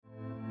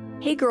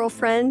Hey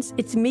girlfriends,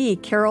 it's me,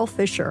 Carol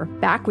Fisher,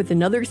 back with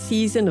another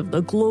season of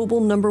the global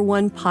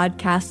 #1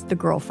 podcast, The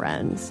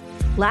Girlfriends.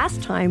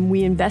 Last time,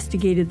 we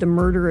investigated the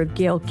murder of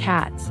Gail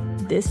Katz.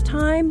 This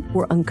time,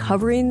 we're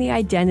uncovering the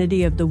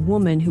identity of the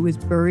woman who was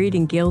buried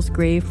in Gail's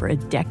grave for a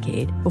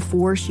decade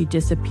before she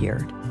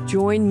disappeared.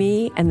 Join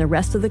me and the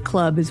rest of the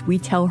club as we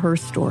tell her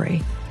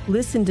story.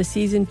 Listen to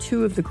Season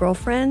 2 of The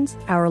Girlfriends,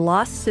 Our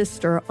Lost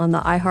Sister on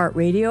the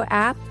iHeartRadio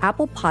app,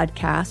 Apple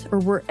Podcasts, or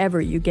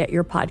wherever you get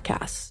your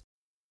podcasts.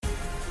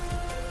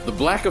 The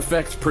Black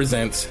Effect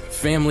presents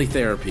Family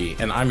Therapy,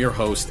 and I'm your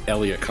host,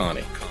 Elliot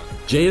Connie.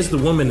 Jay is the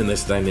woman in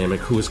this dynamic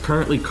who is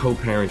currently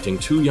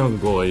co-parenting 2 young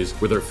boys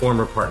with her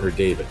former partner,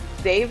 David.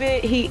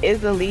 David, he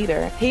is a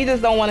leader. He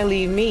just don't want to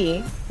leave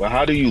me. But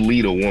how do you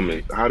lead a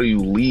woman? How do you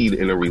lead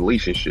in a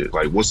relationship?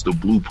 Like, what's the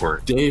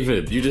blueprint?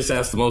 David, you just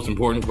asked the most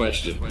important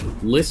question.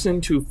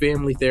 Listen to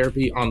Family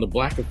Therapy on the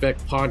Black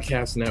Effect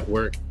Podcast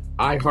Network,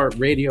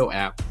 iHeartRadio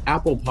app,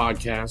 Apple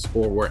Podcasts,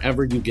 or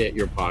wherever you get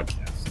your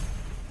podcasts.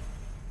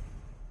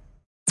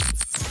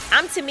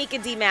 I'm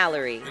Tamika D.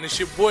 Mallory. And it's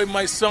your boy,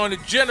 my son, the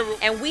General.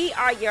 And we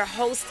are your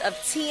hosts of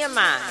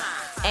TMI.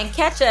 And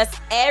catch us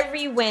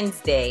every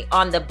Wednesday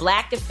on the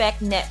Black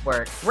Effect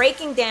Network,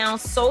 breaking down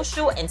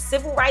social and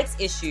civil rights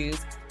issues,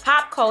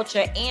 pop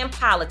culture, and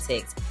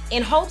politics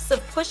in hopes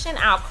of pushing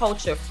our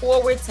culture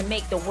forward to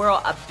make the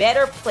world a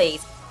better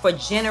place for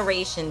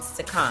generations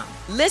to come.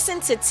 Listen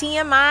to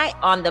TMI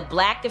on the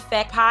Black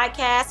Effect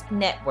Podcast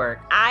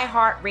Network,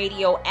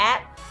 iHeartRadio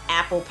app,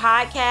 Apple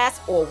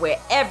Podcasts, or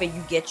wherever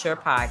you get your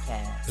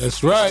podcasts.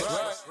 That's right.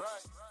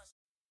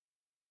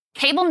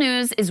 Cable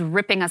news is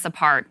ripping us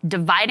apart,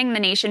 dividing the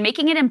nation,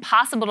 making it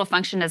impossible to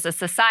function as a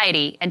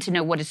society and to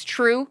know what is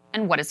true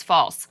and what is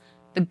false.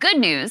 The good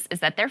news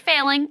is that they're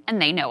failing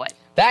and they know it.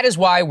 That is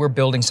why we're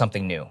building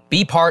something new.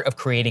 Be part of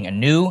creating a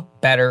new,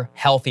 better,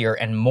 healthier,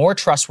 and more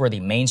trustworthy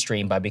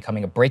mainstream by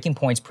becoming a Breaking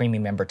Points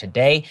premium member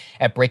today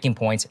at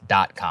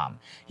breakingpoints.com.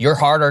 Your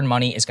hard-earned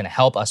money is going to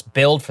help us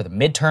build for the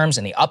midterms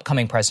and the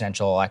upcoming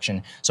presidential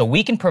election so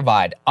we can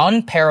provide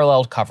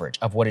unparalleled coverage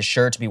of what is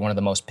sure to be one of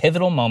the most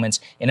pivotal moments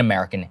in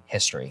American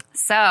history.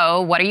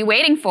 So, what are you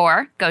waiting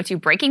for? Go to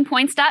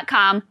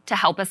breakingpoints.com to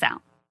help us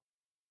out.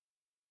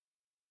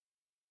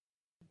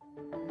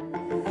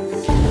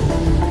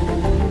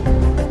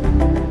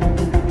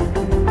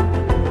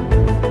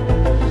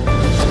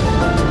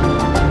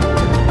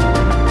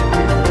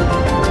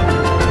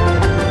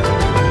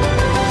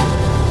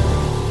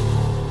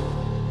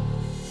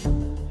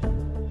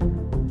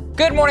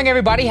 Good morning,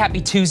 everybody. Happy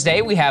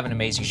Tuesday. We have an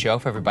amazing show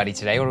for everybody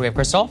today. What do we have,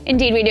 Crystal?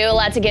 Indeed, we do. A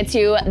lot to get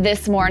to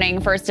this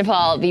morning. First of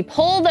all, the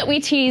poll that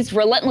we teased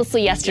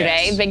relentlessly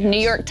yesterday, Yes. Big New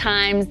York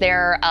Times,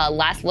 their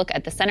last look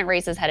at the Senate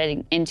races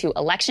heading into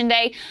Election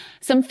Day.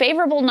 Some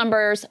favorable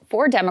numbers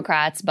for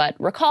Democrats, but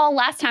recall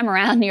last time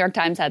around, New York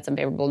Times had some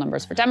favorable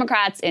numbers for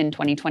Democrats in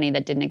 2020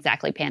 that didn't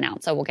exactly pan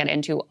out. So we'll get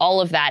into all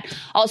of that.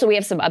 Also, we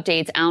have some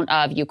updates out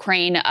of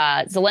Ukraine.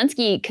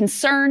 Zelensky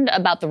concerned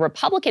about the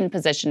Republican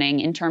positioning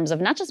in terms of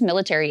not just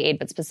military aid,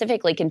 but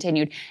specifically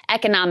continued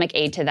economic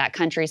aid to that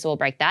country. So we'll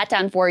break that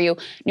down for you.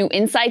 New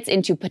insights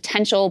into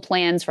potential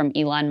plans from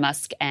Elon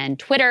Musk and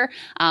Twitter.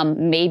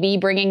 Maybe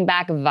bringing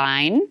back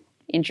Vine.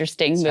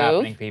 Interesting move. It's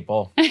happening,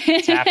 people.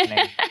 It's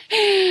happening.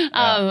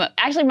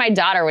 Actually, my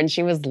daughter, when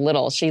she was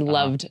little, she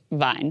loved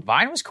Vine.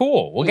 Vine was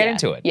cool. We'll get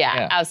into it.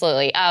 Yeah,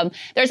 absolutely.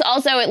 There's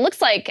also, it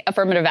looks like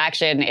affirmative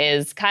action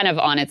is kind of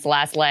on its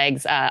last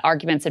legs.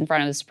 Arguments in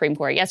front of the Supreme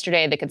Court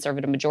yesterday, the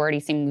conservative majority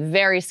seemed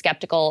very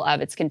skeptical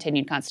of its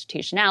continued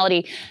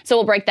constitutionality. So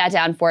we'll break that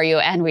down for you.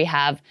 And we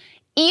have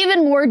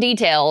even more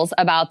details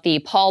about the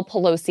Paul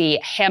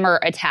Pelosi hammer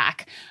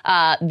attack.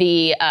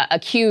 The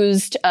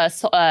accused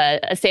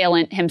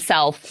assailant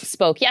himself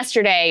spoke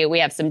yesterday. We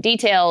have some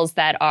details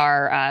that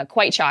are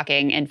quite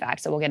shocking, in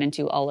fact, so we'll get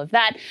into all of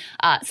that.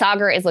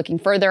 Sagar is looking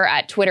further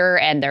at Twitter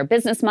and their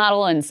business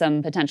model and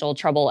some potential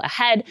trouble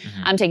ahead.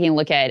 I'm taking a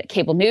look at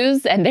cable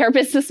news and their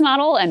business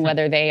model and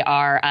whether they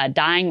are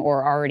dying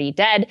or already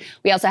dead.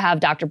 We also have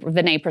Dr.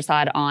 Vinay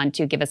Prasad on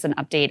to give us an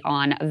update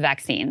on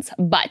vaccines.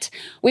 But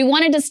we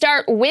wanted to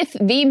start with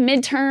the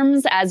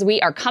midterms as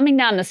we are coming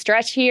down the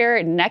stretch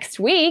here next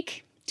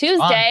week.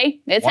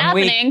 Tuesday. It's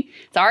happening.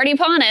 It's already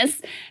upon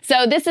us.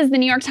 So this is the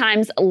New York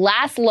Times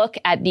last look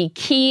at the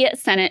key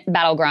Senate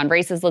battleground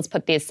races. Let's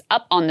put this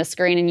up on the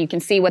screen and you can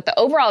see what the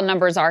overall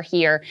numbers are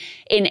here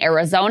in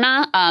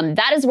Arizona.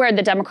 That is where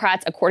the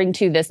Democrats, according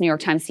to this New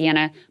York Times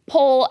Siena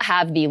poll,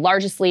 have the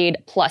largest lead,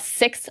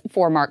 +6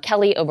 for Mark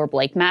Kelly over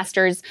Blake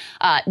Masters.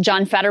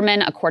 John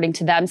Fetterman, according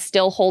to them,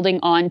 still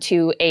holding on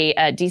to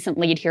a decent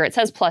lead here. It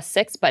says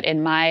 +6, but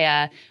in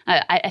my,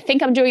 I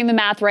think I'm doing the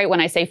math right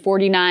when I say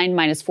 49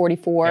 minus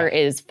 44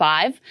 is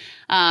 5.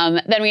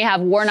 Then we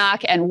have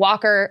Warnock and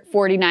Walker,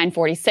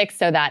 49-46,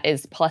 so that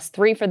is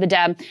 +3 for the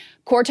Dem.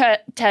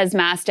 Cortez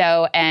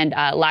Masto and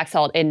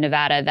Laxalt in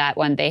Nevada, that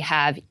one they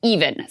have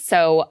even.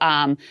 So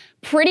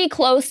pretty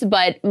close,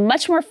 but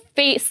much more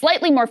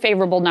slightly more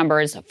favorable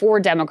numbers for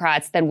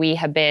Democrats than we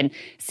have been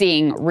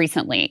seeing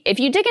recently. If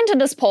you dig into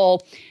this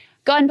poll,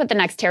 Go ahead and put the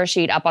next tear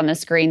sheet up on the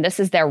screen. This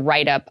is their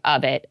write-up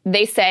of it.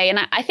 They say, and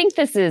I think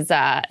this is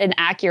an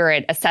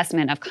accurate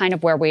assessment of kind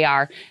of where we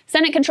are.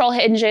 Senate control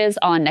hinges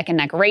on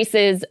neck-and-neck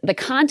races. The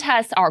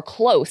contests are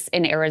close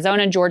in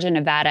Arizona, Georgia,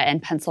 Nevada,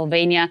 and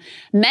Pennsylvania.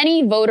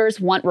 Many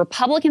voters want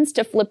Republicans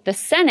to flip the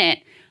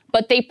Senate,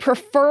 but they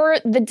prefer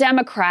the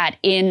Democrat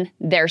in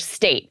their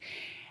state.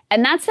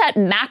 And that's that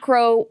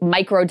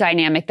macro-micro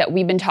dynamic that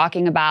we've been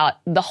talking about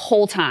the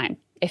whole time.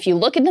 If you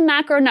look at the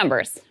macro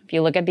numbers, if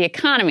you look at the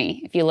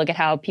economy, if you look at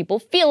how people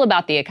feel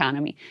about the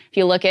economy, if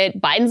you look at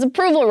Biden's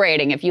approval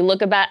rating, if you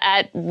look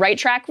at right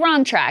track,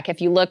 wrong track, if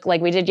you look like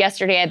we did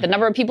yesterday at the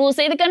number of people who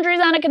say the country's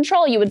out of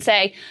control, you would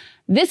say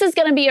this is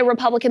going to be a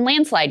Republican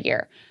landslide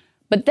year.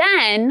 But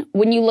then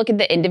when you look at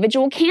the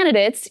individual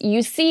candidates,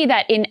 you see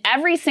that in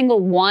every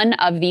single one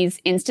of these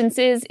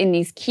instances in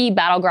these key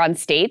battleground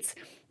states,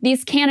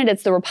 these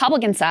candidates, the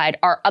Republican side,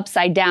 are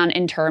upside down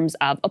in terms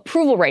of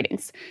approval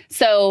ratings.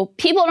 So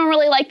people don't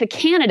really like the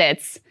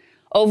candidates.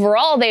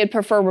 Overall, they would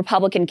prefer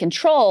Republican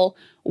control.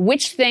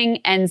 Which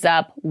thing ends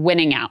up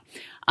winning out?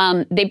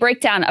 They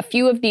break down a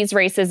few of these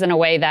races in a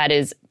way that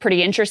is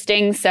pretty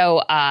interesting.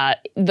 So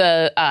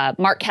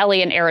Mark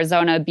Kelly in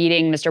Arizona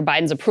beating Mr.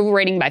 Biden's approval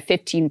rating by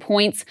 15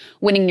 points,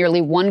 winning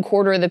nearly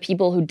 1/4 of the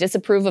people who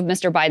disapprove of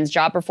Mr. Biden's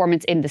job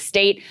performance in the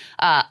state.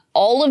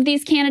 All of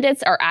these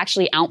candidates are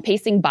actually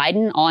outpacing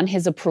Biden on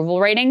his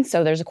approval rating.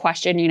 So there's a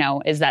question,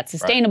 is that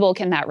sustainable? Right.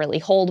 Can that really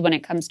hold when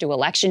it comes to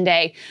Election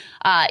Day?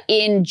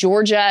 In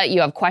Georgia, you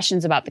have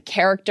questions about the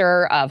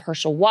character of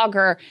Herschel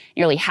Walker.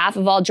 Nearly half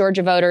of all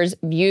Georgia voters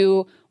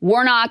view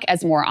Warnock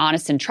as more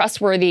honest and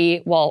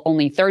trustworthy, while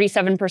only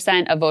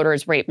 37% of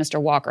voters rate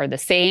Mr. Walker the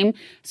same.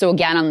 So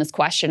again, on this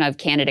question of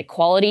candidate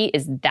quality,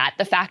 is that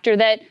the factor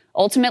that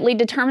ultimately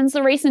determines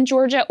the race in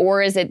Georgia,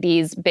 or is it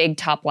these big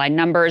top-line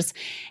numbers?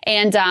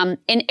 And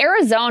in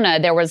Arizona,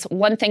 there was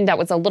one thing that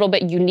was a little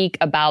bit unique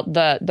about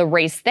the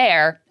race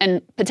there,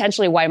 and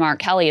potentially why Mark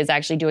Kelly is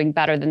actually doing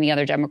better than the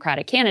other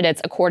Democratic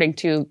candidates, according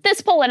to this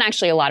poll and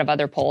actually a lot of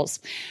other polls.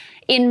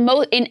 In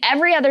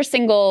every other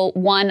single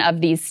one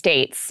of these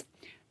states,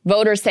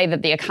 voters say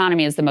that the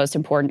economy is the most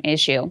important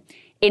issue.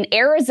 In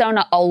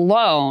Arizona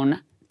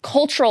alone,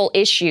 cultural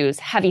issues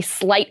have a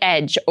slight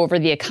edge over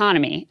the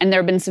economy. And there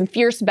have been some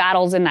fierce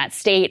battles in that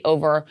state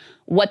over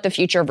what the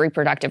future of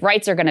reproductive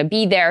rights are going to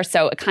be there.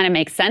 So it kind of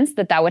makes sense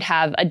that that would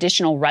have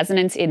additional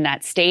resonance in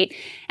that state.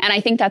 And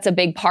I think that's a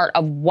big part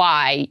of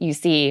why you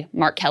see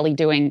Mark Kelly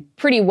doing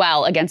pretty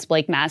well against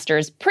Blake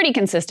Masters pretty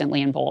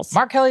consistently in polls.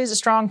 Mark Kelly is a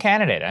strong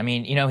candidate. I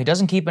mean, he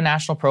doesn't keep a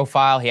national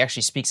profile. He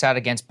actually speaks out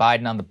against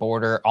Biden on the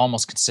border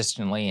almost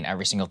consistently in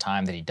every single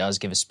time that he does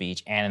give a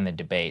speech and in the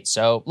debate.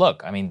 So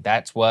look, I mean,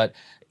 that's what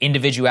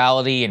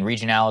individuality and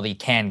regionality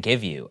can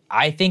give you.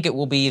 I think it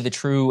will be the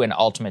true and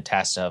ultimate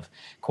test of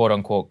quote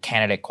unquote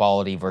candidate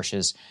quality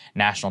versus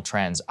national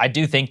trends. I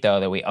do think though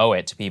that we owe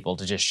it to people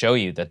to just show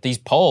you that this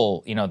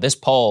poll,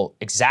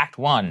 exact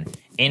one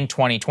in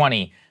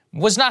 2020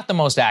 was not the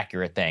most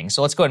accurate thing.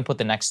 So let's go ahead and put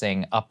the next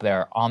thing up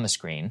there on the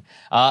screen.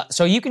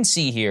 So you can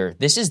see here,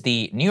 this is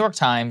the New York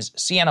Times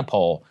Siena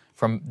poll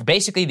from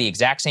basically the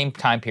exact same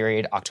time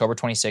period, October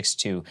 26th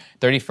to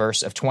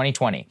 31st of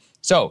 2020.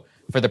 So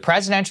for the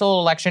presidential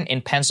election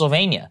in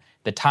Pennsylvania,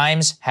 the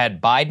Times had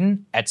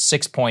Biden at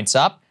 6 points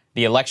up.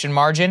 The election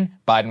margin,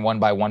 Biden won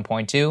by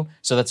 1.2,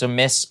 so that's a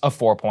miss of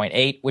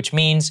 4.8, which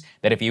means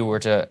that if you were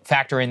to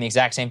factor in the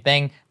exact same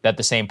thing, that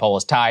the same poll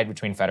is tied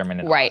between Fetterman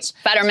and Oz.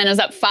 Fetterman is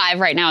up 5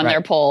 right now in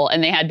their poll,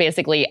 and they had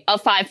basically a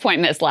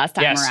 5-point miss last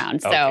time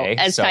around. So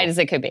as tight as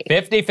it could be.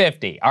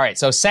 50-50. All right,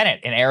 so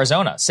Senate in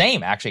Arizona,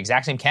 same, actually,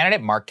 exact same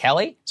candidate, Mark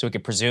Kelly. So we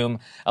could presume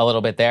a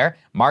little bit there.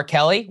 Mark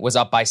Kelly was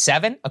up by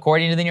 7,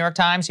 according to the New York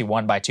Times. He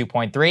won by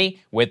 2.3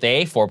 with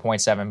a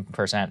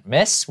 4.7%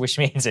 miss, which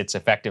means it's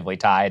effectively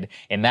tied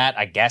in that.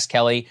 I guess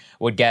Kelly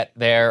would get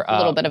there a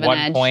little bit of an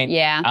edge. Point.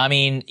 Yeah. I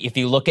mean, if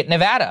you look at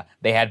Nevada,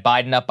 they had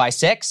Biden up by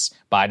 6.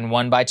 Biden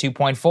won by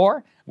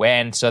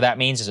 2.4. So that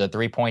means it's a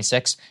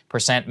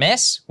 3.6%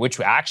 miss, which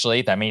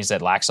actually, that means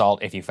that Laxalt,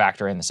 if you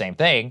factor in the same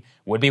thing,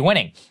 would be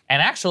winning.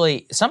 And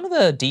actually, some of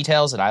the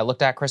details that I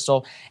looked at,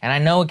 Crystal, and I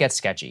know it gets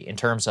sketchy in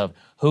terms of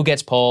who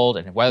gets polled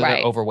and whether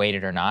they're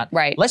overweighted or not.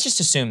 Right. Let's just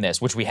assume this,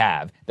 which we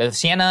have, that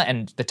Siena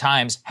and the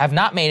Times have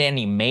not made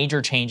any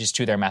major changes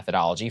to their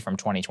methodology from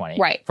 2020.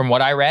 Right. From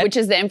what I read. Which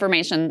is the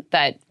information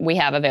that we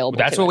have available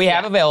to us. That's what we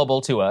have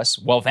available to us.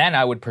 Well, then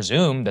I would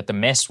presume that the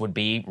miss would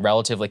be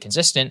relatively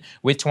consistent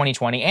with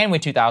 2020 and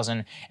with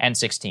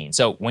 2016.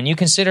 So when you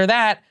consider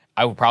that,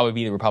 I would probably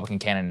be the Republican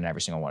candidate in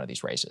every single one of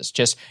these races.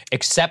 Just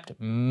except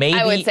maybe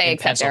I would say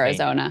except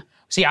Arizona.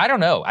 See, I don't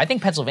know. I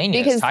think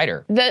Pennsylvania is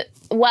tighter.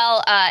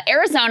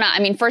 Arizona, I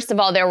mean, first of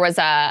all, there was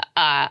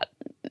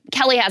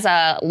Kelly has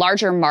a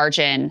larger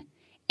margin,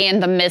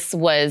 and the miss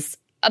was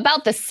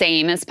about the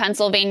same as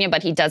Pennsylvania,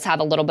 but he does have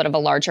a little bit of a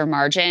larger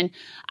margin.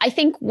 I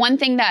think one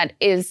thing that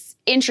is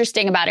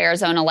interesting about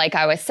Arizona, like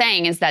I was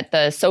saying, is that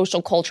the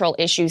social cultural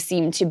issues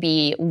seem to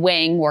be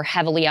weighing more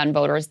heavily on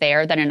voters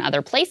there than in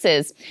other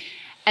places.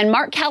 And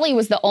Mark Kelly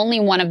was the only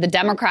one of the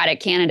Democratic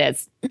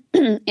candidates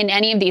in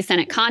any of these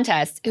Senate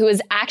contests who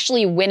is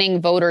actually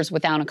winning voters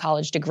without a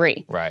college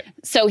degree. Right.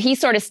 So he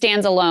sort of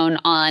stands alone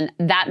on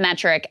that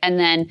metric. And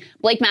then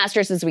Blake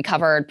Masters, as we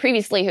covered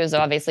previously, who's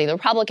obviously the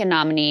Republican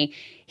nominee,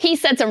 he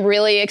said some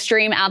really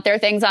extreme out there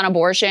things on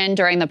abortion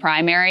during the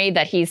primary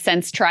that he's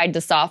since tried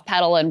to soft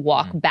pedal and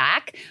walk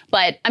back.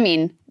 But I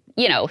mean,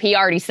 you know, he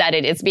already said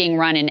it. It's being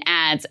run in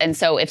ads. And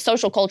so if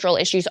social cultural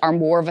issues are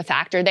more of a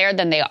factor there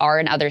than they are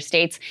in other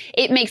states,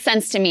 it makes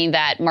sense to me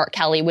that Mark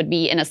Kelly would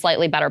be in a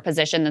slightly better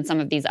position than some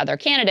of these other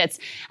candidates.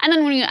 And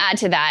then when you add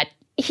to that,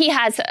 he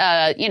has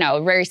a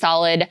very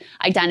solid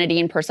identity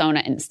and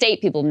persona in the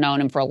state. People have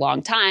known him for a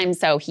long time.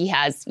 So he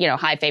has,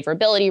 high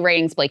favorability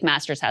ratings. Blake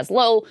Masters has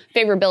low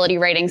favorability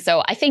ratings.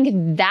 So I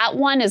think that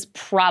one is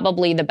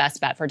probably the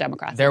best bet for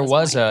Democrats. There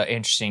was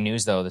interesting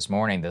news, though, this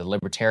morning. The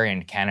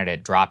Libertarian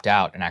candidate dropped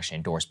out and actually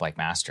endorsed Blake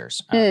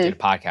Masters. Did a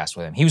podcast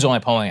with him. He was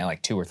only polling at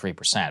like 2 or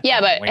 3%. Yeah,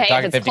 but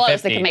hey, if it's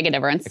close, it can make a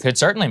difference. It could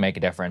certainly make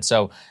a difference.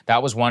 So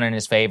that was one in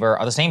his favor.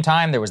 At the same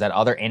time, there was that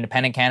other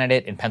independent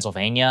candidate in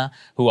Pennsylvania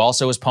who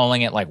also was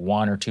polling at like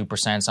 1 or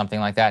 2%, something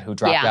like that, who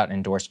dropped out and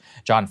endorsed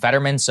John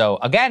Fetterman. So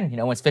again,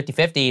 when it's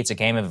 50-50, it's a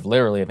game of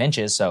literally of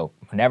inches. So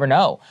you never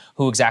know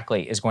who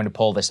exactly is going to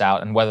pull this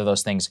out and whether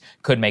those things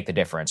could make the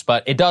difference.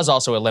 But it does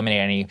also eliminate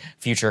any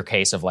future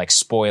case of like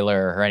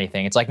spoiler or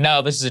anything. It's like,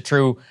 no, this is a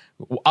true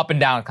up and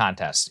down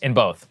contest in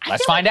both.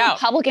 Let's find out.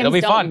 Republicans It'll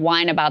be don't fun.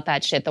 Whine about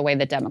that shit the way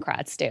the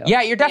Democrats do.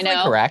 Yeah, you're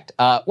definitely correct.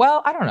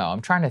 Well, I don't know.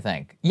 I'm trying to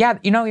think. Yeah,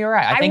 you're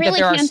right. I think really that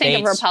there can't are think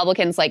states, of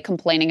Republicans like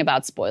complaining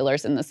about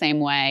spoilers in the same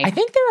way. I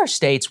think there are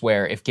states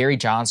where if Gary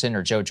Johnson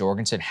or Joe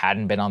Jorgensen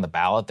hadn't been on the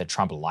ballot, that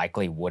Trump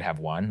likely would have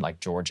won, like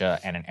Georgia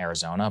and in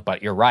Arizona.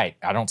 But you're right.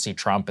 I don't see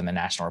Trump and the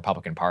National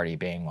Republican Party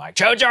being like,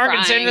 Joe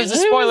Jorgensen is a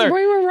spoiler.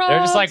 We were wrong, they're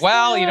just like,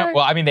 well,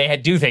 I mean, they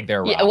do think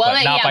they're wrong.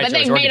 But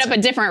they made up a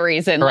different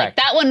reason. Correct.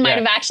 Like, that one might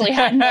have actually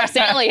had more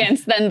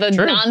salience than the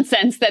True.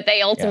 nonsense that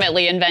they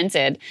ultimately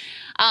invented.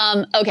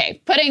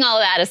 Okay, putting all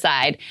that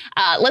aside,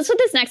 let's put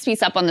this next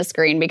piece up on the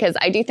screen because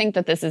I do think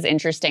that this is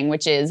interesting,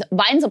 which is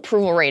Biden's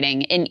approval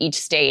rating in each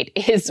state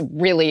is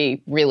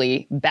really,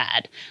 really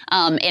bad.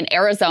 In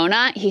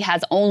Arizona, he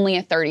has only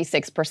a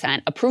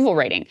 36% approval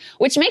rating,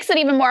 which makes it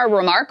even more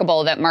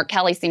remarkable that Mark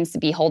Kelly seems to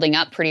be holding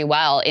up pretty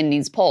well in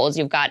these polls.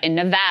 You've got in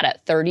Nevada,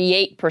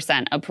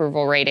 38%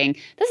 approval rating.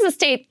 This is a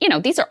state,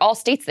 these are all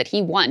states that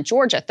he won.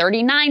 Georgia,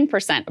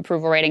 39%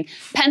 approval rating.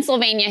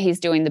 Pennsylvania, he's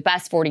doing the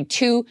best,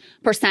 42%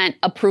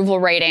 approval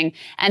rating.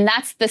 And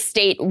that's the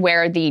state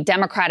where the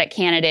Democratic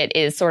candidate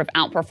is sort of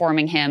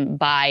outperforming him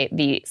by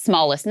the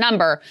smallest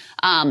number.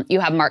 You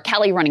have Mark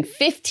Kelly running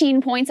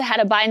 15 points ahead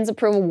of Biden's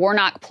approval,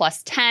 Warnock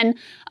plus 10,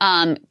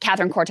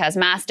 Catherine Cortez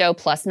Masto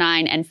plus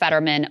 9, and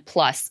Fetterman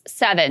plus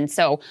 7.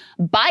 So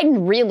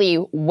Biden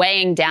really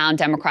weighing down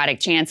Democratic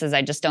chances.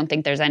 I just don't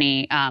think there's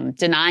any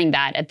denying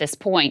that at this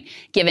point,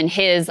 given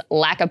his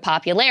lack of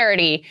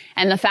popularity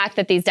and the fact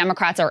that these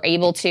Democrats are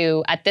able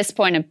to, at this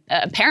point,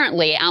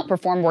 apparently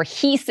outperform where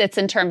he sits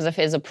in terms of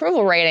his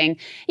approval rating,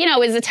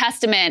 is a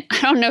testament.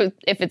 I don't know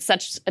if it's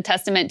such a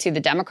testament to the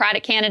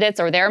Democratic candidates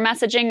or their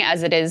messaging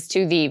as it is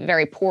to the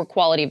very poor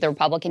quality of the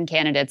Republican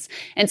candidates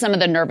and some of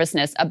the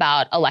nervousness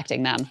about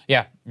electing them.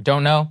 Yeah,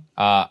 don't know.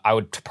 I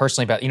would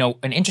personally bet,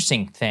 an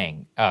interesting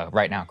thing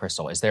right now,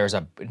 Crystal, is there's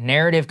a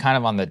narrative kind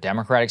of on the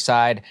Democratic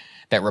side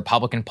that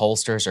Republican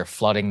pollsters are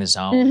flooding the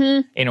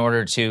zone in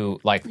order to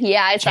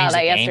I saw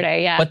that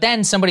yesterday, yeah. But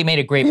then somebody made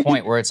a great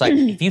point where it's like,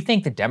 if you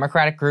think the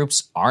Democratic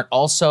groups aren't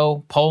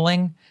also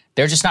polling,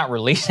 they're just not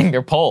releasing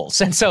their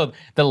polls. And so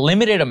the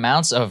limited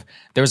amounts of,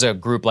 there's a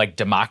group like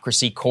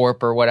Democracy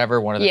Corp or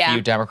whatever, one of the few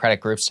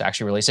Democratic groups to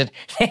actually release it.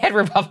 They had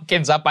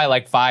Republicans up by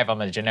like 5 on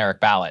the generic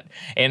ballot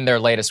in their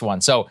latest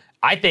one. So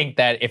I think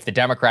that if the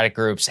Democratic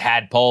groups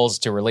had polls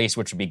to release,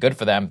 which would be good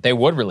for them, they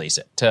would release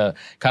it to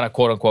kind of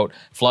quote unquote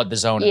flood the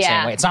zone in the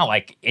same way. It's not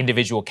like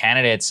individual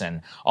candidates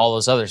and all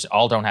those others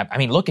all don't have. I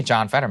mean, look at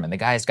John Fetterman. The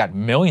guy's got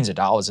millions of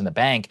dollars in the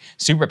bank.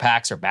 Super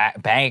PACs are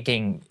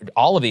banking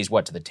all of these,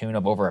 to the tune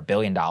of over $1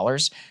 billion.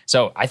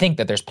 So I think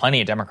that there's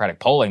plenty of Democratic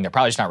polling. They're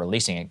probably just not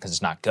releasing it because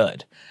it's not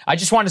good. I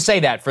just want to say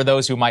that for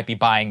those who might be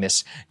buying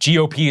this,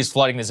 GOP is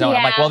flooding the zone.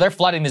 I'm like, well, they're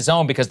flooding the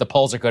zone because the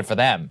polls are good for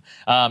them.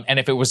 And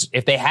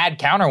if they had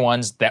counter ones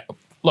that,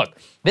 look,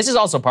 this is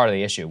also part of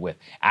the issue with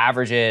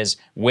averages,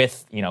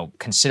 with,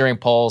 considering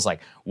polls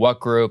like what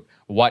group,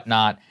 what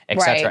not, et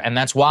cetera. Right. And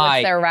that's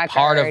why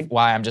part of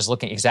why I'm just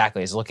looking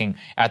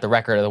at the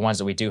record of the ones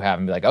that we do have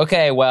and be like,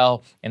 okay,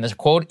 well, in this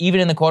quote, even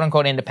in the quote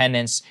unquote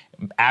independents,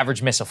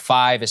 average miss of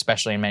 5,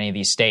 especially in many of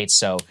these states.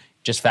 So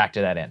just factor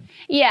that in.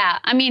 Yeah,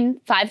 I mean,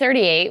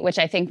 538, which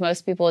I think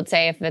most people would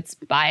say if it's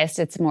biased,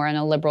 it's more in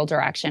a liberal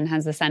direction,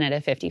 has the Senate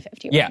at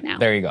 50-50 right now.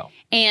 There you go.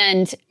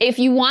 And if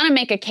you want to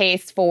make a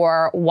case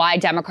for why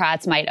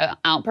Democrats might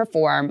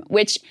outperform,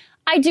 which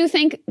I do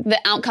think the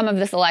outcome of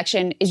this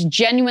election is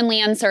genuinely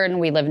uncertain.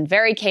 We live in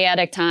very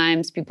chaotic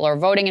times. People are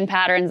voting in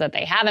patterns that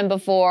they haven't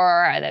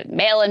before,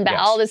 mail-in,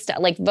 all this stuff.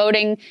 Like,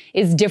 voting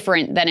is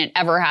different than it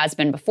ever has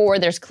been before.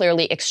 There's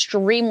clearly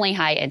extremely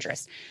high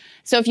interest.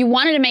 So if you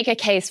wanted to make a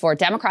case for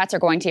Democrats are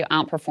going to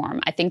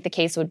outperform, I think the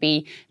case would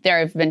be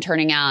they've been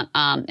turning out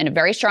in a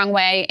very strong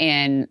way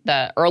in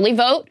the early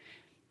vote.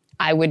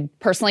 I would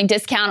personally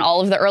discount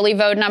all of the early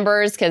vote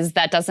numbers because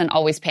that doesn't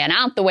always pan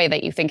out the way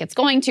that you think it's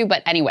going to.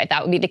 But anyway,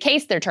 that would be the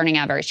case. They're turning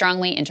out very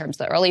strongly in terms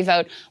of the early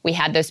vote. We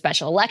had those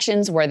special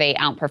elections where they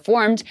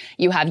outperformed.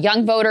 You have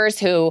young voters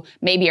who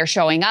maybe are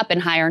showing up in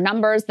higher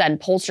numbers than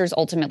pollsters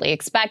ultimately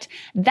expect.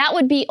 That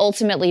would be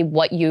ultimately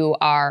what you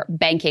are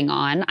banking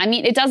on. I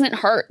mean, it doesn't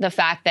hurt the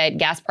fact that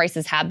gas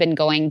prices have been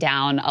going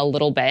down a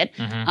little bit.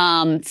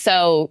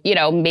 So, you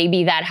know,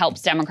 maybe that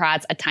helps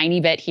Democrats a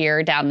tiny bit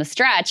here down the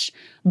stretch.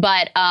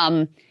 But,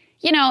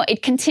 you know,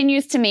 it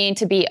continues to me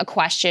to be a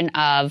question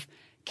of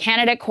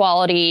candidate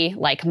quality,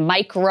 like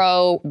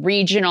micro,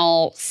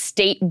 regional,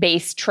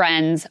 state-based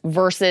trends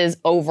versus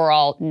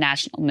overall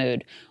national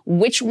mood.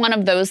 Which one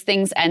of those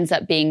things ends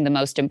up being the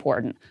most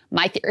important?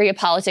 My theory of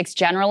politics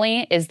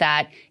generally is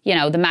that, you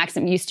know, the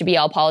maxim used to be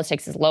all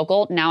politics is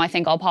local. Now I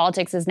think all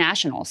politics is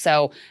national.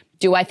 So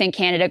do I think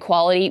candidate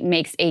quality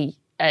makes a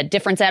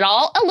difference at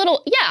all? A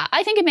little, yeah,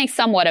 I think it makes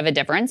somewhat of a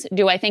difference.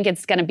 Do I think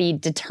it's going to be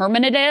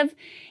determinative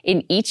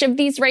in each of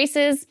these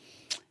races?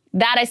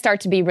 That I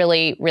start to be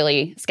really,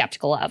 really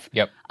skeptical of.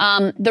 Yep.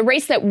 The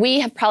race that we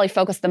have probably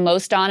focused the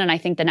most on, and I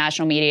think the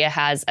national media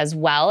has as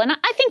well, and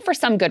I think for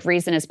some good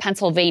reason, is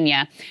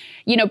Pennsylvania.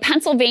 You know,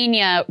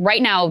 Pennsylvania,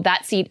 right now,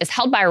 that seat is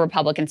held by a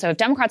Republican. So if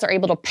Democrats are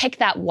able to pick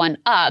that one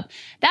up,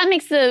 that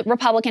makes the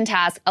Republican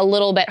task a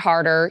little bit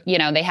harder. You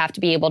know, they have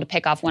to be able to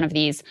pick off one of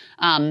these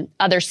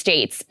other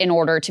states in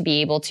order to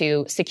be able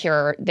to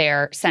secure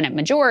their Senate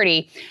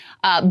majority.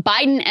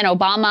 Biden and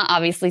Obama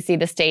obviously see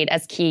the state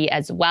as key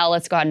as well.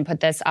 Let's go ahead and put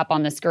this up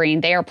on the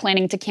screen. They are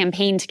planning to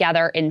campaign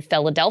together in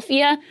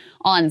Philadelphia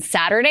on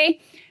Saturday.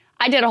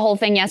 I did a whole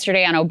thing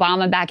yesterday on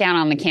Obama back out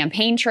on the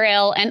campaign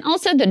trail and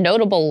also the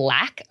notable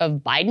lack of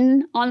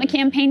Biden on the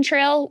campaign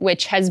trail,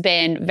 which has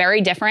been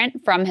very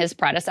different from his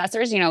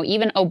predecessors. You know,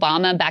 even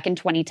Obama back in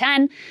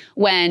 2010,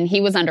 when he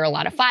was under a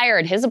lot of fire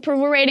and his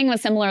approval rating was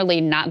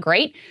similarly not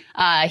great,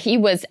 he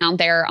was out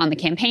there on the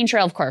campaign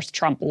trail. Of course,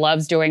 Trump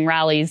loves doing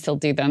rallies. He'll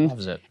do them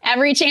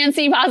every chance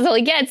he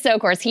possibly gets. So, of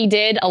course, he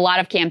did a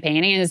lot of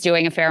campaigning and is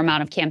doing a fair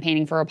amount of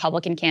campaigning for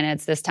Republican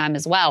candidates this time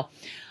as well.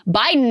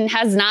 Biden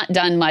has not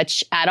done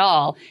much at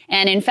all.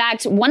 And in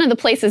fact, one of the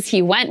places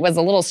he went was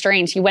a little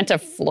strange. He went to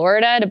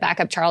Florida to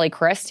back up Charlie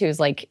Crist, who's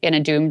like in a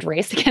doomed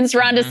race against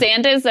Ron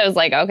DeSantis. So I was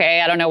like,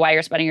 okay, I don't know why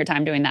you're spending your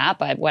time doing that,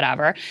 but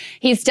whatever.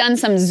 He's done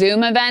some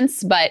Zoom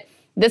events, but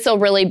this will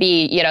really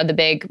be, you know, the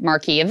big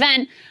marquee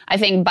event. I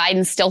think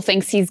Biden still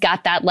thinks he's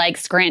got that like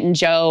Scranton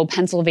Joe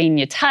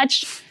Pennsylvania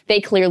touch. They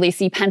clearly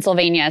see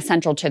Pennsylvania as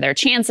central to their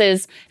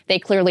chances. They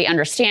clearly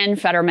understand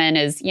Fetterman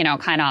is, you know,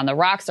 kind of on the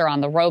rocks or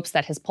on the ropes,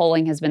 that his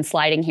polling has been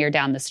sliding here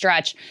down the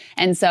stretch.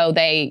 And so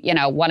they, you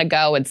know, want to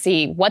go and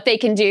see what they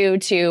can do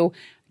to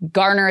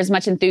garner as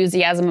much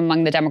enthusiasm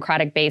among the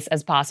Democratic base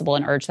as possible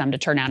and urge them to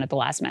turn out at the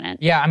last minute.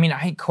 Yeah, I mean,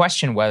 I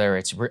question whether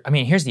it's... I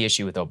mean, here's the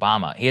issue with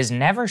Obama. He has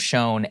never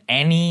shown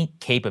any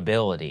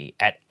capability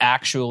at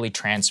actually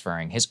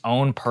transferring his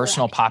own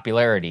personal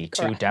popularity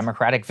to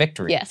Democratic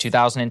victory. Yes.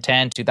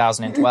 2010,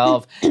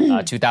 2012,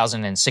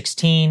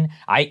 2016.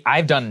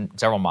 I've done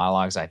several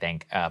monologues, I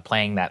think,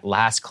 playing that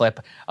last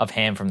clip of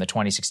him from the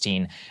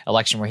 2016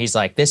 election where he's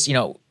like, this, you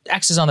know,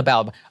 X is on the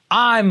ballot.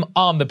 I'm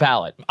on the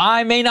ballot.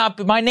 I may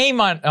not, my name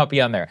might not be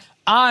on there.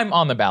 I'm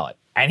on the ballot.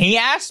 And he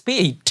asked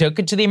me, he took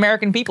it to the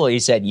American people. He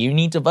said, you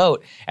need to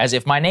vote as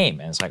if my name.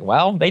 And it's like,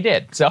 well, they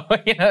did. So,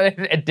 you know,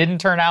 it didn't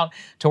turn out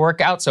to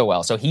work out so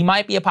well. So he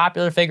might be a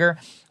popular figure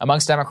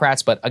amongst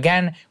Democrats. But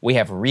again, we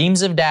have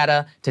reams of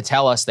data to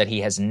tell us that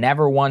he has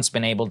never once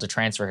been able to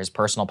transfer his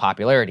personal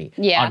popularity.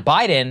 Yeah. On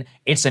Biden,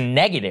 it's a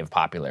negative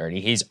popularity.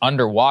 He's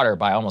underwater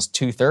by almost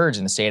 2/3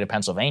 in the state of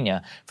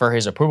Pennsylvania for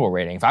his approval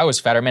rating. If I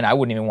was Fetterman, I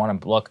wouldn't even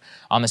want to look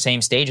on the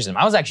same stage as him.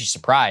 I was actually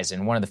surprised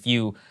in one of the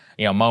few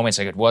moments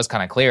like it was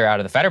kind of clear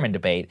out of the Fetterman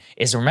debate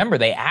is, remember,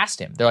 they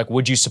asked him, they're like,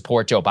 would you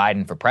support Joe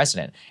Biden for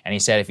president? And he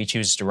said, if he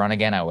chooses to run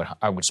again,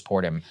 I would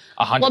support him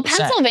 100%. Well,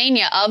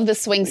 Pennsylvania of the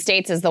swing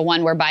states is the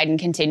one where Biden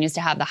continues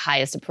to have the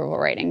highest approval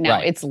rating.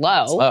 Now, it's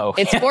low.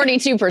 It's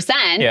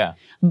 42%. Yeah.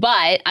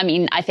 But, I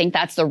mean, I think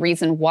that's the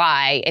reason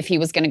why, if he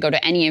was going to go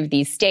to any of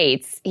these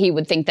states, he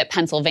would think that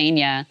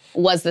Pennsylvania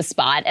was the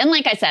spot. And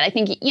like I said, I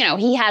think, you know,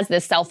 he has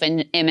this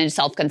self-image,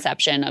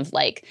 self-conception of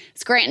like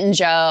Scranton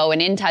Joe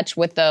and in touch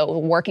with the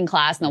working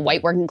class and the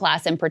white working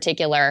class in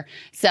particular.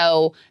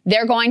 So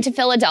they're going to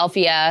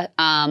Philadelphia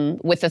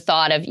with the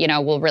thought of, you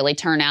know, we'll really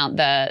turn out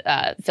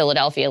the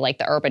Philadelphia, like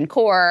the urban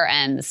core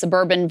and the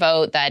suburban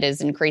vote that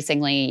is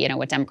increasingly, you know,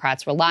 what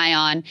Democrats rely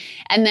on.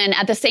 And then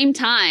at the same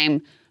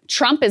time,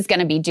 Trump is going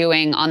to be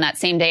doing on that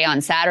same day on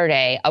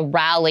Saturday a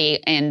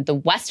rally in the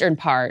western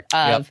part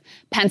of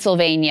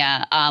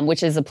Pennsylvania,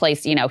 which is a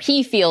place, you know,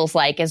 he feels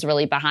like is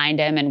really behind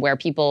him and where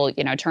people,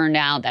 you know, turned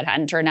out that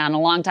hadn't turned out in a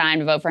long time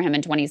to vote for him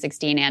in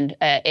 2016 and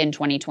in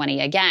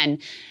 2020 again.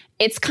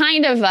 it's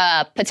kind of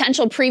a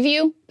potential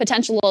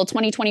little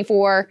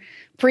 2024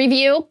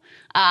 preview.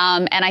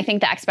 And I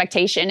think the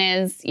expectation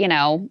is,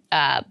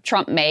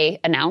 Trump may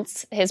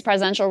announce his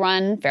presidential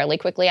run fairly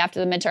quickly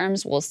after the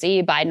midterms. We'll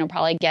see. Biden will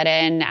probably get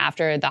in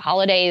after the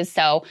holidays.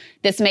 So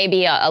this may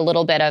be a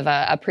little bit of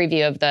a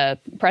preview of the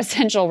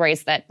presidential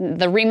race, that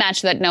the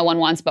rematch that no one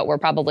wants, but we're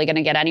probably going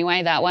to get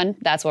anyway.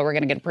 That's what we're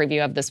going to get a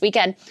preview of this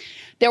weekend.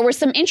 There were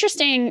some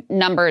interesting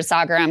numbers,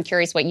 Sagar. I'm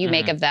curious what you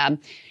make of them.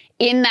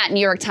 In that New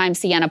York Times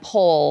Siena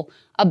poll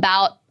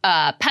about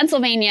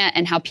Pennsylvania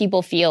and how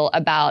people feel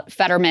about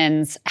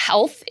Fetterman's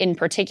health in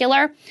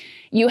particular,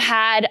 you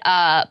had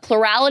a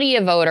plurality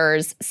of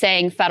voters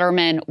saying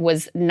Fetterman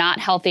was not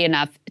healthy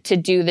enough to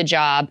do the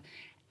job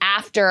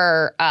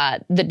after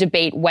the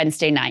debate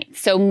Wednesday night.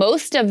 So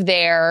most of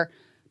their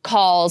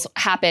calls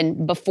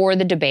happened before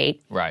the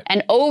debate. Right.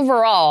 And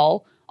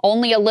overall,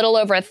 only a little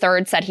over a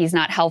third said he's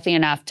not healthy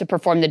enough to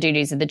perform the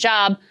duties of the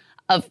job.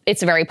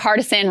 It's very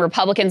partisan.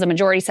 Republicans, a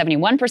majority,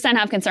 71%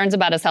 have concerns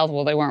about his health.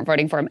 Well, they weren't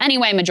voting for him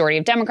anyway. Majority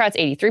of Democrats,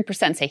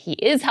 83%, say he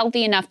is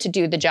healthy enough to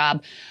do the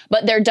job.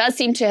 But there does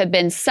seem to have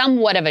been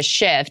somewhat of a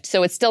shift.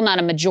 So it's still not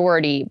a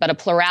majority, but a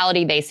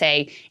plurality, they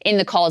say, in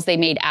the calls they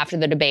made after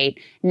the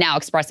debate, now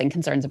expressing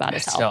concerns about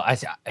his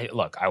health.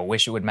 Look, I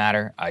wish it would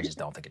matter. I just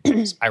don't think it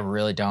does. I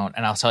really don't.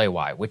 And I'll tell you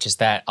why, which is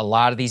that a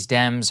lot of these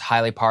Dems,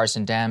 highly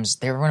partisan Dems,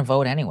 they were going to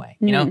vote anyway.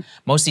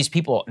 Most of these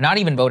people not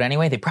even vote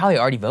anyway. They probably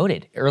already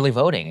voted, early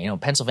voting.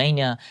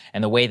 Pennsylvania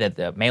and the way that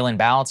the mail-in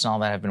ballots and all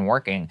that have been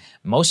working,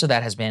 most of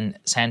that has been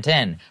sent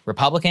in.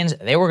 Republicans,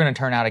 they were going to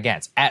turn out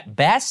against. At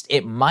best,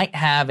 it might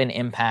have an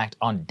impact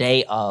on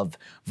day of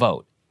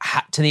vote.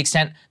 To the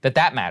extent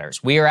that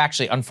matters. We are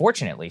actually,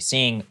 unfortunately,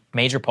 seeing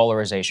major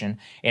polarization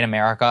in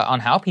America on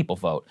how people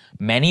vote.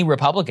 Many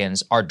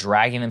Republicans are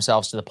dragging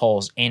themselves to the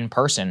polls in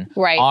person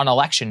on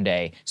Election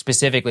Day,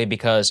 specifically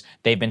because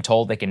they've been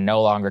told they can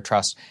no longer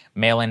trust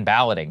mail-in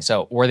balloting.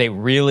 So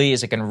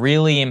is it going to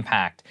really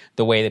impact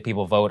the way that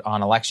people vote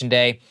on Election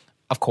Day?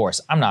 Of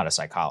course, I'm not a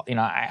psychologist.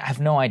 I have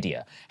no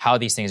idea how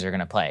these things are going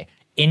to play.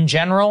 In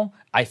general,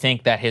 I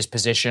think that his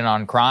position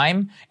on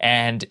crime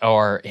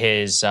or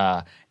his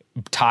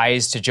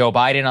ties to Joe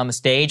Biden on the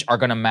stage are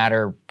going to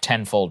matter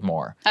tenfold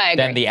more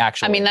than the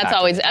actual.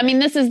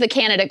 This is the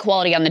candidate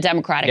quality on the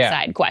Democratic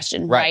side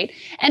question, right?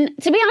 And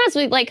to be honest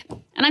with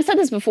you, and I've said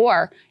this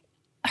before,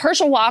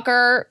 Herschel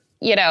Walker,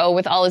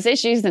 with all his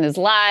issues and his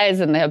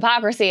lies and the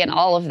hypocrisy and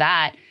all of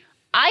that,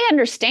 I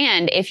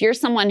understand if you're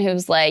someone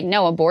who's like,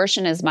 no,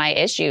 abortion is my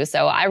issue,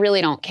 so I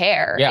really don't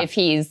care if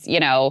he's, has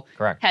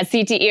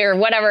CTE or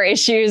whatever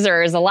issues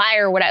or is a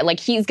liar or whatever.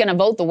 He's going to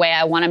vote the way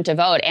I want him to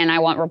vote, and I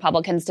want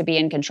Republicans to be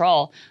in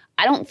control.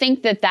 I don't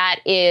think that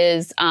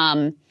is.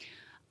 That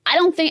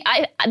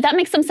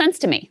makes some sense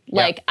to me.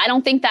 I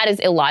don't think that is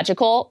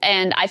illogical.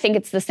 And I think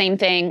it's the same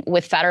thing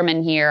with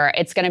Fetterman here.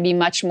 It's going to be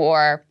much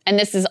more, and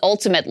this is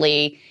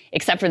ultimately,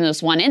 except for in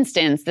this one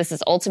instance, this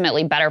is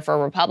ultimately better for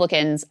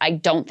Republicans. I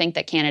don't think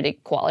that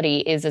candidate quality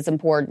is as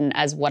important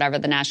as whatever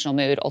the national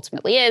mood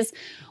ultimately is,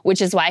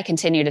 which is why I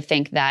continue to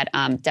think that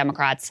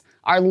Democrats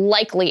are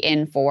likely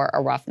in for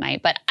a rough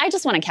night. But I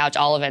just want to couch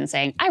all of it in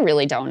saying, I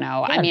really don't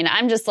know. Yeah. I mean,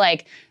 I'm just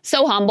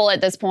so humble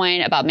at this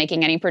point about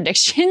making any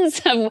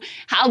predictions of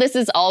how this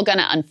is all going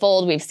to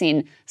unfold. We've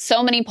seen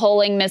so many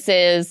polling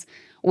misses.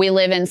 We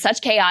live in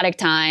such chaotic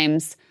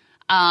times.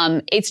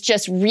 It's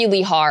just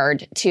really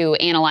hard to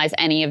analyze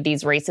any of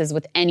these races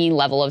with any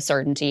level of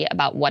certainty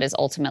about what is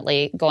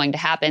ultimately going to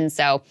happen.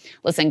 So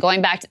listen,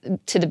 going back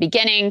to the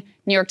beginning,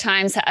 New York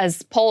Times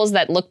has polls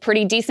that look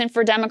pretty decent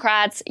for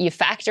Democrats. You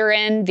factor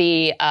in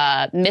the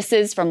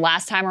misses from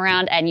last time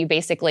around, and you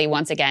basically,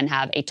 once again,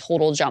 have a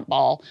total jump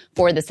ball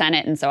for the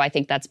Senate. And so I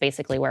think that's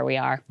basically where we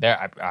are.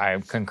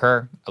 I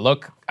concur.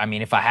 Look,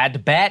 if I had to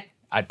bet,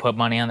 I'd put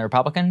money on the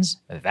Republicans.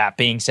 That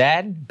being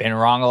said, been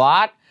wrong a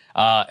lot.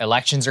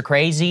 Elections are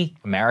crazy.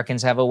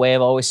 Americans have a way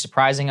of always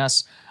surprising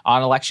us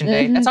on Election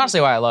Day. That's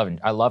honestly why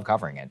I love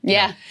covering it.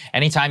 Yeah.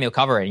 Anytime you'll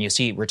cover it and you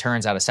see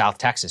returns out of South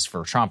Texas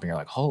for Trump and you're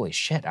like, holy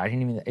shit,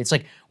 it's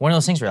like one of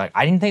those things where you're like,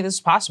 I didn't think this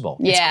was possible.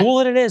 Yeah. It's cool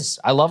that it is.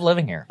 I love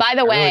living here. By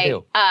the way,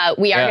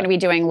 we are going to be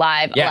doing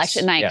live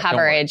election night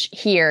coverage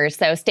here.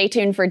 So stay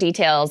tuned for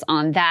details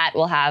on that.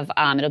 We'll have,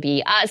 it'll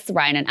be us,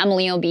 Ryan and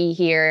Emily will be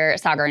here.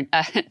 Sagar,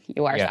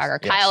 you are Sagar,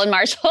 Kyle and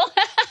Marshall.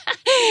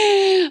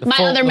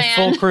 The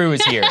full crew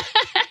is here.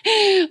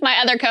 My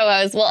other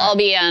co-hosts will all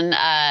be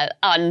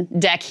on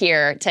deck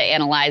here to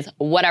analyze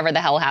whatever the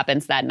hell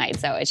happens that night.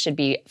 So it should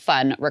be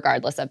fun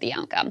regardless of the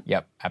outcome.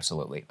 Yep,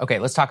 absolutely. Okay,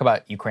 let's talk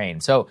about Ukraine.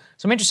 So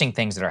some interesting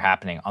things that are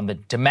happening on the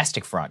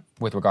domestic front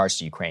with regards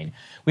to Ukraine.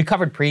 We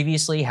covered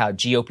previously how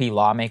GOP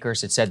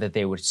lawmakers had said that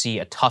they would see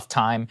a tough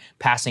time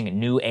passing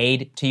new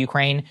aid to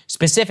Ukraine,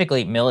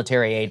 specifically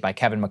military aid by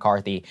Kevin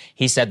McCarthy.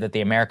 He said that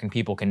the American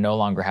people can no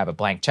longer have a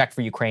blank check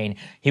for Ukraine.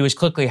 He was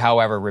quickly,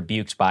 however,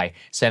 rebuked by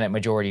Senate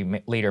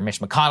Majority Leader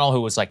Mitch McConnell, who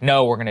was like,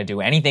 no, we're going to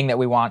do anything that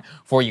we want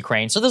for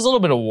Ukraine. So there's a little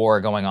bit of war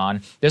going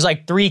on. There's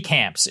 3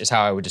 camps is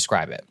how I would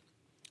describe it.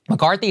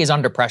 McCarthy is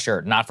under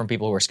pressure, not from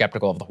people who are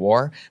skeptical of the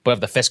war, but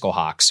of the fiscal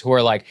hawks who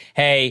are like,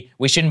 hey,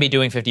 we shouldn't be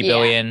doing $50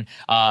 billion.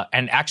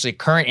 And actually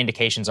current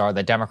indications are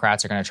that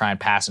Democrats are going to try and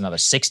pass another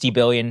 $60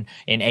 billion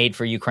in aid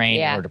for Ukraine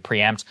in order to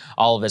preempt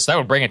all of this. That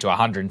would bring it to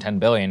 $110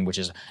 billion, which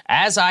is,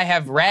 as I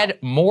have read,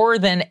 more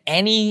than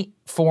any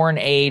foreign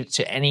aid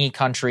to any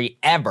country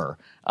ever,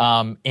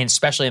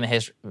 especially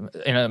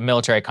in a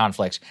military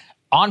conflict,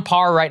 on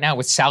par right now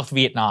with South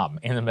Vietnam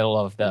in the middle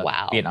of the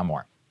Vietnam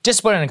War. Just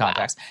to put it in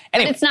context.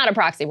 Anyway, but it's not a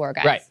proxy war,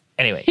 guys. Right.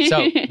 Anyway,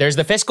 so there's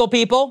the fiscal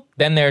people.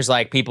 Then there's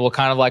like people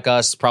kind of like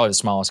us, probably the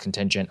smallest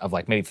contingent of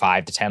like maybe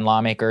 5 to 10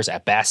 lawmakers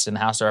at best in the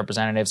House of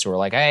Representatives who are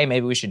like, hey,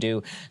 maybe we should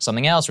do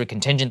something else. We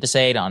contingent this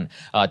aid on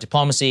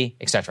diplomacy,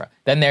 etc.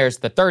 Then there's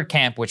the third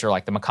camp, which are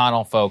like the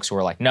McConnell folks who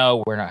are like,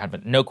 no, we're not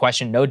having no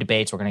question, no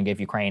debates. We're going to give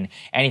Ukraine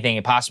anything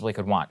it possibly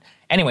could want.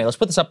 Anyway, let's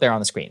put this up there on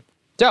the screen.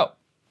 So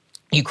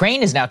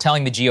Ukraine is now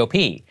telling the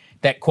GOP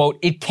that, quote,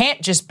 it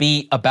can't just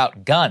be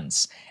about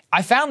guns.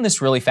 I found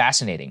this really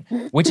fascinating,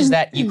 which is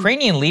that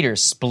Ukrainian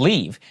leaders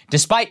believe,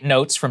 despite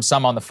notes from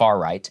some on the far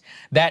right,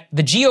 that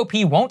the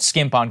GOP won't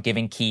skimp on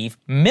giving Kyiv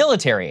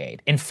military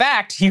aid. In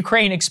fact,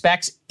 Ukraine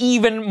expects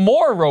even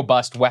more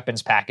robust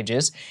weapons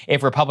packages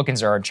if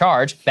Republicans are in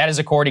charge. That is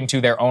according to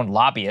their own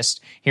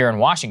lobbyist here in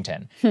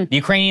Washington. The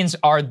Ukrainians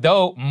are,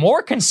 though,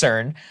 more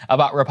concerned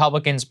about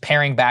Republicans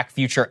paring back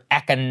future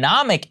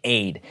economic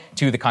aid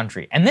to the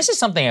country. And this is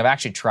something I've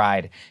actually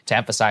tried to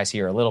emphasize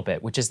here a little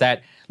bit, which is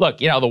that, look,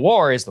 the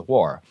war is the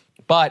war.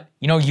 But,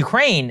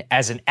 Ukraine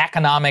as an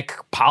economic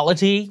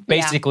polity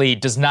basically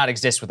does not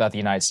exist without the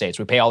United States.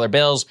 We pay all their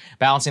bills,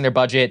 balancing their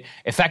budget,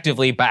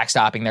 effectively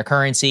backstopping their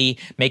currency,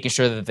 making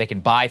sure that they can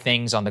buy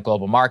things on the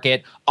global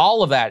market.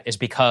 All of that is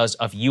because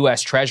of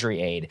U.S.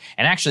 Treasury aid.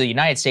 And actually, the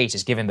United States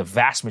has given the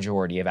vast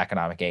majority of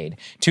economic aid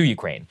to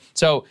Ukraine.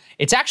 So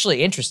it's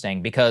actually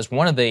interesting because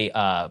one of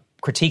the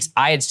critiques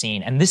I had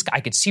seen, and this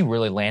I could see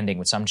really landing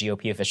with some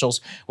GOP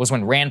officials, was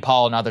when Rand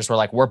Paul and others were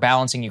like, we're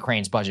balancing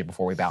Ukraine's budget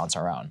before we balance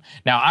our own.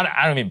 Now,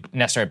 I don't even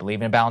necessarily believe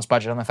in a balanced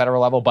budget on the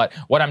federal level, but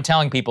what I'm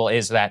telling people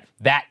is that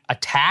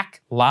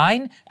attack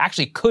line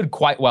actually could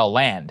quite well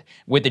land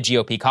with the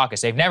GOP caucus.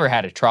 They've never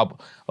had a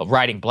trouble of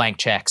writing blank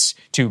checks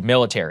to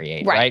military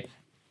aid, right?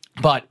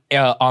 But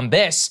on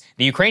this,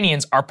 the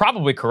Ukrainians are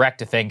probably correct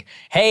to think,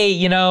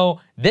 hey,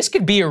 this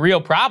could be a real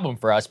problem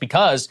for us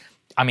because,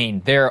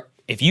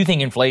 if you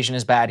think inflation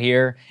is bad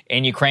here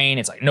in Ukraine,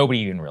 it's like nobody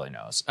even really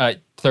knows.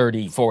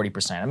 30,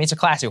 40%. It's a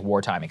classic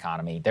wartime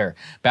economy. Their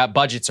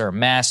budgets are a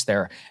mess.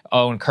 Their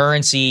own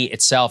currency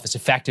itself is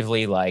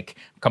effectively like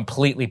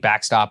completely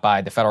backstopped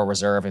by the Federal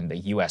Reserve and the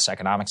U.S.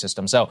 economic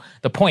system. So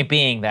the point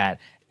being that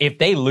if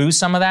they lose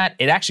some of that,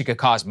 it actually could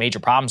cause major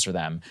problems for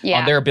them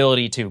on their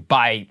ability to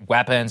buy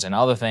weapons and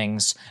other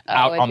things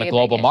out on the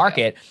global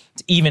market,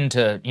 even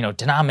to,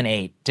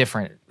 denominate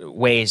different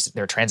ways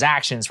their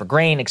transactions for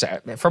grain,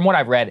 etc. From what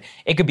I've read,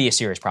 it could be a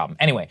serious problem.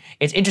 Anyway,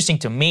 it's interesting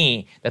to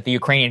me that the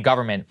Ukrainian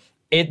government,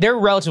 they're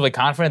relatively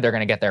confident they're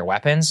going to get their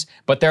weapons,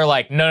 but they're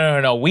like,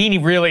 no, we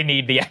really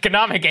need the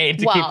economic aid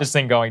to keep this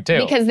thing going too.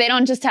 Because they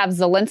don't just have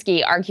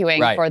Zelensky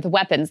arguing for the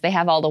weapons, they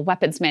have all the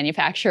weapons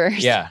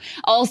manufacturers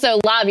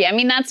also lobby.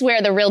 That's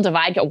where the real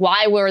divide goes.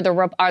 Why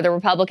are the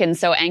Republicans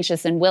so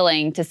anxious and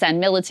willing to send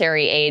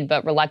military aid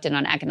but reluctant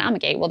on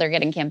economic aid? Well, they're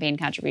getting campaign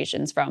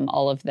contributions from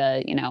all of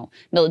the,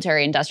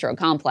 military industrial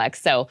complex.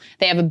 So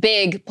they have a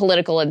big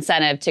political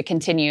incentive to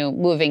continue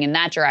moving in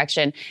that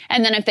direction.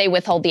 And then if they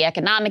withhold the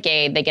economic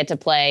aid, they get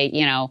to play,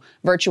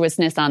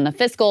 virtuousness on the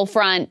fiscal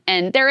front.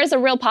 And there is a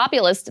real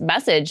populist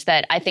message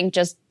that I think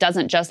just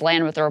doesn't just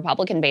land with the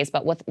Republican base,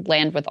 but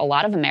land with a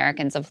lot of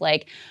Americans of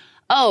like,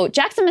 oh,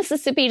 Jackson,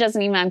 Mississippi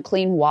doesn't even have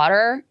clean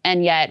water,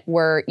 and yet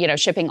we're,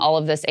 shipping all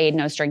of this aid,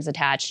 no strings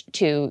attached,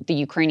 to the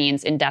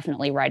Ukrainians,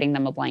 indefinitely writing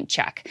them a blank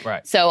check.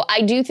 Right. So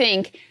I do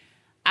think,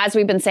 as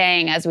we've been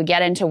saying, as we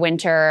get into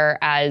winter,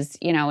 as,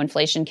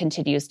 inflation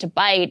continues to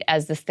bite,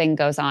 as this thing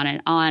goes on and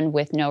on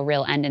with no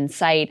real end in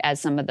sight, as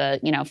some of the,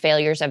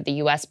 failures of the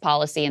U.S.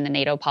 policy and the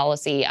NATO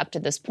policy up to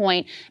this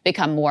point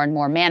become more and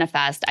more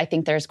manifest, I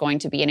think there's going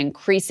to be an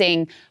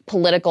increasing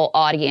political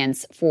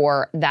audience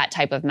for that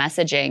type of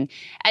messaging.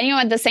 And,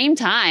 at the same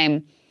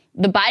time,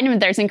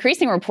 there's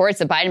increasing reports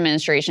the Biden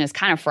administration is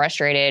kind of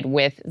frustrated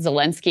with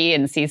Zelensky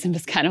and sees him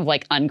as kind of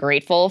like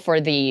ungrateful for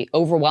the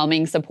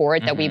overwhelming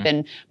support that we've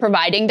been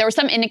providing. There were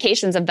some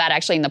indications of that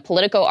actually in the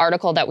Politico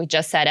article that we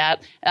just had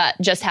up.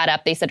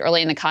 They said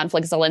early in the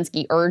conflict,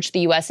 Zelensky urged the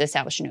U.S. to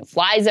establish a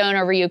no-fly zone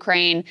over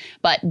Ukraine,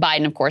 but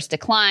Biden, of course,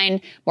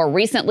 declined. More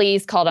recently,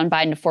 he's called on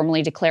Biden to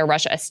formally declare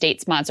Russia a state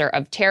sponsor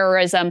of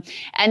terrorism.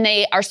 And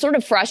they are sort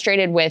of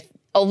frustrated with,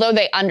 although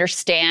they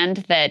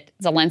understand that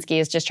Zelensky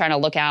is just trying to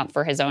look out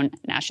for his own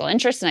national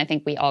interests, and I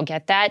think we all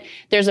get that,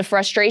 there's a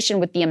frustration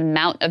with the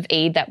amount of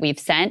aid that we've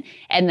sent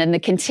and then the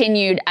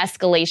continued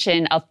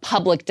escalation of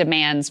public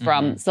demands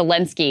from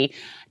Zelensky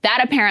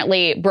That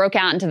apparently broke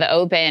out into the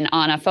open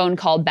on a phone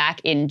call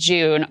back in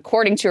June.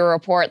 According to a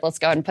report, let's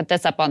go ahead and put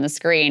this up on the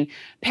screen.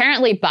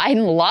 Apparently,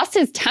 Biden lost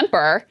his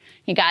temper.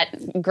 He got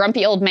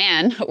grumpy old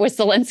man with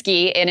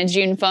Zelensky in a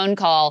June phone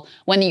call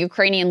when the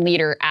Ukrainian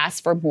leader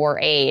asked for more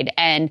aid.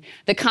 And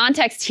the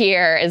context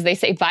here is they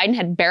say Biden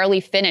had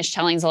barely finished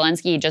telling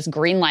Zelensky he just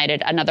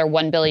greenlighted another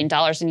 $1 billion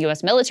in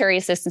U.S. military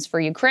assistance for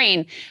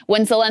Ukraine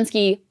when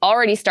Zelensky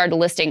already started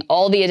listing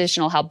all the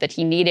additional help that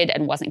he needed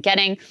and wasn't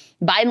getting.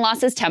 Biden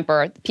lost his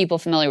temper. People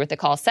familiar with the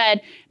call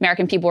said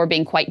American people were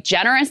being quite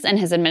generous, and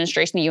his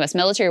administration, the U.S.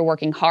 military, were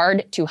working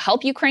hard to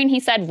help Ukraine, he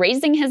said,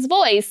 raising his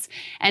voice,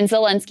 and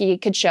Zelensky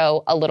could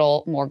show a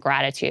little more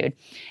gratitude.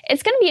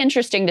 It's going to be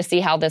interesting to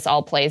see how this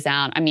all plays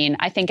out. I mean,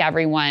 I think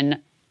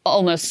everyone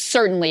almost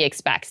certainly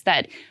expects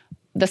that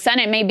the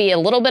Senate may be a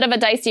little bit of a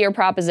dicier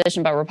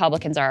proposition, but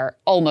Republicans are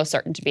almost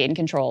certain to be in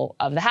control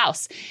of the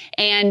House.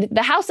 And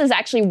the House is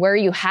actually where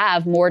you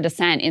have more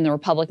dissent in the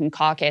Republican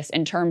caucus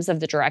in terms of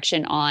the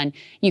direction on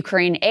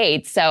Ukraine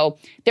aid. So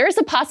there's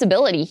a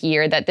possibility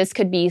here that this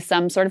could be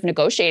some sort of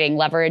negotiating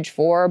leverage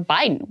for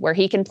Biden, where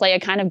he can play a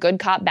kind of good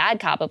cop, bad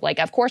cop of like,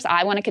 of course,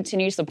 I want to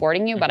continue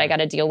supporting you, but I got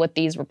to deal with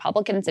these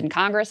Republicans in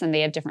Congress and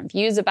they have different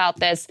views about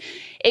this.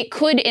 It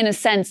could, in a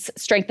sense,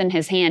 strengthen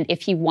his hand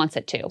if he wants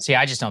it to. See,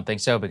 I just don't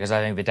think so, because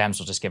I think the Dems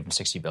will just give him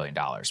 $60 billion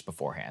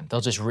beforehand. They'll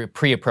just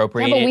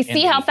pre-appropriate it. Yeah, but we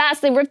see how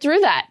fast they rip through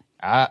that.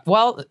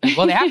 Well,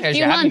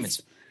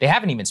 they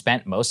haven't even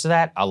spent most of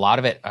that. A lot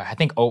of it, I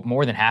think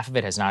more than half of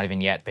it has not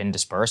even yet been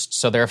dispersed.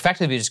 So they're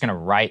effectively just going to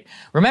write.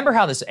 Remember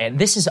how and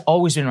this has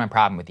always been my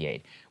problem with the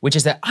aid, which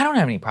is that I don't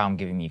have any problem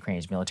giving the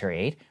Ukrainians military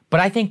aid, but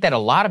I think that a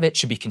lot of it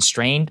should be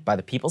constrained by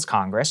the People's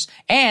Congress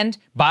and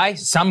by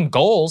some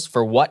goals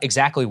for what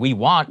exactly we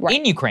want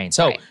in Ukraine.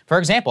 So, for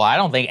example, I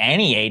don't think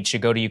any aid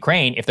should go to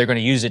Ukraine if they're going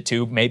to use it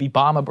to maybe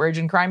bomb a bridge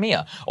in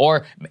Crimea,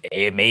 or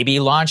maybe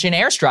launch an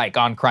airstrike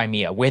on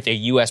Crimea with a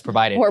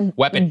U.S.-provided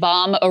weapon. Or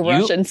bomb a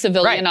Russian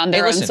civilian on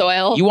their own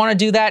soil. You want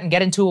to do that and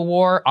get into a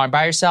war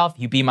by yourself,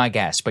 you be my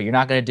guest, but you're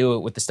not going to do it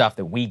with the stuff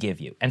that we give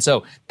you. And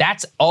so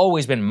that's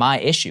always been my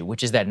issue,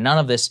 which is that none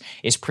of this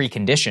is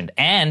preconditioned.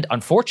 And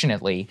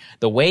unfortunately,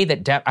 the way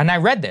that, and I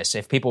read this,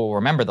 if people will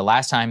remember the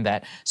last time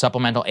that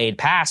supplemental aid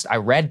passed, I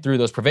read through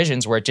those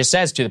provisions where it just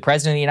says to the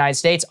President of the United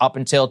States up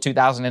until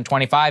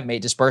 2025 may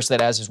disperse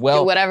that as his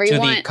will to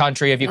the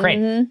country of Ukraine.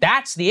 Mm-hmm.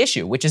 That's the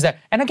issue, which is that,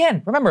 and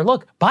again, remember,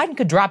 look, Biden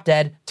could drop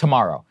dead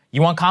tomorrow.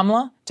 You want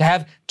Kamala to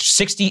have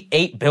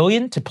 $68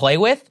 billion to play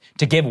with,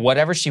 to give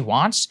whatever she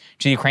wants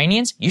to the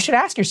Ukrainians? You should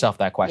ask yourself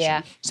that question.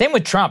 Yeah. Same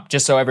with Trump,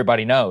 just so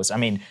everybody knows. I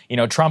mean,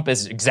 Trump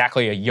is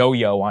exactly a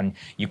yo-yo on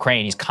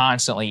Ukraine. He's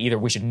constantly either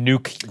we should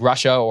nuke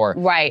Russia or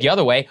the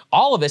other way.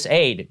 All of this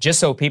aid, just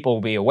so people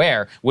will be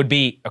aware, would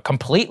be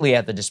completely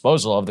at the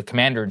disposal of the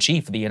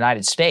commander-in-chief of the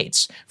United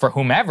States for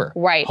whomever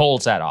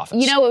holds that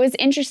office. It was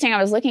interesting. I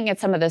was looking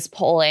at some of this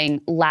polling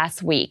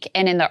last week,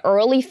 and in the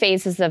early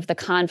phases of the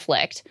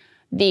conflict,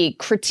 the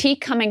critique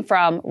coming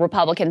from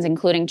Republicans,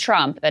 including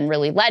Trump, and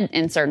really led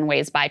in certain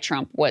ways by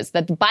Trump, was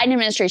that the Biden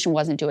administration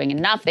wasn't doing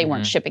enough. They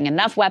weren't shipping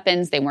enough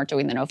weapons. They weren't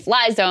doing the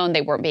no-fly zone.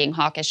 They weren't being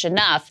hawkish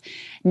enough.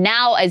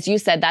 Now, as you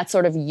said, that's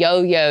sort of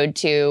yo-yoed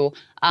to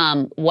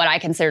what I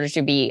consider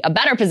to be a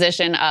better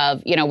position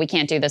of, we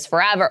can't do this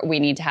forever. We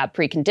need to have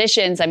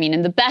preconditions. I mean,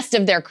 in the best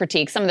of their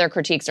critiques, some of their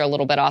critiques are a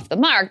little bit off the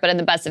mark, but in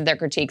the best of their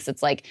critiques,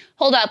 it's like,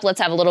 hold up,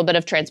 let's have a little bit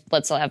of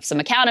let's have some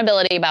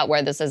accountability about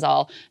where this is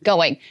all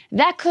going.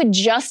 That could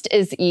just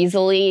as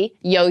easily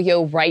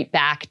yo-yo right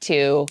back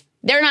to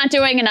they're not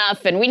doing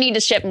enough and we need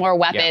to ship more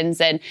weapons.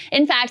 Yeah. And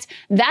in fact,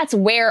 that's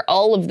where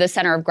all of the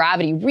center of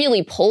gravity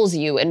really pulls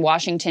you in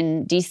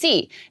Washington,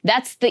 D.C.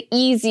 That's the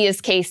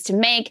easiest case to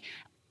make.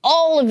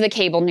 All of the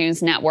cable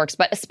news networks,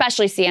 but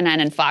especially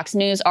CNN and Fox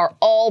News, are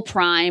all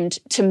primed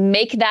to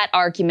make that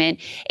argument.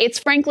 It's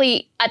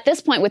frankly, at this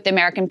point with the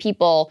American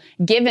people,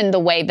 given the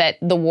way that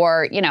the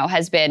war,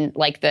 has been,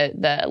 like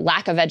the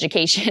lack of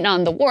education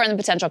on the war and the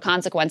potential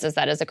consequences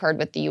that has occurred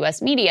with the U.S.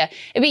 media,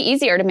 it'd be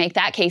easier to make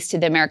that case to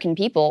the American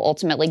people,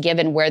 ultimately,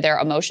 given where their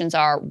emotions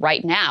are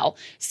right now.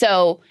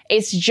 So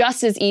it's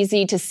just as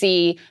easy to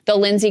see the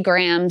Lindsey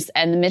Grahams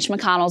and the Mitch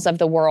McConnells of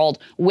the world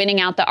winning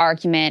out the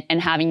argument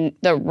and having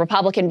the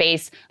Republican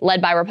base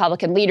led by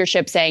Republican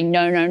leadership saying,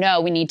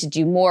 no, we need to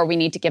do more. We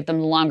need to give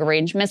them the longer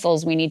range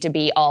missiles. We need to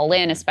be all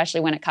in, especially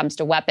when it comes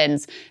to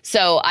weapons.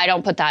 So I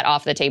don't put that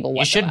off the table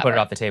whatsoever. You shouldn't put it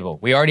off the table.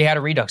 We already had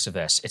a redux of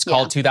this. It's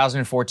called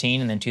 2014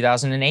 and then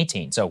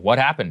 2018. So what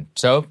happened?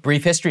 So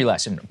brief history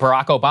lesson.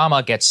 Barack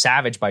Obama gets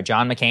savaged by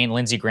John McCain,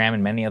 Lindsey Graham,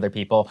 and many other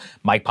people,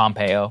 Mike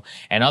Pompeo,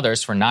 and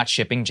others for not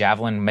shipping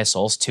Javelin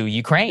missiles to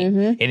Ukraine.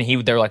 Mm-hmm.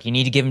 And they're like, you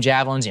need to give him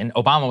Javelins. And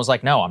Obama was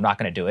like, no, I'm not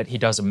going to do it. He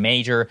does a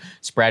major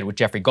spread with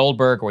Jeffrey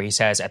Goldberg where he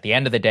says, at the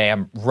end of the day,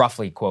 I'm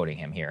roughly quoting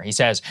him here. He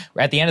says,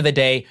 at the end of the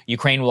day,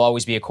 Ukraine will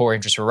always be a core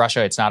interest for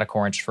Russia. It's not a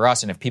core interest for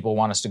us. And if people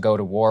want us to go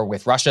to war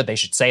with Russia, they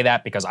should say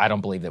that because I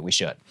don't believe that we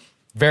should.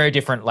 Very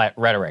different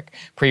rhetoric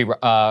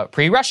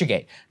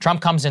pre-Russiagate.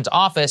 Trump comes into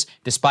office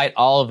despite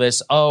all of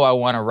this, I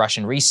want a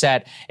Russian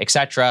reset,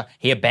 etc.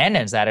 He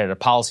abandons that at a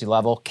policy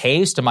level,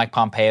 caves to Mike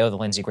Pompeo, the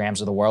Lindsey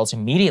Grahams of the world,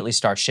 immediately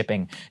starts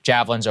shipping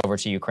javelins over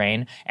to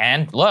Ukraine.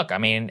 And look,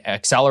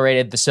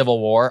 accelerated the civil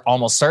war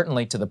almost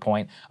certainly to the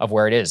point of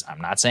where it is.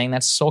 I'm not saying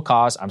that's the sole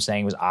cause. I'm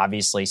saying it was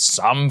obviously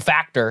some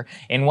factor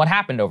in what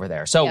happened over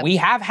there. So we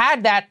have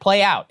had that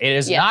play out. It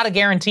is not a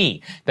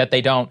guarantee that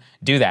they don't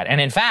do that.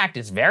 And in fact,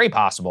 it's very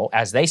possible,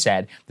 as they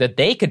said, that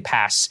they could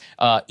pass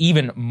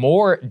even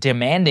more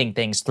demanding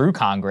things through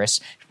Congress,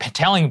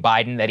 telling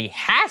Biden that he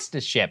has to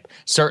ship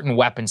certain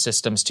weapon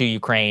systems to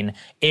Ukraine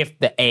if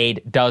the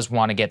aid does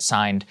want to get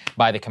signed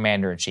by the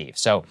commander-in-chief.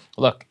 So,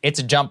 look, it's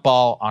a jump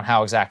ball on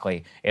how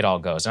exactly it all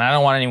goes. And I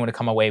don't want anyone to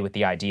come away with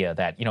the idea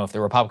that, if the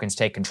Republicans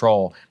take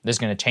control, this is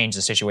going to change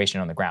the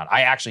situation on the ground.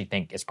 I actually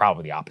think it's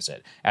probably the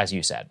opposite, as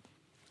you said.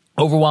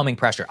 Overwhelming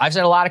pressure. I've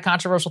said a lot of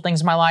controversial things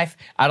in my life.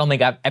 I don't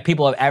think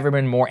people have ever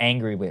been more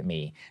angry with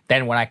me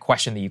than when I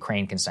question the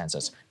Ukraine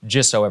consensus,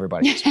 just so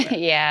everybody's aware.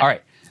 Yeah. All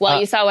right. Well,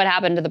 you saw what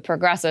happened to the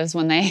progressives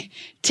when they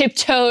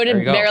tiptoed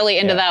barely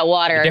into that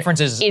water. The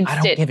difference is I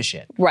don't give a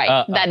shit.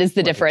 Right. That is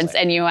the difference.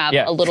 And you have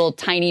a little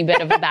tiny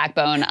bit of a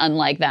backbone,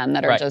 unlike them,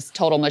 that are just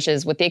total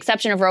mushes, with the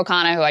exception of Ro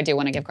Khanna, who I do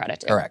want to give credit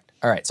to. Correct.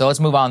 All right. So let's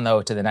move on,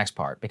 though, to the next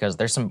part, because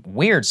there's some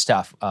weird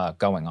stuff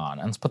going on.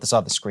 And let's put this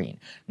on the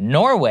screen.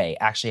 Norway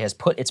actually has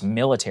put its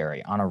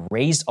military on a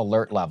raised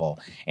alert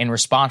level in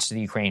response to the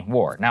Ukraine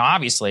war. Now,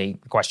 obviously,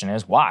 the question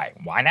is why?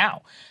 Why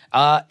now?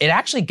 It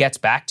actually gets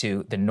back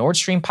to the Nord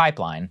Stream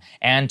pipeline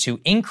and to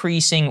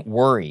increasing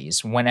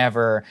worries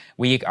whenever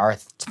we are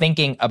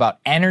thinking about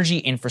energy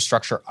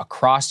infrastructure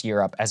across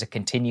Europe as it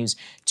continues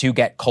to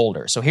get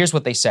colder. So here's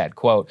what they said,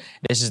 quote,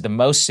 "This is the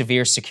most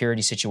severe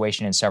security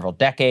situation in several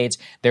decades.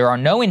 There are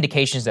no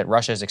indications that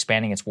Russia is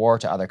expanding its war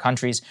to other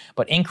countries,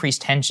 but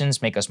increased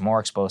tensions make us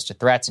more exposed to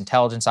threats,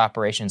 intelligence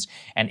operations,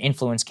 and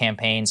influence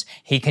campaigns."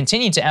 He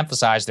continued to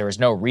emphasize there is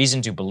no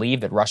reason to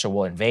believe that Russia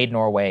will invade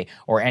Norway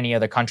or any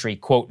other country,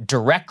 quote,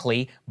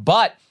 "directly,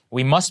 but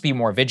we must be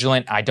more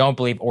vigilant. I don't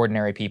believe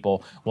ordinary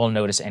people will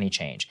notice any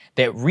change."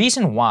 The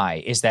reason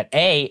why is that,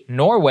 A,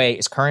 Norway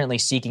is currently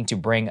seeking to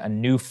bring a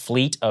new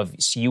fleet of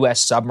U.S.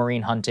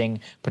 submarine hunting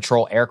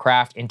patrol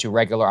aircraft into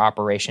regular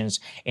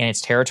operations in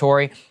its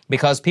territory,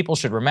 because people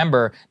should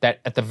remember that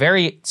at the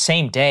very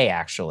same day,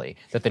 actually,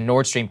 that the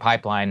Nord Stream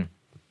pipeline,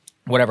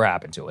 whatever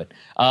happened to it,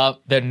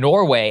 the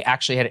Norway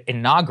actually had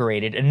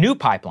inaugurated a new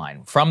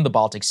pipeline from the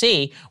Baltic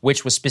Sea,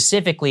 which was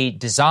specifically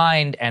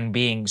designed and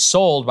being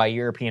sold by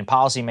European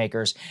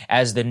policymakers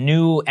as the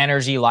new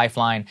energy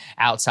lifeline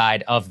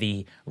outside of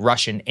the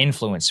Russian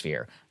influence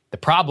sphere. The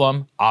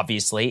problem,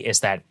 obviously, is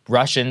that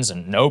Russians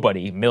and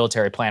nobody,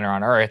 military planner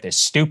on earth, is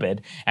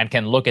stupid and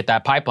can look at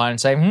that pipeline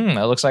and say,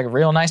 that looks like a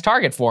real nice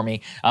target for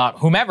me.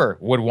 Whomever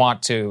would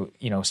want to,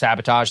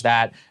 sabotage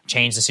that,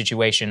 change the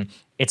situation.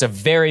 It's a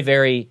very,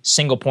 very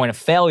single point of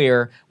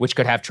failure, which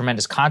could have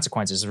tremendous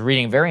consequences. I was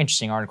reading a very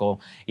interesting article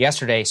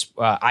yesterday.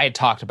 I had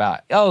talked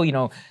about,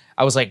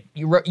 I was like,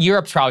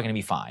 Europe's probably going to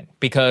be fine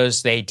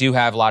because they do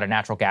have a lot of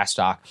natural gas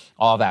stock,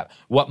 all of that.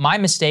 What my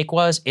mistake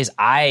was is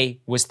I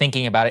was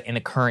thinking about it in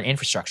the current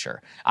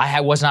infrastructure.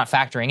 I was not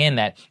factoring in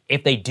that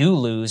if they do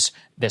lose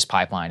this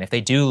pipeline, if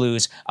they do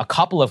lose a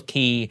couple of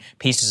key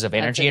pieces of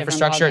energy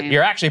infrastructure,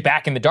 you're actually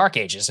back in the dark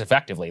ages,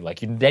 effectively.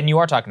 Then you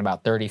are talking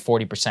about 30,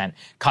 40%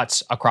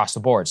 cuts across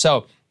the board.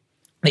 So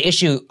the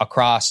issue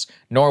across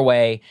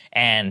Norway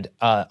and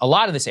a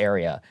lot of this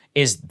area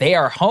is they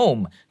are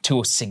home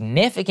to a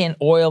significant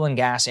oil and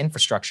gas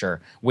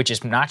infrastructure, which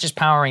is not just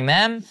powering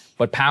them,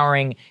 but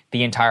powering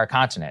the entire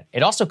continent.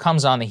 It also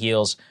comes on the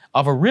heels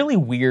of a really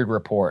weird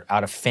report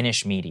out of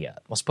Finnish media.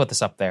 Let's put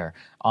this up there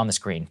on the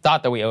screen.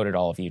 Thought that we owed it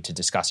all of you to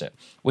discuss it,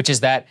 which is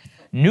that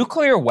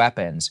nuclear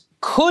weapons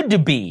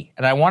could be,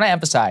 and I want to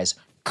emphasize,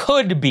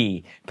 could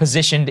be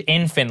positioned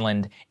in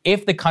Finland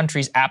if the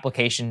country's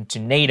application to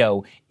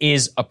NATO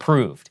is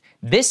approved.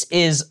 This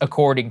is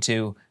according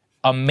to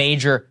a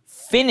major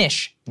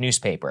Finnish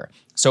newspaper.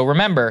 So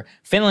remember,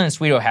 Finland and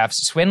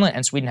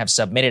Sweden have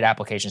submitted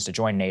applications to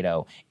join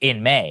NATO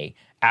in May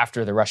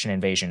after the Russian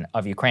invasion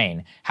of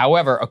Ukraine.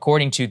 However,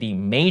 according to the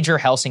major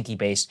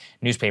Helsinki-based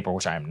newspaper,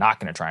 which I am not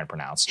going to try and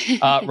pronounce,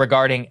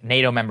 regarding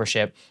NATO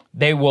membership,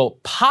 they will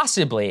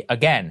possibly,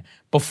 again,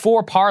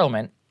 before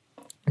Parliament,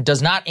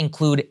 does not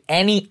include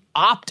any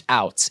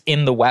opt-outs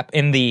in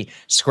the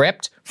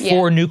script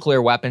for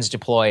nuclear weapons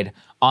deployed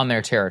on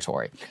their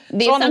territory.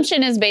 The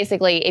assumption is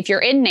basically if you're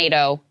in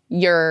NATO,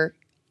 you're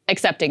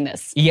accepting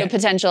this, the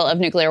potential of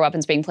nuclear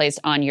weapons being placed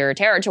on your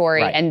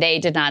territory, and they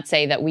did not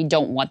say that we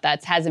don't want that.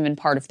 It hasn't been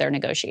part of their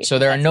negotiations. So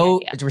there are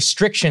no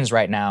restrictions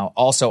right now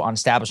also on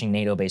establishing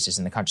NATO bases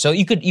in the country. So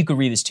you could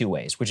read this two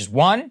ways, which is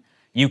one,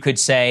 you could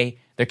say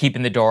they're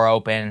keeping the door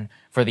open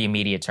for the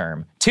immediate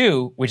term.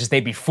 Two, which is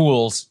they'd be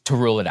fools to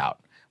rule it out.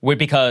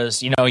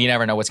 Because, you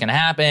never know what's going to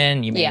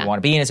happen. You may want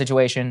to be in a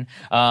situation.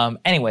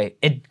 Anyway,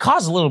 it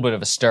caused a little bit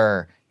of a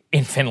stir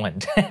in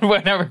Finland,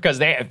 whatever, because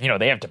they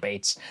have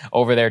debates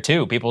over there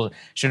too. People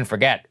shouldn't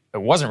forget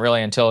it wasn't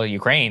really until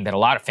Ukraine that a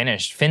lot of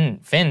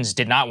Finns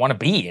did not want to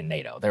be in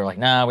NATO. They were like,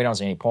 no, we don't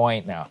see any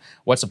point. No,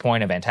 what's the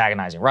point of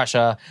antagonizing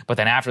Russia? But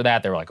then after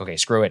that, they were like, okay,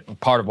 screw it.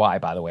 Part of why,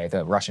 by the way,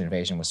 the Russian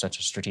invasion was such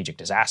a strategic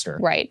disaster,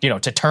 right?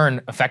 To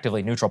turn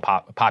effectively neutral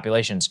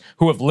populations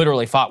who have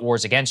literally fought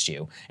wars against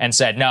you and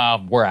said,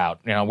 no, we're out.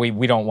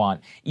 We don't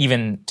want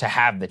even to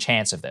have the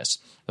chance of this.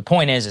 The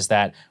point is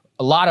that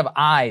a lot of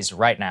eyes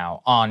right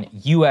now on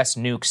U.S.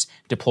 nukes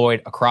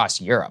deployed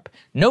across Europe.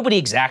 Nobody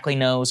exactly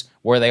knows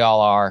where they all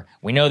are.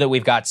 We know that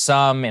we've got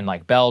some in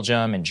like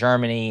Belgium and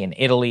Germany and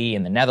Italy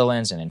and the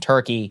Netherlands and in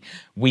Turkey.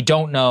 We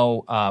don't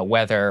know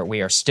whether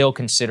we are still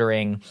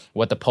considering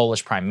what the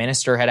Polish prime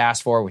minister had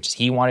asked for, which is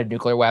he wanted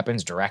nuclear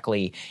weapons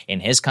directly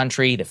in his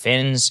country. The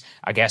Finns,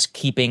 I guess,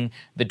 keeping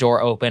the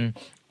door open.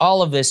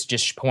 All of this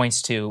just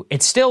points to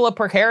it's still a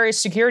precarious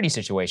security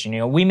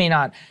situation. We may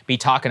not be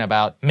talking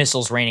about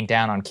missiles raining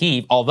down on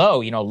Kyiv, although,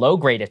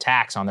 low-grade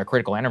attacks on their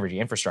critical energy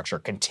infrastructure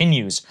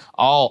continues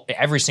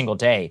every single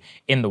day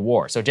in the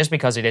war. So just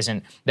because it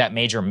isn't that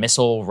major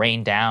missile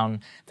rain down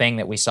thing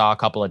that we saw a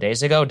couple of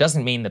days ago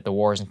doesn't mean that the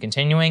war isn't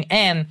continuing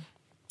and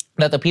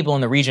that the people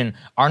in the region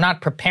are not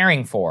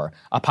preparing for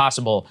a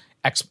possible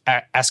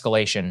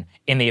escalation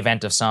in the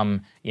event of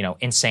some,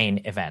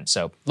 insane event.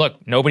 So look,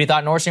 nobody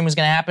thought Nord Stream was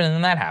going to happen, and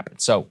then that happened.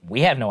 So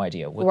we have no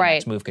idea what the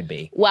next move could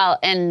be. Well,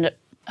 and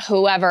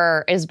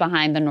whoever is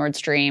behind the Nord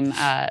Stream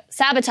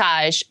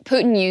sabotage,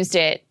 Putin used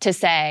it to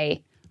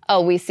say,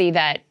 oh, we see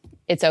that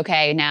it's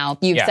okay now.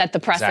 You've set the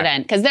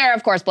precedent. Because they're,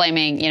 of course,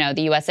 blaming,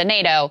 the U.S. and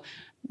NATO.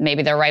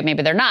 Maybe they're right,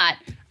 maybe they're not.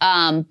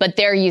 But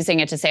they're using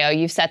it to say, oh,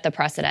 you've set the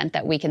precedent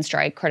that we can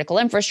strike critical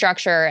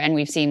infrastructure, and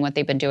we've seen what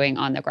they've been doing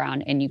on the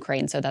ground in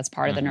Ukraine. So that's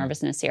part of the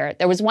nervousness here.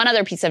 There was one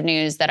other piece of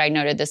news that I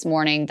noted this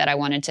morning that I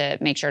wanted to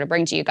make sure to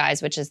bring to you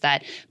guys, which is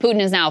that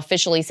Putin is now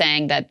officially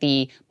saying that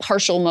the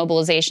partial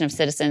mobilization of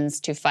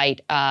citizens to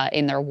fight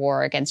in their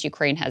war against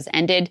Ukraine has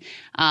ended.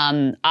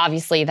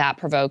 Obviously, that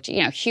provoked,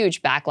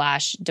 huge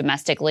backlash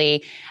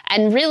domestically,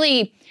 and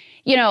really,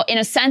 in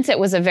a sense, it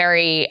was a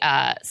very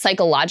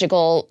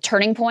psychological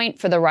turning point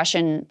for the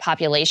Russian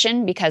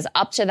population, because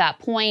up to that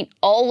point,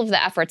 all of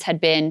the efforts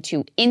had been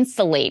to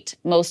insulate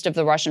most of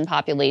the Russian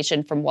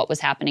population from what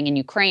was happening in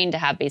Ukraine, to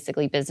have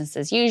basically business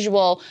as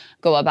usual,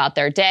 go about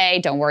their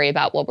day, don't worry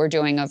about what we're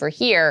doing over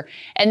here.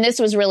 And this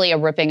was really a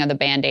ripping of the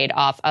Band-Aid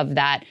off of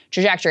that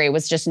trajectory. It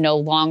was just no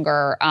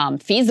longer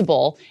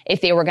feasible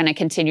if they were going to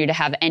continue to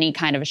have any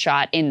kind of a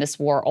shot in this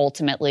war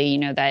ultimately,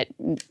 that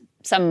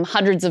some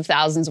hundreds of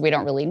thousands, we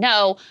don't really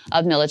know,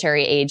 of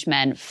military-age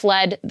men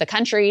fled the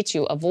country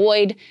to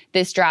avoid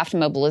this draft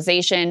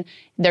mobilization.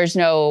 There's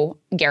no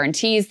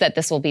guarantees that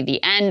this will be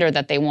the end or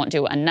that they won't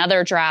do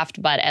another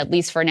draft, but at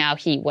least for now,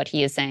 what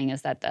he is saying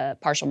is that the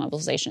partial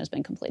mobilization has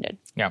been completed.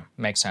 Yeah,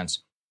 makes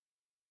sense.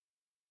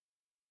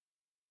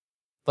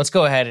 Let's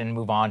go ahead and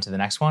move on to the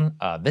next one.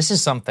 This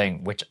is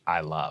something which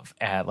I love.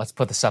 Let's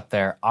put this up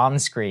there on the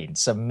screen.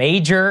 Some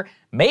major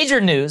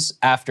news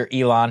after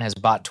Elon has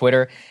bought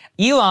Twitter.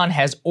 Elon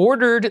has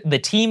ordered the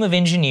team of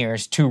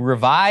engineers to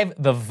revive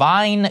the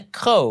Vine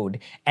code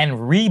and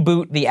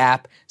reboot the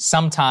app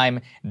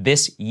sometime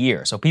this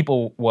year. So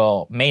people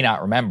may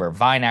not remember,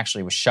 Vine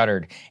actually was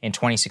shuttered in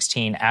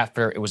 2016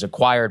 after it was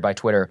acquired by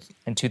Twitter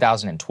in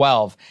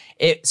 2012.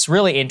 It's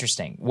really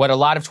interesting. What a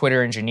lot of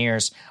Twitter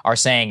engineers are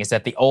saying is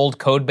that the old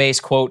code base,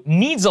 quote,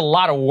 needs a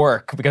lot of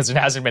work because it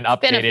hasn't been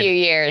updated been a few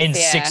years, in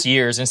 6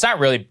 years. And it's not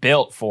really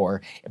built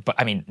for, but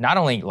I mean, not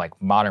only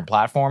like modern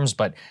platforms,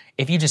 but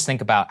if you just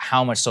think about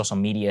how much social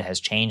media has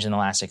changed in the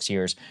last 6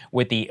 years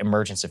with the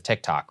emergence of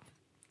TikTok.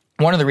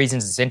 One of the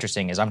reasons it's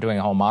interesting is I'm doing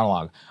a whole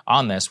monologue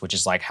on this, which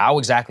is like, how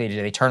exactly do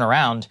they turn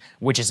around,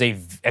 which is a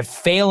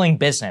failing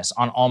business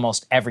on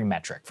almost every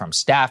metric, from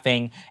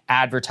staffing,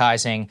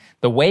 advertising.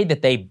 The way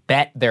that they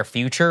bet their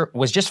future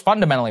was just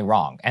fundamentally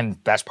wrong. And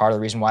that's part of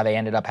the reason why they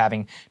ended up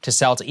having to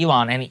sell to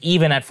Elon. And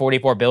even at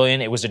 $44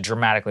 billion, it was a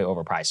dramatically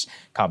overpriced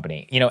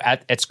company.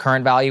 At its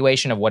current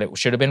valuation of what it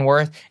should have been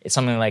worth, it's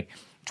something like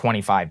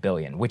 $25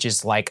 billion, which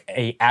is like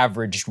an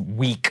average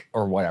week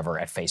or whatever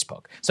at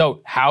Facebook.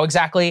 So how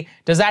exactly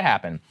does that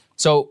happen?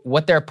 So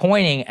what they're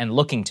pointing and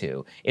looking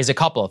to is a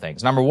couple of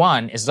things. Number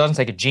one is it doesn't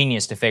take a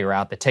genius to figure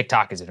out that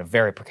TikTok is at a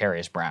very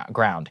precarious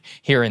ground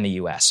here in the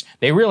US.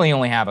 They really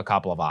only have a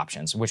couple of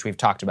options, which we've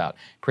talked about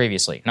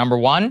previously. Number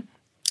one,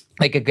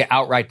 they could get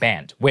outright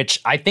banned,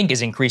 which I think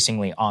is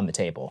increasingly on the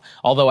table,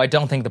 although I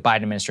don't think the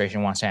Biden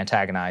administration wants to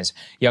antagonize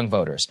young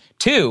voters.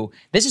 Two,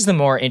 this is the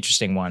more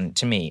interesting one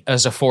to me,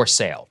 as a forced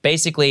sale.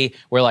 Basically,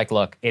 we're like,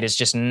 look, it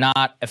is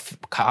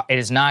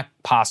not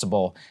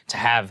possible to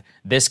have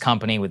this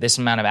company with this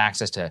amount of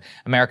access to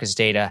America's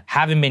data,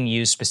 having been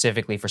used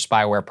specifically for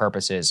spyware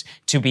purposes,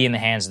 to be in the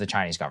hands of the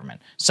Chinese government.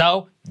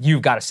 So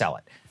you've got to sell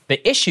it.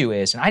 The issue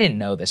is, and I didn't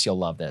know this, you'll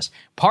love this,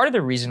 part of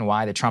the reason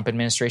why the Trump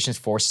administration's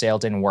forced sale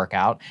didn't work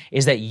out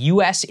is that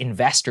U.S.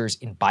 investors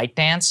in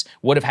ByteDance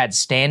would have had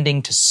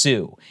standing to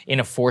sue in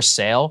a forced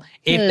sale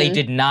if they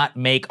did not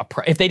make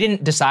if they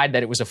didn't decide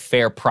that it was a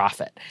fair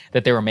profit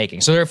that they were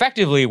making. So they're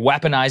effectively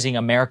weaponizing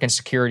American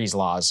securities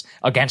laws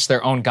against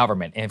their own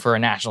government and for a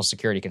national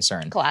security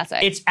concern. Classic.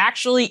 It's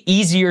actually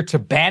easier to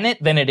ban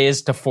it than it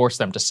is to force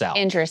them to sell.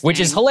 Interesting. Which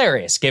is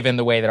hilarious given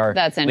the way that our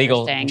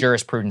legal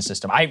jurisprudence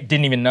system. I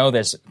didn't even know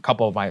this. A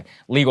couple of my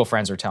legal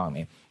friends were telling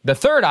me. The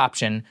third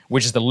option,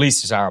 which is the least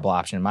desirable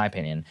option in my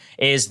opinion,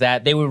 is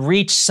that they would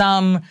reach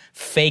some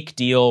fake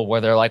deal where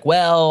they're like,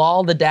 well,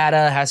 all the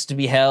data has to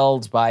be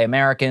held by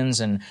Americans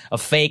and a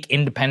fake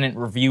independent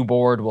review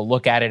board will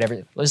look at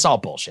it. It's all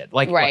bullshit.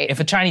 Like, right. If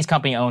a Chinese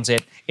company owns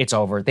it, it's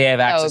over. They have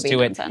access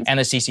to it, nonsense. and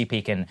the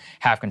CCP can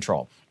have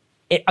control.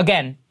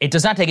 It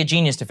does not take a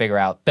genius to figure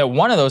out that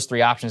one of those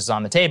three options is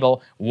on the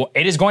table.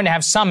 It is going to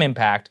have some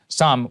impact,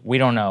 some, we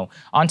don't know,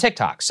 on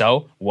TikTok.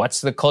 So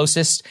what's the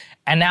closest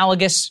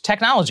analogous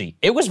technology?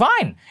 It was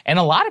Vine. And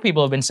a lot of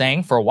people have been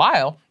saying for a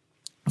while,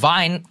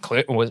 Vine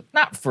was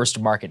not first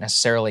to market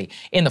necessarily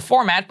in the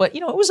format, but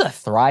it was a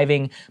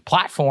thriving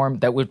platform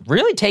that was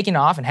really taking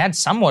off and had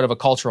somewhat of a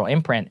cultural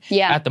imprint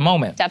at the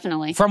moment.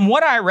 Definitely. From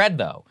what I read,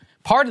 though,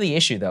 part of the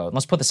issue, though, and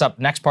let's put this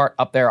next part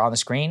up there on the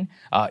screen.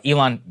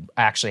 Elon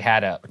actually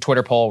had a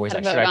Twitter poll where he's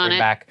like, should I bring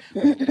back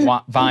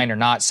Vine or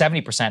not?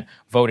 70%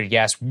 voted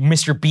yes.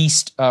 Mr.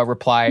 Beast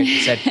replied,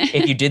 said,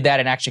 if you did that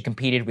and actually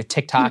competed with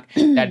TikTok,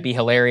 that'd be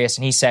hilarious.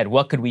 And he said,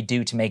 what could we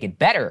do to make it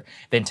better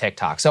than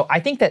TikTok? So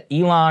I think that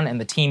Elon and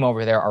the team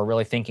over there are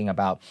really thinking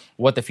about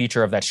what the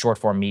future of that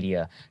short-form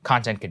media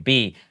content could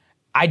be.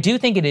 I do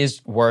think it is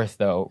worth,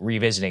 though,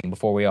 revisiting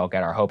before we all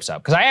get our hopes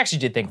up. Because I actually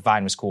did think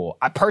Vine was cool.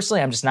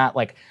 Personally, I'm just not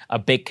like a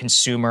big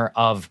consumer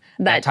of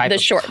that type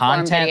of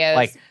content, videos.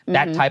 like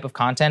that type of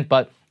content.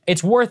 But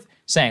it's worth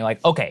saying,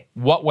 like, okay,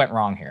 what went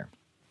wrong here?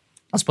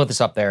 Let's put this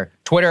up there.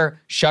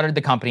 Twitter shuttered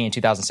the company in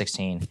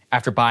 2016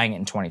 after buying it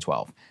in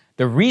 2012.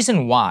 The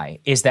reason why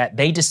is that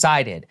they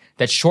decided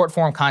that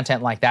short-form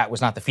content like that was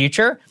not the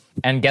future.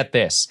 And get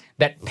this,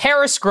 that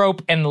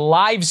Periscope and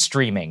live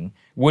streaming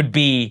would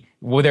be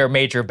their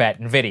major bet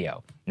in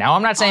video. Now,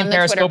 I'm not saying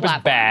Periscope is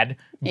bad,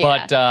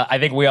 but I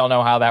think we all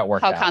know how that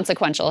worked out. How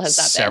consequential has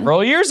that been?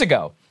 Several years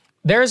ago.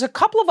 There's a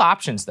couple of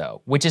options,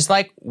 though, which is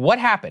like, what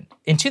happened?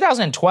 In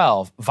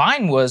 2012,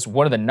 Vine was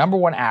one of the number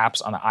one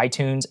apps on the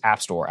iTunes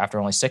App Store after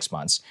only 6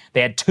 months.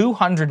 They had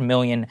 200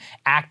 million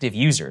active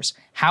users.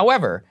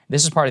 However,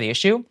 this is part of the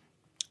issue.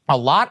 A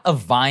lot of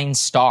Vine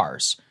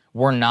stars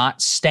were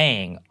not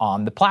staying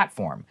on the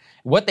platform.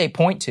 What they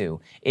point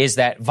to is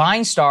that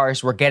Vine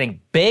stars were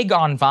getting big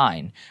on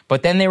Vine,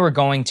 but then they were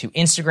going to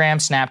Instagram,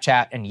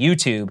 Snapchat, and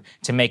YouTube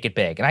to make it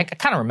big. And I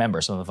kind of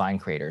remember some of the Vine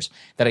creators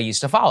that I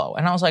used to follow.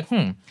 And I was like,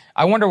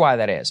 I wonder why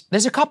that is.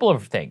 There's a couple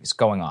of things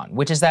going on,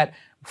 which is that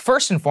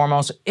first and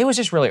foremost, it was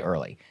just really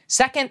early.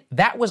 Second,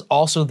 that was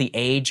also the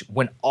age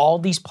when all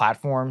these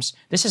platforms,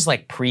 this is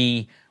like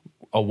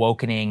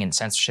awakening and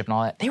censorship and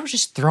all that, they were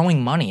just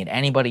throwing money at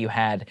anybody who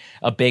had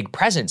a big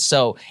presence.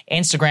 So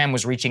Instagram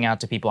was reaching out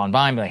to people on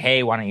Vine, be like,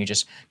 hey, why don't you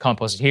just come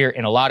post it here?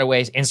 In a lot of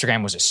ways,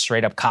 Instagram was just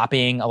straight up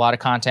copying a lot of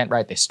content,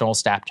 right? They stole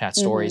Snapchat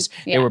stories.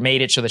 They were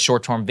made it so the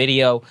short-term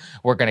video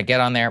were going to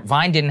get on there.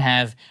 Vine didn't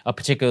have a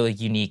particularly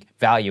unique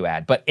value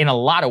add. But in a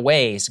lot of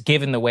ways,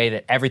 given the way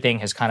that everything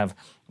has kind of,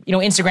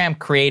 Instagram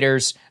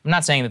creators, I'm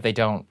not saying that they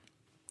don't,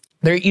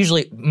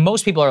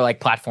 most people are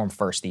like platform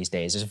first these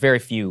days. There's very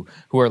few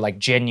who are like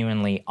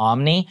genuinely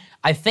omni.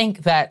 I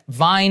think that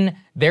Vine,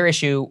 their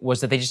issue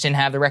was that they just didn't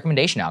have the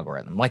recommendation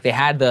algorithm. Like they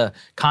had the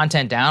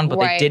content down,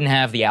 but they didn't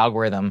have the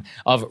algorithm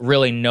of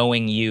really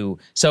knowing you.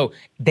 So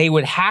they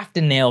would have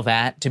to nail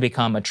that to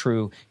become a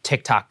true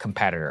TikTok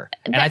competitor.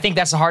 And I think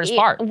that's the hardest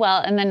part.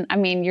 Well, and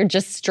then, you're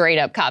just straight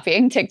up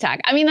copying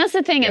TikTok. That's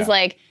the thing is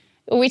like,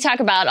 we talk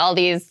about all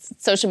these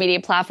social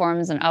media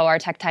platforms and, our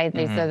tech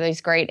titans, are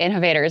these great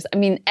innovators.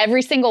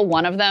 Every single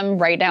one of them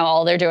right now,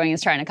 all they're doing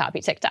is trying to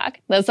copy TikTok.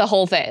 That's the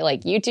whole thing.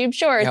 Like YouTube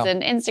Shorts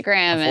and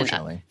Instagram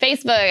and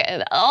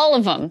Facebook, all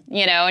of them,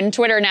 and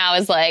Twitter now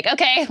is like,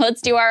 okay,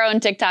 let's do our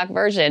own TikTok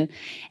version.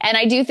 And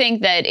I do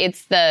think that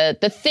it's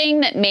the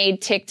thing that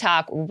made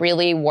TikTok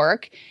really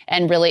work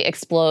and really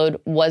explode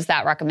was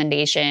that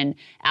recommendation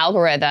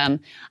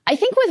algorithm. I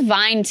think with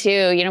Vine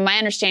too, my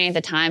understanding at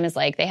the time is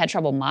like they had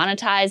trouble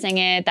monetizing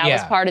it. That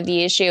was part of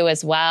the issue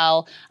as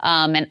well.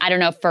 And I don't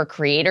know if for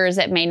creators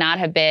it may not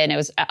have been. It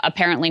was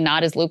apparently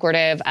not as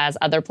lucrative as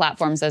other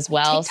platforms as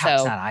well.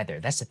 TikTok's not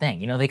either. That's the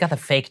thing. They got the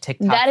fake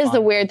TikTok. That is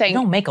the weird thing. They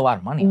don't make a lot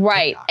of money.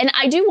 Right. And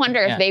I do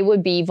wonder if they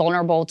would be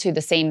vulnerable to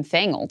the same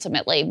thing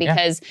ultimately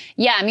because,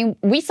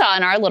 we saw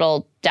in our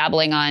little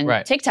dabbling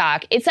on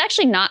TikTok, it's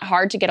actually not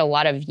hard to get a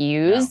lot of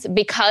views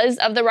because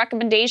of the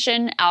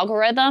recommendation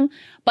algorithm.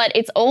 But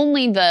it's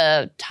only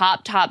the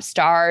top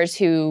stars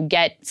who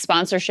get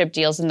sponsorship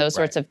deals and those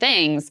sorts of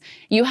things.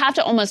 You have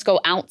to almost go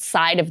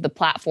outside of the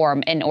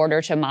platform in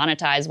order to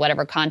monetize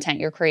whatever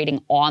content you're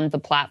creating on the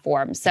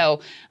platform.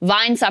 So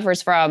Vine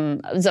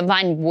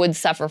would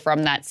suffer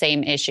from that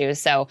same issue.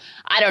 So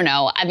I don't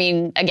know. I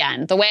mean,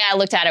 again, the way I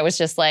looked at it was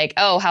just like,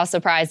 oh, how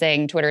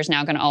surprising. Twitter's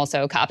now going to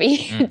also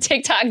copy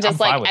TikTok, just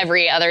like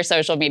every other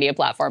social media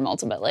platform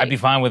ultimately. I'd be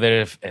fine with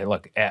it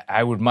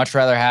I would much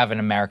rather have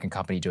an American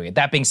company doing it.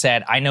 That being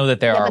said, I know that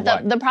there are...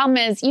 But the problem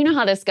is, you know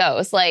how this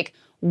goes. Like,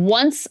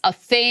 once a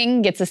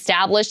thing gets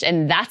established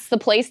and that's the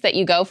place that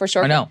you go for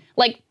short... I know.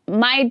 Like,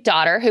 my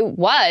daughter, who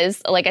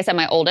was, like I said,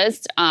 my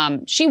oldest,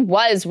 she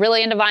was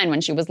really into Vine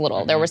when she was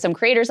little. There were some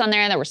creators on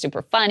there that were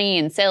super funny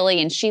and silly,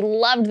 and she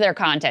loved their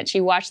content. She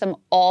watched them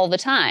all the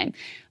time.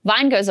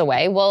 Vine goes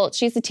away. Well,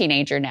 she's a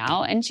teenager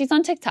now, and she's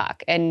on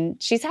TikTok,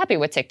 and she's happy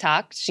with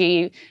TikTok.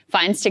 She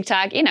finds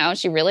TikTok,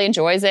 she really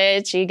enjoys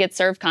it. She gets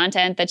served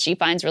content that she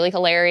finds really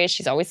hilarious.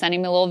 She's always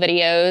sending me little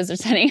videos or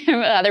sending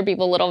other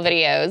people little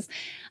videos.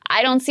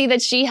 I don't see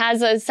that she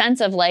has a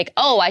sense of like,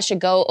 oh, I should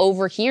go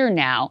over here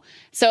now.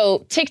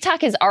 So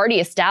TikTok has already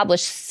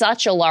established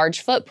such a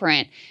large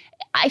footprint.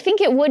 I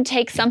think it would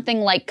take something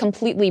like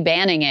completely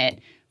banning it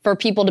for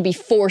people to be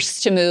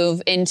forced to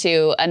move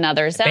into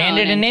another zone. Banned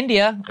it in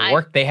India.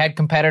 They had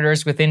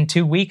competitors within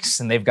 2 weeks,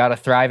 and they've got a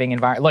thriving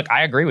environment. Look,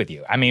 I agree with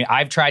you. I mean,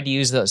 I've tried to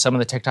use some of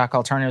the TikTok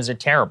alternatives. They're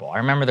terrible. I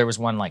remember there was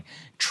one like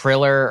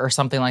Triller or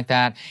something like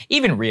that.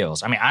 Even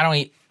Reels. I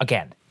mean,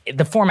 again,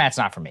 the format's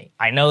not for me.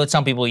 I know that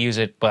some people use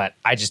it, but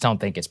I just don't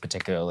think it's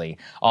particularly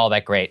all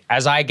that great.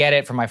 As I get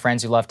it from my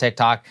friends who love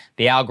TikTok,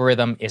 the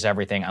algorithm is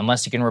everything.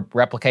 Unless you can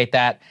replicate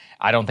that,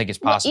 I don't think it's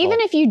possible. Well,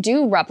 even if you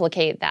do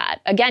replicate that,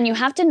 again, you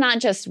have to not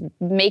just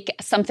make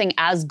something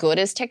as good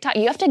as TikTok.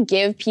 You have to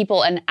give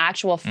people an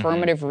actual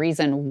affirmative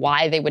reason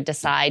why they would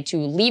decide to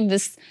leave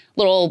this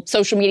little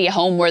social media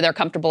home where they're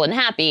comfortable and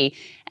happy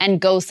and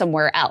go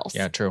somewhere else.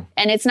 Yeah, true.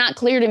 And it's not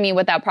clear to me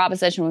what that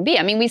proposition would be.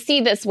 I mean, we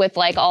see this with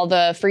like all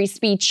the free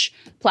speech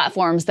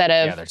platforms that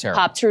have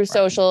popped through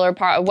social or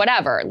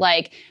whatever.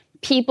 Like,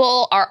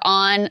 people are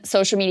on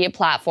social media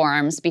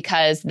platforms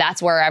because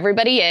that's where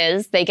everybody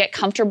is. They get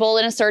comfortable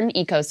in a certain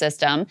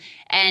ecosystem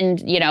and,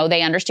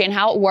 they understand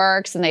how it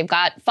works and they've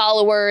got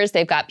followers.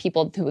 They've got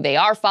people who they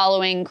are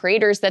following,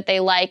 creators that they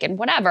like and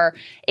whatever.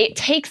 It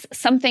takes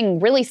something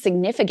really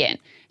significant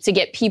to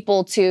get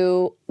people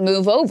to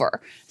move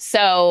over.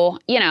 So,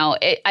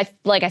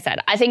 like I said,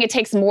 I think it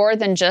takes more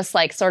than just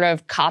like sort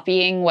of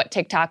copying what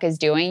TikTok is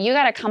doing. You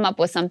got to come up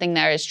with something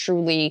that is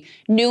truly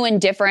new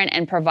and different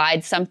and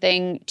provides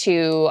something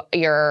to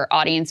your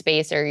audience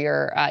base or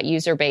your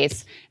user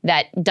base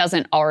that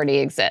doesn't already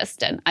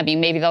exist. And I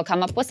mean, maybe they'll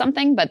come up with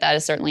something, but that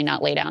is certainly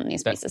not laid out in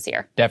these pieces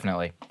here.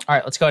 Definitely. All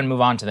right, let's go ahead and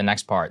move on to the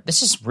next part.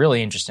 This is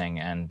really interesting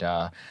and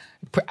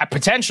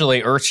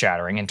potentially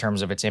earth-shattering in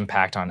terms of its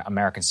impact on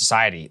American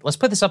society. Let's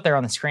put this up there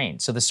on the screen.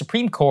 So the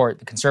Supreme Court,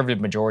 the conservative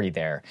majority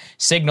there,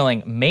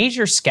 signaling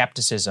major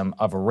skepticism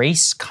of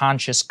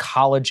race-conscious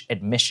college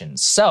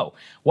admissions. So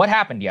what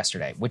happened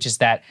yesterday, which is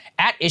that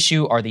at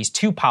issue are these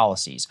two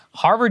policies,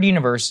 Harvard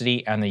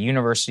University and the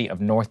University of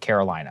North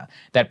Carolina,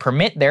 that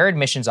permit their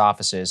admissions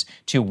offices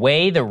to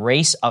weigh the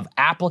race of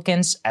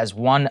applicants as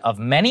one of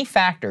many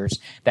factors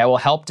that will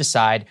help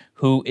decide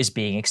who is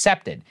being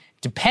accepted.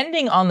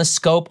 Depending on the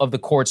scope of the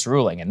court's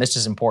ruling, and this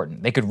is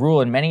important, they could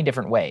rule in many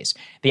different ways.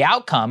 The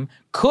outcome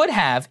could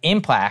have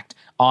impact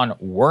on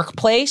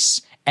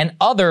workplace and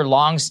other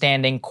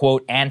long-standing,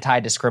 quote,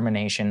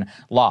 anti-discrimination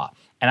law.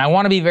 And I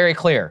want to be very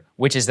clear,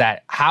 which is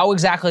that how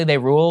exactly they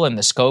rule and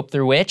the scope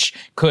through which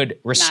could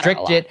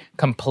restrict it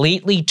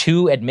completely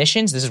to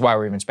admissions. This is why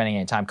we're even spending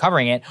any time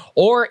covering it.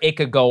 Or it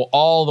could go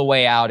all the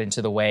way out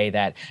into the way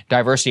that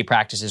diversity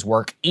practices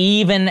work,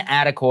 even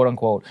at a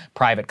quote-unquote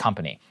private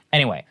company.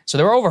 Anyway, so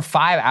there were over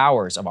 5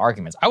 hours of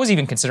arguments. I was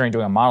even considering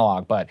doing a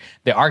monologue, but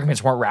the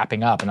arguments weren't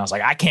wrapping up. And I was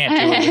like, I can't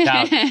do it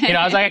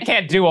without, I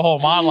can't do a whole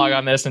monologue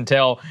on this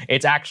until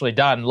it's actually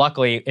done.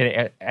 Luckily,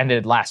 it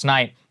ended last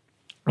night.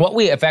 What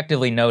we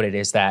effectively noted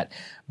is that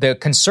the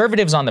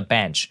conservatives on the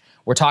bench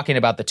were talking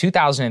about the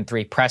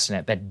 2003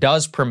 precedent that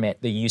does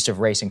permit the use of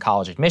race in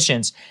college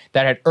admissions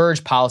that had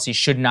urged policies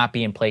should not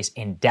be in place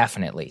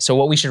indefinitely. So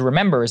what we should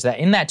remember is that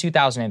in that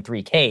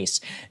 2003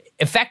 case,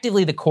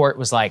 effectively, the court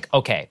was like,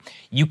 okay,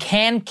 you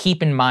can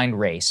keep in mind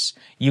race.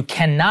 You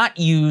cannot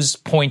use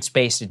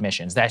points-based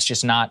admissions. That's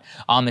just not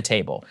on the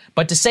table.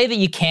 But to say that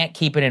you can't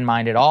keep it in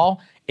mind at all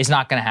is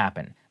not going to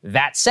happen.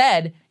 That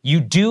said, you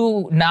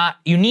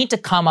need to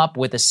come up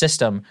with a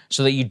system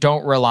so that you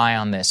don't rely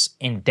on this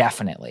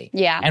indefinitely.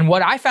 Yeah. And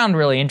what I found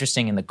really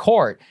interesting in the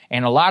court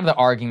and a lot of the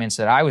arguments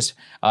that I was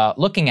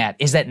looking at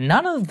is that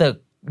none of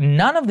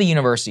the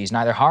universities,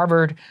 neither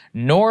Harvard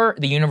nor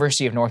the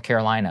University of North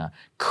Carolina,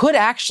 could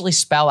actually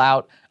spell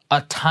out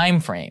a time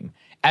frame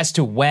as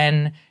to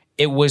when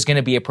it was going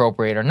to be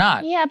appropriate or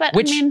not. Yeah, but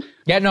I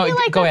feel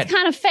like go ahead. That's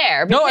kind of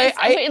fair. Because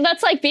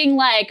that's like being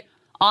like,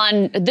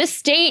 on this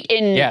state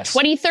in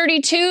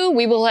 2032,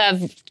 we will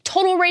have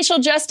total racial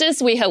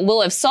justice.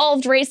 We'll have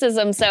solved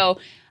racism. So,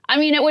 I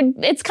mean,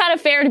 it's kind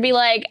of fair to be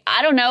like,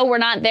 I don't know, we're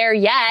not there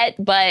yet,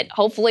 but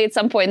hopefully at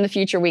some point in the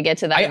future we get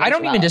to that. I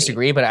don't even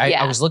disagree, but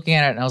I was looking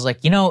at it and I was like,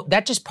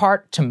 that just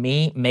part to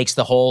me makes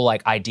the whole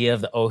like idea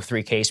of the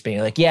 03 case being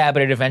like, yeah,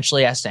 but it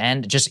eventually has to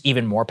end just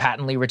even more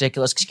patently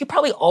ridiculous because you could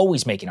probably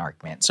always make an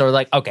argument. So we're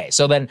like, okay,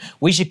 so then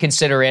we should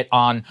consider it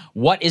on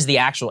what is the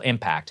actual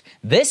impact.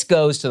 This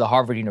goes to the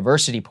Harvard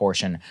University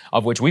portion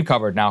of which we've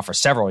covered now for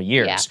several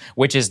years,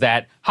 which is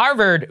that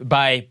Harvard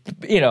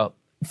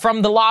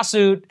from the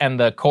lawsuit and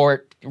the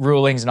court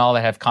rulings and all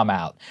that have come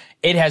out,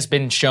 it has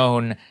been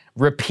shown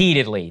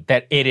repeatedly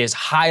that it is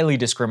highly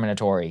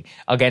discriminatory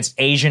against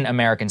Asian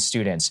American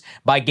students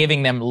by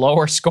giving them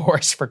lower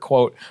scores for,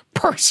 quote,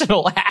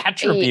 personal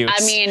attributes.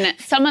 I mean,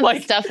 some of the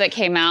stuff that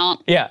came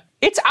out. Yeah.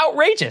 It's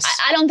outrageous.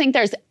 I don't think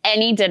there's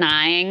any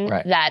denying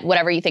that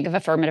whatever you think of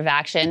affirmative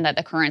action, that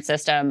the current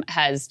system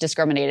has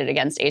discriminated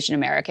against Asian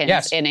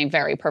Americans in a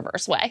very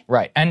perverse way.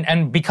 Right.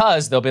 And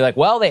because they'll be like,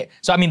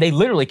 they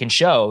literally can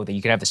show that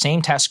you can have the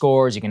same test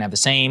scores, you can have the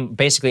same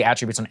basically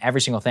attributes on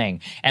every single thing.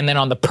 And then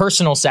on the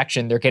personal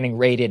section, they're getting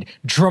rated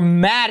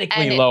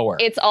dramatically lower.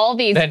 It's all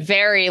these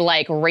very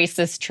like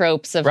racist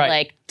tropes of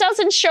like,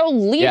 doesn't show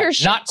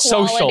leadership not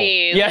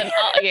qualities. Social.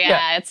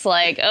 It's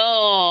like,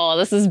 oh,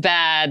 this is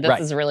bad. This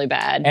is really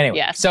bad.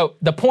 Anyway, so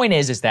the point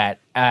is that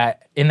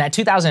in that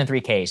 2003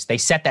 case, they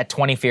set that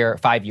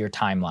 25-year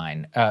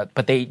timeline,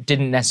 but they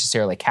didn't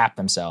necessarily cap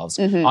themselves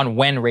on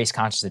when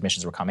race-conscious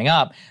admissions were coming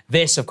up.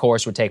 This, of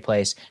course, would take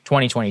place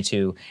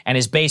 2022 and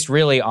is based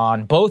really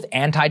on both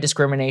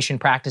anti-discrimination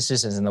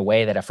practices as in the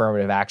way that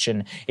affirmative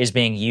action is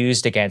being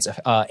used against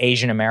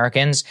Asian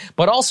Americans,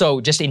 but also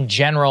just in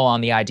general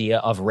on the idea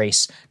of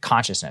race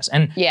consciousness.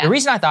 And the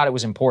reason I thought it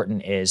was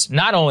important is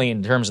not only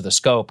in terms of the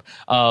scope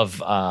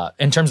of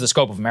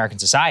American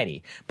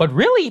society, but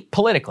really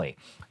politically.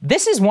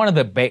 This is one of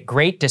the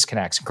great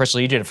disconnects, and Crystal,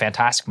 you did a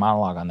fantastic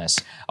monologue on this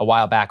a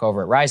while back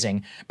over at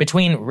Rising,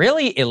 between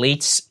really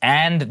elites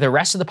and the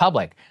rest of the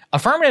public.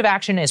 Affirmative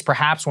action is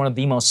perhaps one of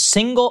the most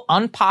single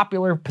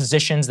unpopular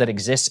positions that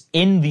exists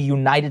in the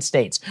United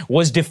States,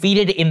 was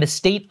defeated in the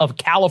state of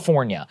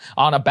California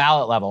on a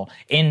ballot level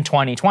in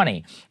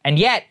 2020. And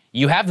yet,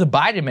 you have the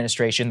Biden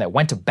administration that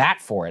went to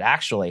bat for it,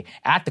 actually,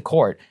 at the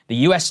court. The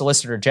U.S.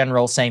 Solicitor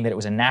General saying that it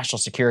was a national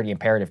security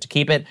imperative to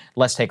keep it.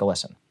 Let's take a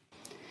listen.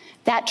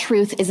 That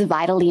truth is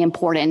vitally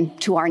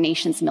important to our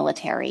nation's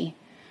military.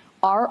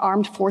 Our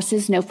armed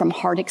forces know from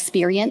hard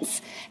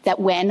experience that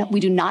when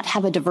we do not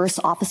have a diverse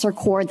officer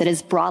corps that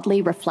is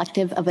broadly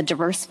reflective of a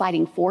diverse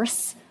fighting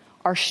force,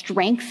 our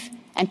strength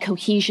and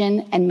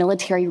cohesion and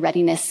military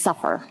readiness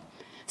suffer.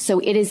 So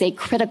it is a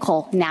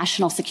critical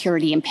national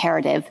security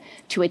imperative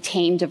to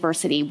attain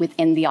diversity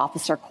within the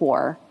officer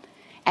corps.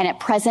 And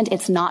at present,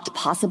 it's not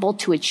possible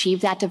to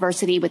achieve that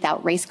diversity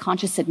without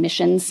race-conscious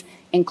admissions,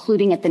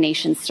 including at the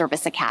nation's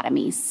service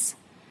academies.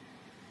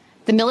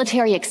 The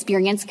military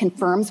experience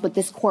confirms what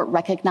this court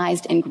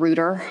recognized in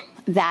Grutter,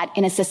 that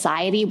in a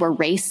society where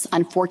race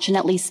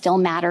unfortunately still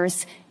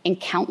matters in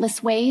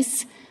countless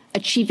ways,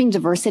 achieving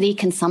diversity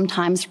can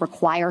sometimes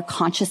require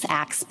conscious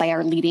acts by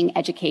our leading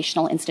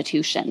educational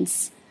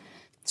institutions.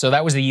 So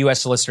that was the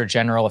U.S. Solicitor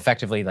General,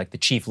 effectively like the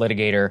chief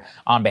litigator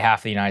on behalf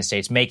of the United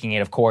States, making it,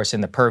 of course, in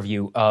the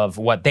purview of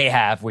what they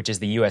have, which is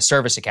the U.S.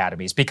 service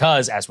academies.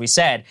 Because, as we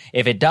said,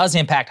 if it does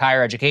impact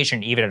higher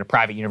education, even at a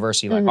private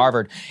university like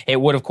Harvard, it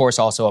would, of course,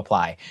 also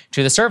apply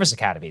to the service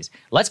academies.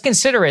 Let's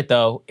consider it,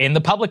 though, in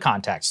the public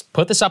context.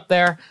 Put this up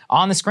there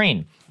on the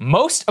screen.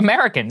 Most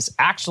Americans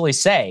actually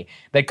say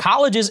that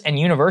colleges and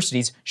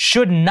universities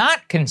should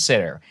not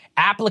consider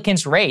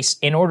applicants' race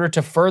in order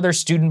to further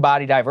student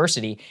body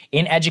diversity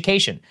in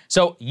education.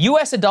 So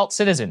U.S. adult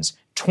citizens,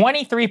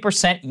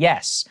 23%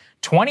 yes,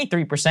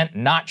 23%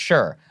 not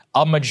sure.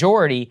 A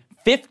majority,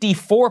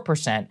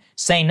 54%,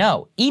 say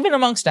no. Even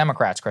amongst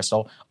Democrats,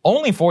 Crystal,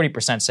 only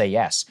 40% say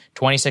yes.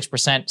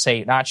 26%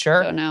 say not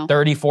sure.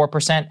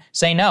 34%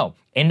 say no.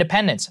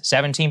 Independents,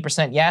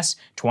 17% yes,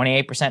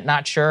 28%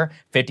 not sure,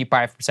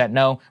 55%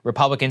 no.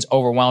 Republicans,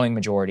 overwhelming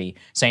majority,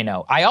 say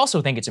no. I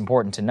also think it's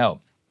important to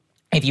note,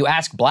 if you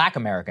ask Black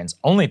Americans,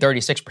 only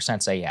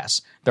 36% say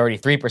yes,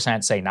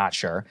 33% say not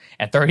sure,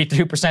 and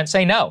 33%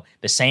 say no.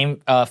 The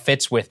same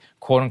fits with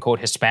quote-unquote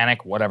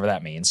Hispanic, whatever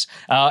that means.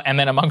 And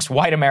then amongst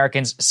white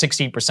Americans,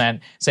 16%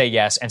 say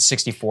yes, and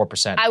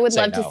 64% I would say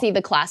love no. to see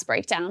the class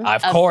breakdown.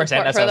 Of course,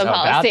 and that's what I was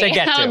about to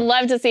get to. I would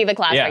love to see the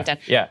class breakdown.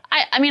 Yeah.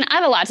 I mean, I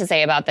have a lot to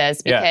say about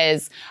this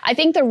because I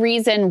think the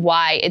reason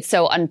why it's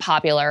so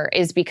unpopular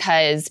is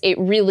because it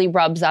really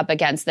rubs up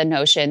against the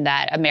notion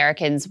that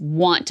Americans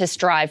want to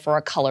strive for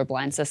a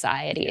colorblind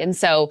society. And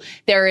so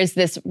there is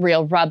this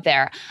real rub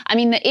there. I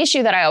mean, the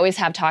issue that I always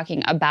have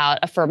talking about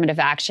affirmative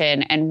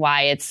action and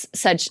why it's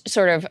such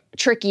sort of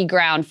tricky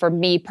ground for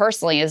me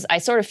personally is I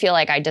sort of feel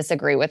like I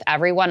disagree with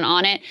everyone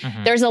on it.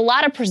 There's a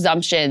lot of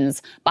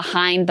presumptions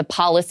behind the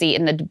policy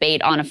and the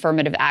debate on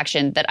affirmative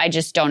action that I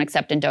just don't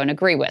accept and don't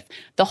agree with.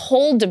 The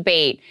whole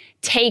debate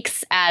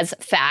takes as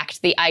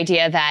fact the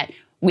idea that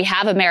we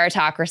have a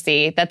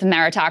meritocracy, that the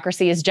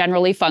meritocracy is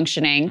generally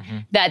functioning,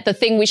 that the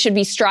thing we should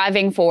be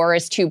striving for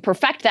is to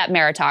perfect that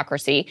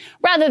meritocracy,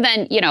 rather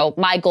than,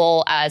 my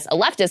goal as a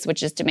leftist,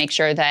 which is to make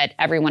sure that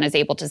everyone is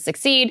able to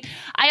succeed.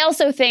 I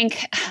also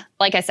think,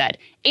 like I said,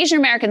 Asian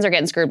Americans are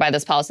getting screwed by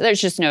this policy. There's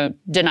just no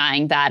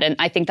denying that. And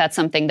I think that's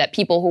something that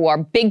people who are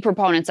big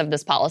proponents of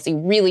this policy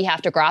really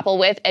have to grapple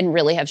with and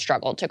really have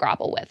struggled to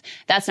grapple with.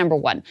 That's number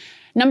one.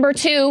 Number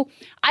two,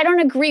 I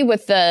don't agree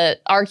with the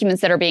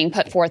arguments that are being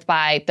put forth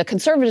by the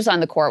conservatives on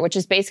the court, which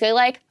is basically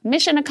like,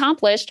 mission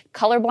accomplished,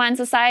 colorblind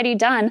society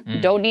done,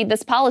 don't need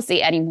this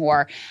policy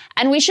anymore.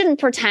 And we shouldn't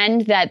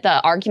pretend that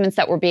the arguments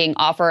that were being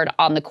offered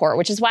on the court,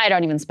 which is why I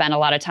don't even spend a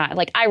lot of time,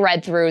 I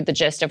read through the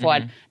gist of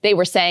what they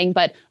were saying,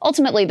 but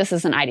ultimately this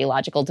is an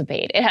ideological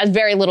debate. It has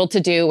very little to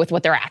do with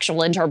what their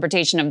actual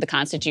interpretation of the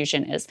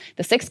Constitution is.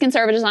 The 6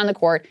 conservatives on the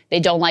court,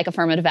 they don't like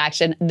affirmative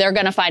action. They're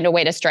going to find a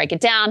way to strike it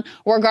down,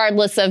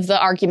 regardless of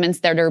the arguments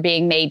that are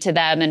being made to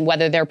them and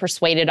whether they're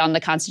persuaded on the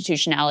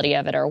constitutionality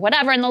of it or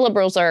whatever. And the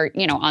liberals are,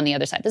 on the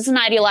other side. This is an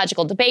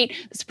ideological debate.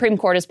 The Supreme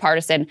Court is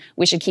partisan.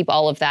 We should keep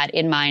all of that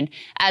in mind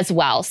as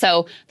well.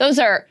 So those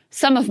are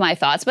some of my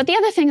thoughts. But the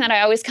other thing that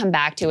I always come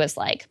back to is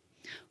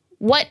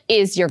what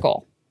is your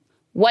goal?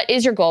 What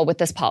is your goal with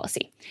this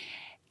policy?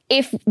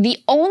 If the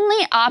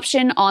only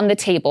option on the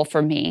table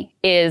for me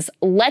is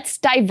let's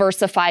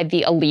diversify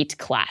the elite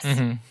class.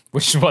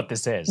 Which is what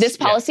this is. This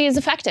policy is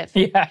effective.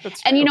 Yeah,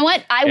 that's true. And you know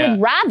what? I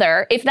would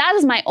rather, if that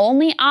is my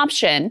only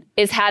option,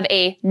 is have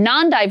a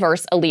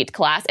non-diverse elite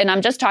class, and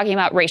I'm just talking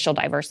about racial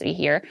diversity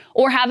here,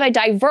 or have a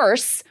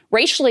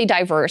racially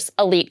diverse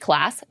elite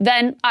class,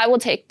 then I will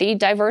take the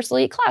diverse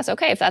elite class.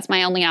 Okay, if that's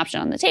my only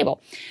option on the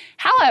table.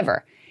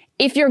 However,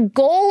 if your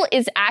goal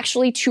is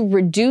actually to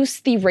reduce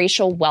the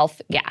racial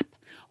wealth gap,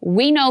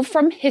 we know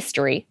from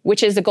history,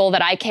 which is a goal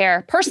that I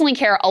personally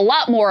care a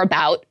lot more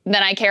about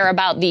than I care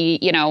about the,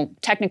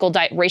 technical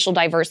racial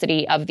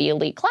diversity of the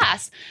elite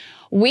class.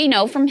 We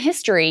know from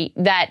history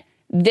that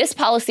this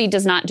policy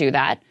does not do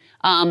that.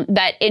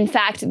 That, in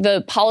fact,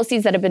 the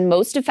policies that have been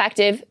most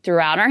effective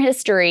throughout our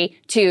history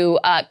to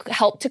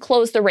help to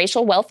close the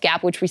racial wealth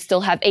gap, which we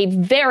still have a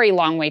very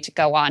long way to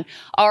go on,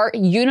 are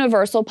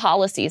universal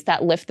policies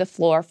that lift the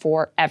floor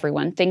for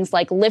everyone. Things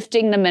like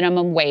lifting the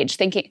minimum wage,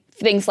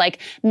 things like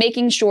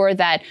making sure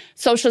that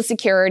Social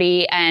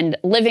Security and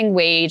living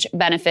wage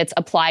benefits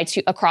apply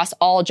to across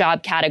all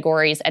job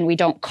categories, and we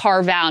don't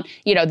carve out,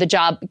 the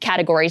job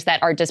categories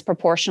that are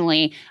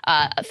disproportionately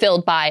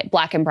filled by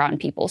Black and brown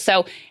people.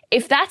 So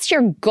if that's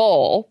your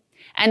goal,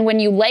 and when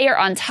you layer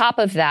on top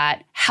of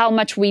that how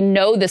much we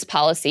know this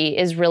policy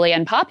is really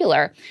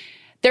unpopular,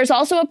 there's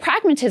also a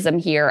pragmatism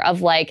here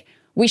of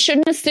we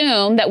shouldn't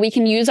assume that we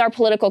can use our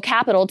political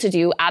capital to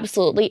do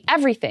absolutely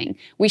everything.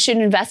 We should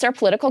invest our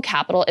political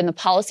capital in the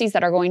policies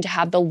that are going to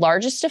have the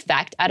largest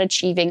effect at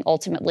achieving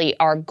ultimately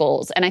our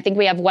goals. And I think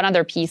we have one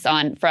other piece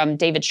from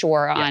David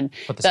Shore on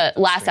the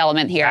last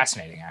element here.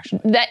 Fascinating,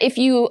 actually. That if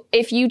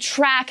you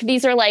track,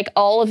 these are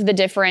all of the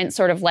different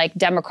sort of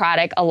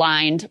Democratic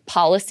aligned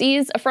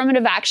policies.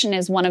 Affirmative action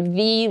is one of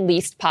the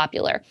least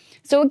popular.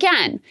 So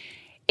again,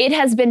 it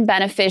has been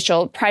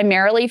beneficial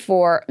primarily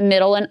for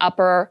middle and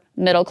upper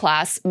middle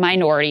class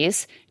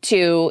minorities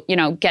to,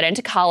 get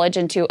into college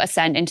and to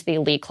ascend into the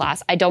elite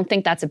class. I don't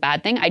think that's a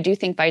bad thing. I do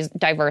think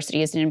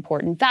diversity is an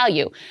important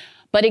value.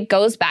 But it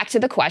goes back to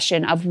the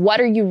question of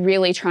what are you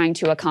really trying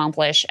to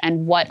accomplish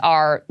and what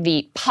are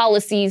the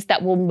policies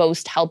that will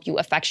most help you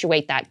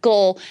effectuate that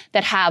goal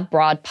that have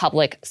broad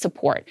public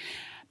support.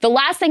 The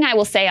last thing I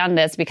will say on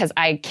this, because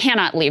I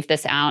cannot leave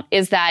this out,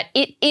 is that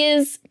it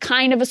is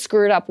kind of a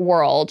screwed up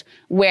world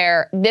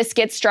where this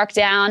gets struck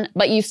down,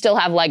 but you still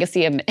have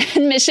legacy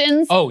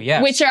admissions. Oh,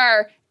 yes. Which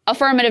are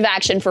affirmative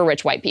action for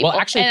rich white people. Well,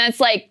 actually, and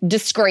it's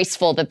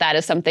disgraceful that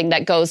is something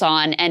that goes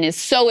on and is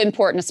so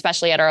important,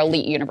 especially at our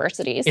elite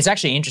universities. It's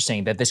actually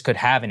interesting that this could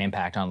have an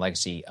impact on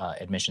legacy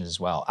admissions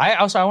as well.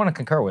 I want to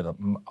concur with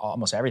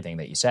almost everything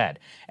that you said.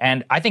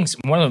 And I think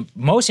one of the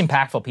most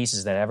impactful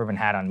pieces that ever been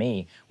had on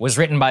me was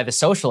written by the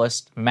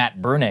socialist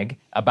Matt Bruenig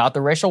about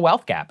the racial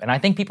wealth gap. And I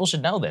think people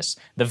should know this.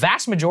 The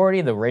vast majority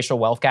of the racial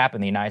wealth gap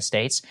in the United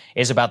States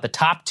is about the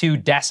top 2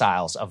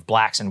 deciles of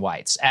blacks and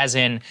whites. As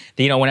in,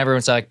 when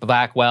everyone's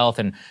black wealth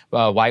and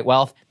white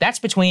wealth, that's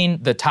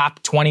between the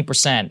top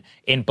 20%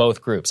 in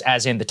both groups.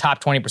 As in, the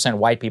top 20%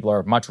 white people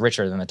are much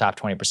richer than the top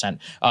 20%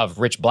 of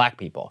rich black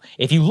people.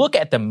 If you look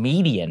at the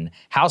median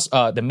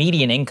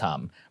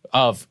income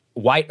of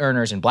white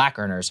earners and black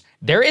earners,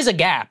 there is a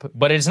gap,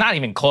 but it's not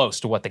even close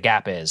to what the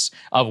gap is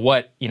of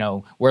what,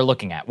 we're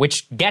looking at,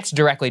 which gets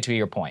directly to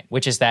your point,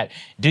 which is that,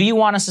 do you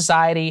want a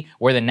society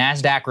where the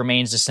NASDAQ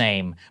remains the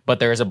same, but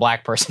there is a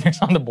black person who's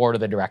on the board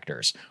of the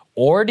directors?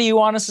 Or do you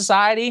want a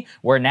society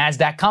where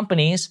NASDAQ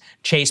companies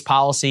chase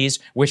policies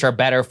which are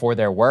better for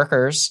their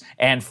workers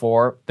and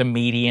for the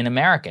median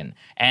American?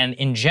 And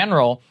in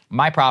general,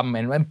 my problem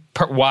and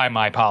why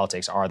my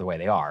politics are the way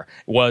they are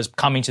was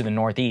coming to the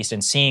Northeast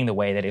and seeing the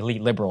way that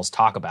elite liberals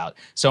talk about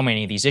so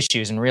many of these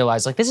issues and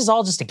realize, like, this is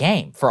all just a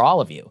game for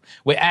all of you.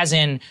 As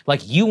in,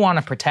 like, you want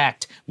to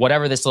protect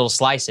whatever this little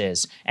slice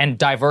is and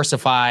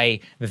diversify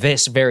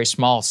this very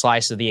small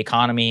slice of the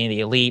economy, the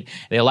elite,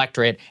 the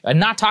electorate, and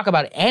not talk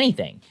about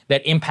anything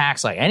that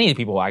impacts, like, any of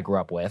the people I grew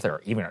up with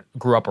or even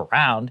grew up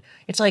around.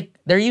 It's like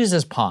they're used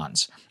as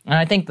pawns. And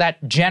I think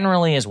that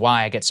generally is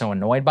why I get so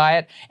annoyed by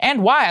it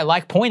and why I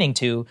like pointing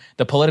to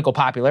the political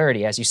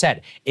popularity, as you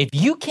said. If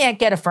you can't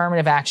get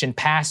affirmative action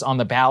passed on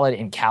the ballot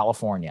in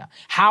California,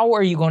 how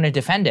are you going to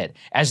defend it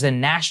as the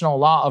national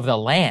law of the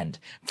land,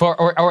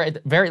 or at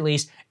the very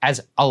least as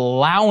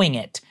allowing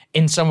it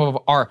in some of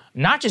our,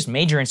 not just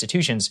major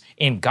institutions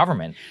in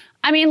government,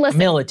 I mean, listen,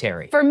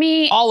 military, for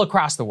me, all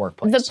across the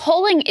workplace. The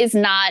polling is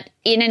not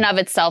in and of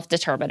itself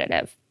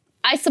determinative.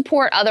 I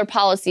support other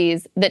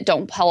policies that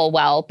don't poll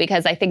well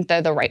because I think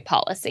they're the right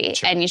policy,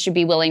 and you should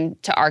be willing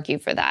to argue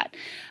for that.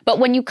 But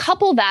when you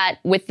couple that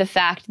with the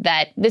fact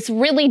that this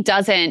really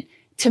doesn't,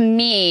 to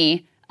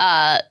me,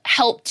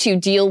 help to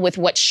deal with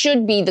what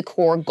should be the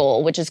core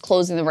goal, which is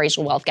closing the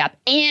racial wealth gap,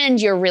 and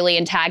you're really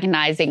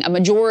antagonizing a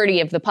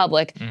majority of the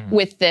public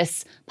with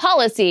this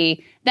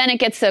policy, then it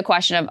gets to the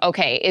question of,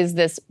 okay, is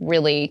this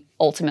really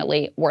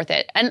ultimately worth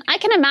it? And I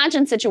can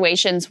imagine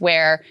situations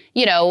where,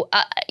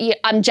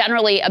 I'm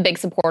generally a big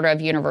supporter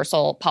of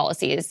universal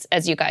policies,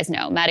 as you guys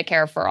know,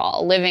 Medicare for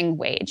all, living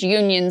wage,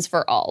 unions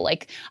for all.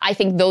 Like, I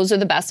think those are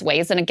the best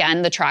ways. And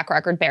again, the track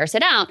record bears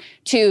it out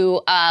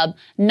to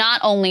not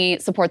only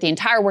support the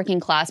entire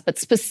working class, but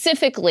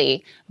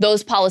specifically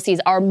those policies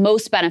are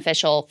most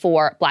beneficial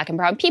for Black and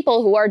brown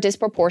people who are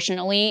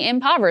disproportionately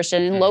impoverished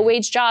and in low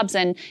wage jobs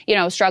and,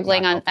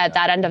 struggling at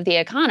that end of the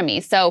economy.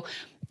 So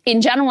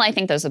in general, I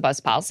think those are the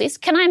best policies.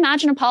 Can I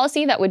imagine a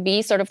policy that would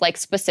be sort of like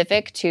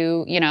specific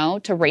to,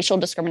 to racial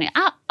discrimination?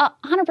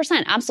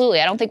 100%.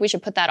 Absolutely. I don't think we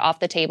should put that off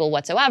the table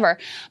whatsoever.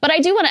 But I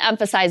do want to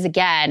emphasize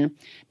again,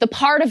 the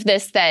part of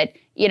this that,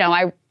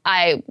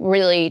 I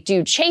really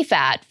do chafe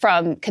at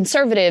from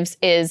conservatives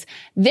is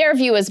their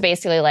view is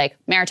basically like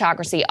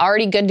meritocracy,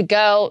 already good to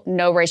go,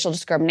 no racial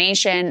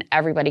discrimination,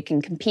 everybody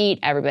can compete,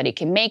 everybody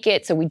can make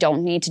it, so we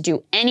don't need to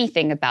do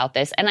anything about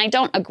this. And I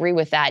don't agree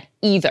with that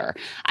either.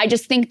 I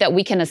just think that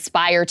we can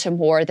aspire to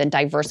more than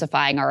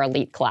diversifying our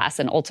elite class,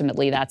 and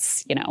ultimately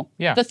that's,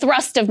 the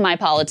thrust of my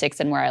politics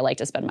and where I like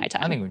to spend my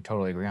time. I think we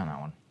totally agree on that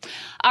one.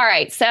 All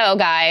right, so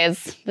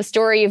guys, the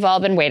story you've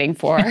all been waiting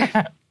for.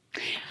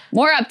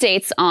 More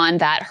updates on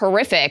that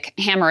horrific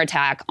hammer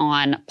attack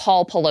on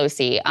Paul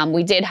Pelosi.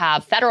 We did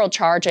have federal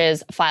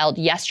charges filed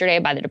yesterday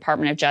by the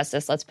Department of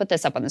Justice. Let's put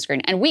this up on the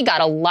screen. And we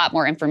got a lot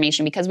more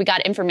information because we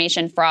got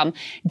information from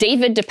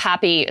David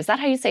DePape. Is that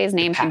how you say his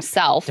name?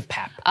 Himself.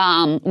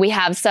 DePape. We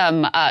have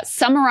some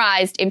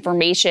summarized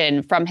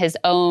information from his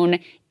own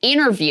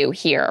interview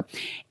here.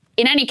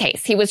 In any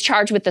case, he was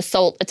charged with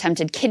assault,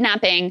 attempted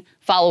kidnapping,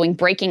 following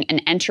breaking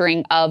and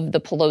entering of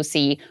the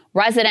Pelosi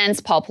residence.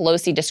 Paul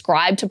Pelosi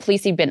described to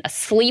police he'd been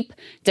asleep.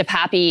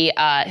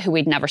 DePape, who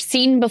we'd never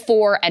seen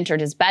before, entered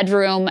his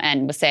bedroom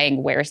and was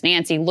saying, "Where's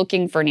Nancy?"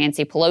 looking for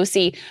Nancy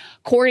Pelosi.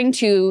 According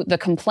to the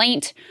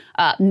complaint,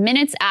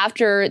 minutes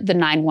after the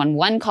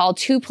 911 call,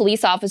 2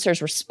 police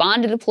officers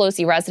responded to the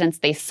Pelosi residence.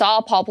 They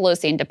saw Paul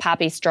Pelosi and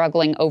DePape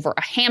struggling over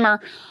a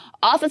hammer.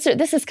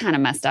 This is kind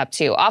of messed up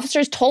too.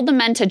 Officers told the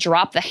men to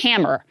drop the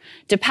hammer.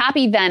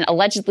 DePape then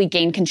allegedly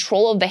gained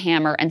control of the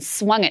hammer and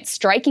swung it,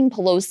 striking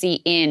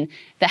Pelosi in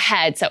the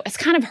head. So it's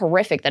kind of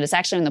horrific that it's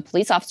actually when the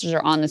police officers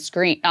are on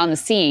the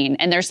scene,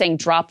 and they're saying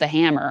drop the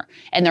hammer,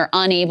 and they're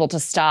unable to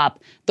stop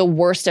the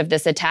worst of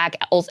this attack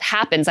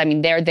happens. I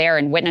mean, they're there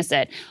and witness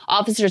it.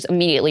 Officers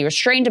immediately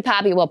restrained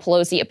DePape while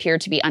Pelosi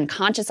appeared to be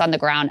unconscious on the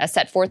ground. As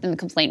set forth in the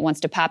complaint,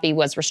 once DePape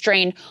was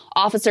restrained,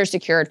 officers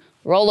secured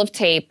roll of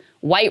tape,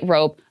 white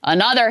rope,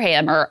 another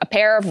hammer, a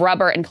pair of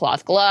rubber and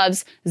cloth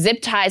gloves, zip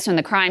ties from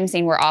the crime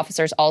scene, where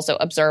officers also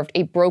observed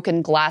a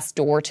broken glass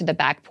door to the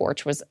back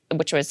porch,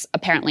 which was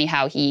apparently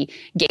how he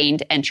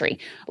gained entry.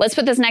 Let's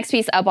put this next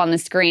piece up on the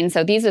screen.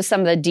 So these are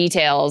some of the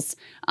details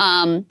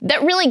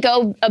that really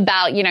go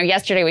about,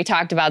 yesterday we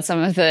talked about some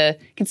of the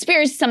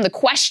conspiracy, some of the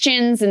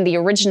questions and the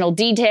original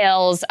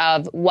details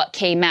of what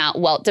came out.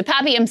 Well,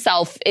 DePape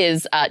himself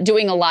is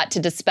doing a lot to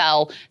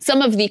dispel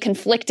some of the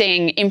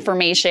conflicting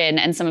information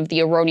and some of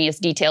the erroneous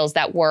details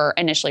that were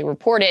initially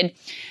reported.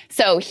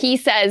 So he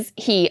says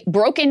he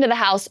broke into the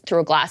house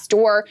through a glass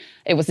door.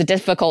 It was a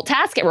difficult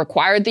task. It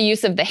required the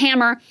use of the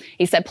hammer.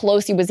 He said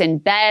Pelosi was in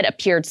bed,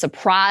 appeared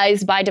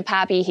surprised by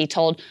DePape. He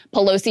told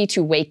Pelosi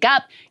to wake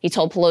up. He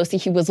told Pelosi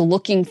he was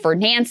looking for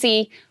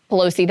Nancy.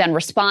 Pelosi then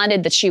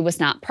responded that she was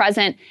not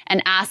present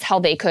and asked how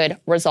they could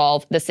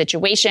resolve the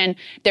situation.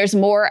 There's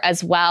more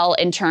as well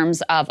in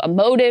terms of a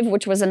motive,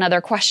 which was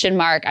another question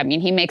mark. I mean,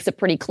 he makes it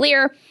pretty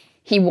clear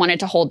He wanted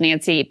to hold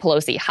Nancy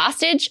Pelosi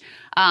hostage.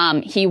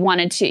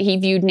 He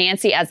viewed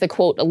Nancy as the,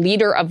 quote,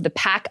 leader of the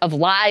pack of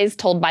lies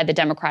told by the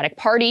Democratic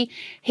Party.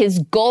 His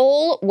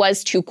goal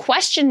was to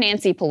question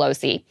Nancy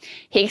Pelosi.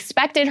 He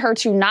expected her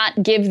to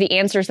not give the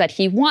answers that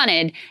he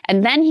wanted,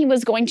 and then he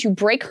was going to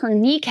break her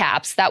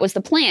kneecaps. That was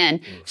the plan,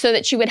 so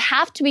that she would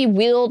have to be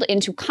wheeled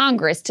into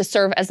Congress to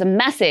serve as a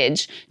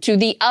message to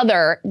the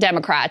other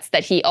Democrats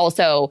that he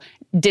also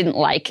didn't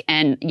like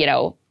and,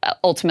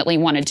 ultimately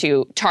wanted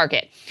to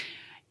target.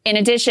 In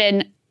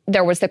addition,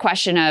 there was the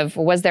question of,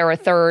 was there a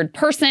third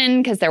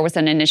person? Because there was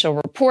an initial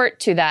report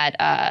to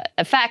that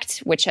effect,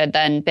 which had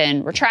then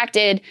been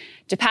retracted.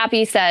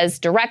 DePape says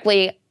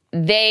directly,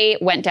 they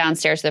went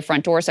downstairs to the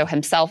front door, so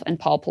himself and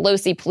Paul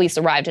Pelosi. Police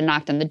arrived and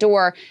knocked on the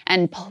door,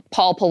 and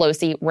Paul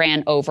Pelosi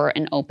ran over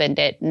and opened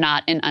it,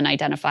 not an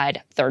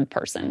unidentified third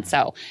person.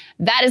 So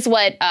that is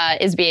what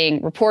is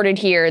being reported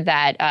here,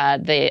 that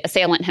the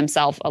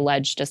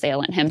alleged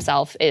assailant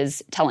himself,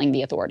 is telling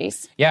the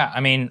authorities. Yeah, I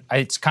mean,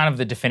 it's kind of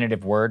the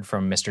definitive word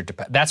from Mr.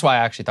 DePape. That's why I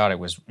actually thought it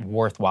was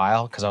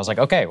worthwhile, because I was like,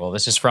 okay, well,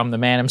 this is from the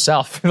man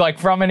himself, like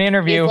from an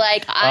interview. He's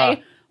like,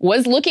 I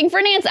was looking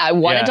for Nancy. I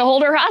wanted to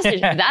hold her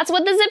hostage. That's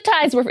what the zip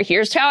ties were for.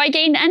 Here's how I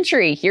gained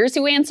entry. Here's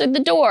who answered the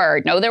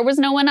door. No, there was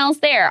no one else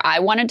there. I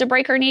wanted to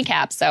break her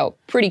kneecap. So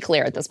pretty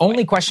clear at this point.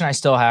 Only question I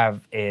still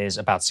have is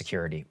about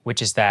security,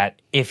 which is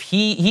that if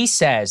he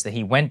says that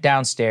he went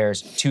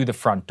downstairs to the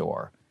front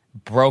door,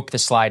 broke the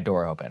slide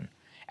door open.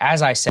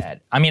 As I said,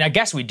 I mean, I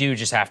guess we do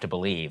just have to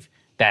believe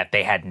that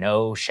they had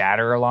no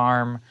shatter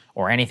alarm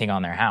or anything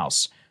on their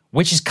house,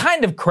 which is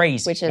kind of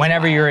crazy.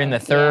 Whenever you're in the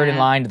third in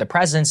line to the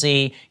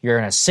presidency, you're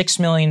in a $6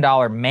 million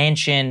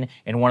mansion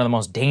in one of the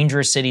most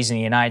dangerous cities in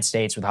the United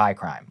States with high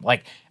crime.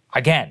 Like,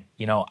 again,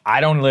 I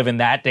don't live in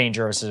that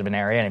dangerous of an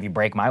area, and if you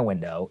break my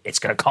window, it's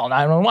going to call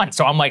 911.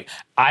 So I'm like,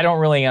 I don't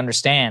really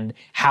understand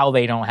how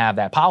they don't have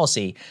that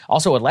policy.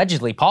 Also,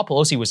 allegedly, Paul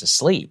Pelosi was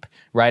asleep,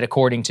 right,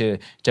 according to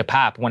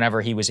DePape, whenever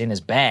he was in his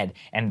bed.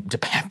 And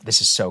DePape, this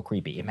is so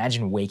creepy.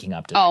 Imagine waking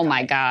up to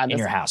my God, in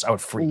your house. I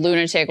would freak.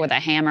 Lunatic with a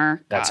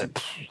hammer. That's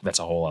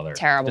a whole other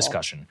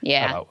discussion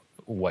about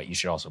what you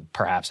should also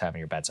perhaps have on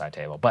your bedside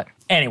table. But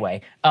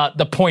anyway,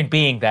 the point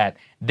being that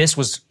this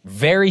was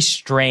very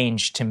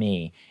strange to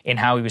me in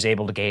how he was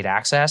able to gain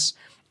access.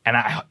 And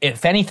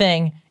if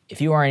anything,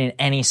 if you are in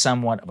any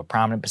somewhat of a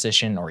prominent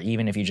position, or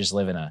even if you just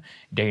live in a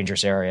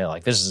dangerous area,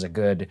 like, this is a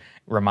good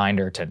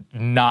reminder to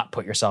not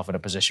put yourself in a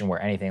position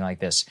where anything like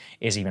this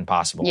is even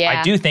possible.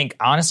 Yeah.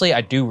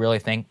 I do really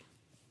think,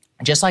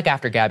 just like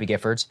after Gabby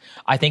Giffords,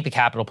 I think the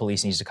Capitol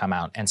Police needs to come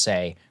out and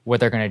say what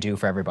they're going to do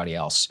for everybody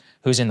else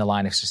who's in the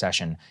line of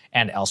succession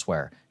and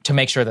elsewhere to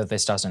make sure that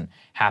this doesn't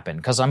happen.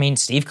 Because, I mean,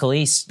 Steve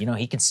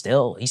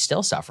Scalise, he's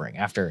still suffering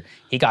after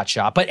he got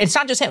shot. But it's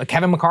not just him.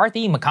 Kevin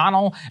McCarthy,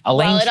 McConnell,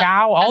 Elaine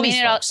Chao, all these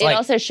folks. It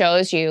also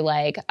shows you,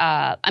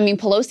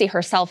 Pelosi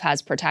herself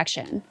has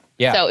protection.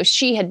 Yeah. So if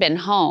she had been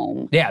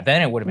home,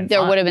 then it would have been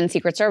there would have been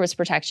Secret Service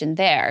protection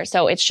there.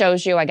 So it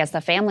shows you, I guess,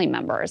 the family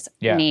members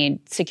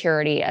need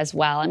security as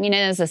well. I mean,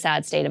 it is a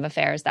sad state of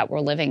affairs that we're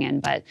living in,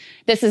 but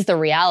this is the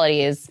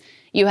reality. Is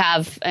you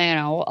have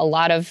a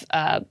lot of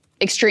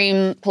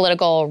extreme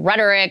political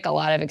rhetoric, a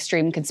lot of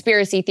extreme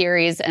conspiracy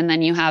theories, and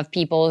then you have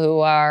people who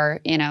are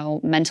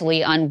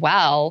mentally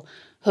unwell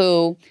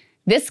who.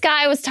 This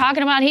guy was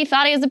talking about, he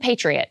thought he was a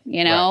patriot,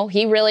 Right.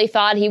 He really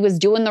thought he was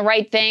doing the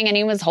right thing, and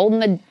he was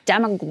holding the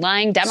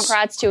lying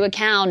Democrats to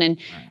account. And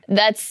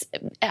that's,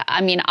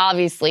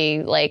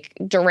 obviously,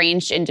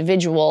 deranged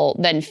individual,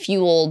 then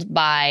fueled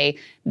by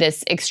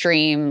this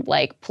extreme,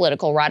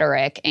 political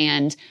rhetoric.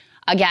 And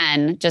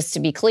again, just to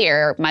be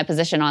clear, my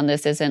position on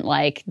this isn't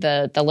like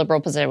the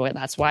liberal position.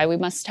 That's why we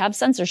must have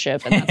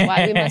censorship, and that's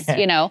why we must,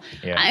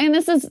 I mean,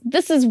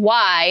 this is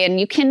why, and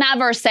you can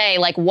never say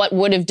what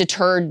would have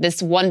deterred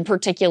this one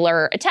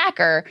particular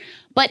attacker.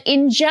 But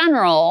in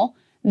general,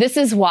 this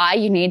is why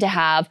you need to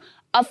have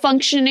a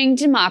functioning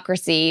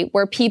democracy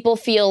where people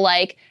feel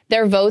like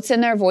their votes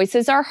and their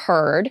voices are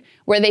heard,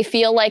 where they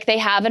feel like they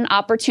have an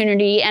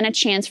opportunity and a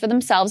chance for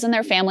themselves and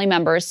their family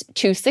members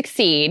to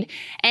succeed.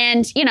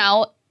 And,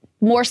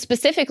 more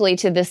specifically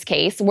to this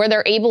case, where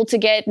they're able to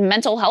get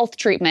mental health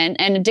treatment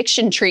and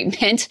addiction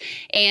treatment,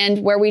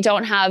 and where we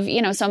don't have,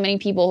 so many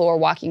people who are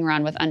walking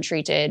around with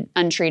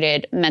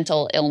untreated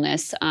mental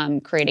illness,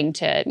 creating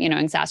to,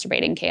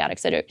 exacerbating chaotic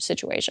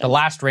situations. The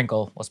last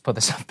wrinkle, let's put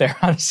this up there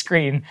on the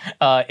screen,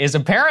 is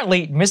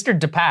apparently Mr.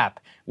 DePape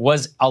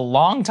was a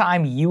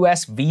longtime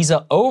U.S.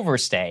 visa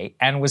overstay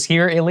and was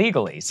here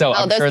illegally. So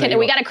I'm sure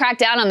we got to crack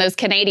down on those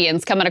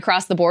Canadians coming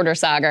across the border,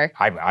 Sagar.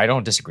 I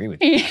don't disagree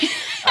with you.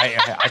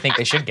 I think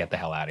they should get the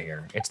hell out of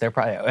here. It's their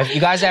problem. If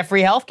you guys have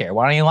free healthcare,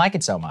 why don't you like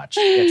it so much?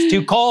 It's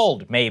too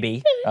cold,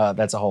 maybe.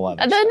 That's a whole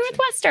other The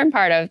northwestern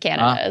part of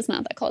Canada is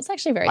not that cold. It's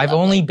actually very lovely. I've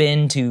only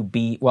been to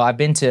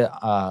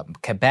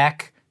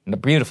Quebec, a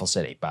beautiful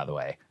city, by the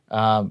way.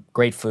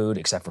 Great food,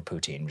 except for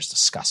poutine, just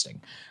disgusting.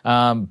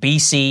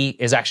 BC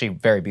is actually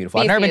very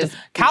beautiful. I've never been to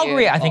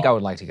Calgary. Beautiful. I think I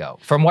would like to go.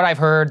 From what I've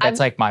heard, that's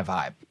my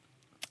vibe.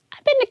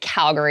 I've been to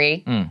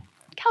Calgary.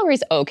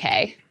 Calgary's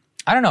okay.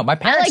 I don't know. My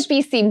parents... I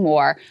like BC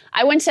more.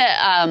 I went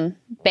to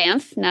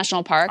Banff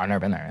National Park. I've never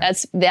been there. Yeah.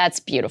 That's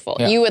beautiful.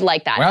 Yeah. You would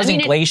like that. When I was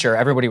in Glacier,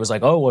 everybody was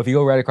like, "Oh, well, if you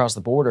go right across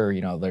the border,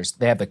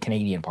 they have the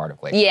Canadian part of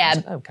Glacier." Yeah,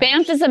 like, okay.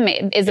 Banff is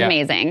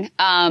amazing.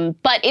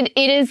 But it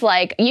is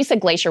like, you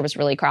said Glacier was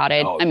really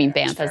crowded. Oh, I mean,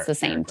 yeah, Banff is the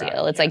same deal.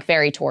 crowded, It's like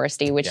very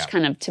touristy, which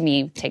kind of to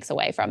me takes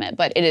away from it.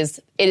 But it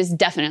is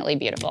definitely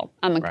beautiful.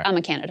 I'm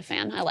a Canada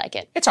fan. I like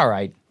it. It's all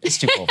right. It's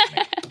too cold for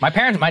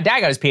me. My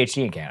dad got his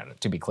PhD in Canada.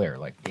 To be clear,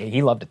 like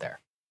he loved it there.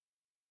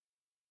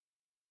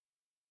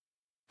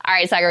 All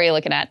right, Sagar, what are you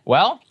looking at?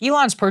 Well,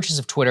 Elon's purchase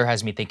of Twitter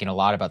has me thinking a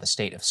lot about the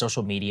state of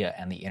social media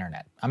and the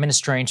internet. I'm in a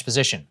strange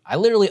position. I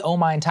literally owe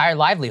my entire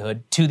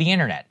livelihood to the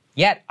internet.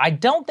 Yet, I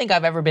don't think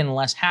I've ever been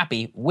less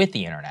happy with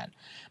the internet.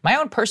 My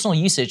own personal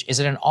usage is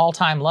at an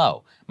all-time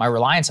low. My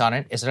reliance on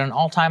it is at an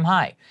all-time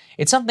high.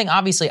 It's something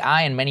obviously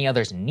I and many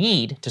others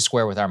need to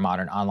square with our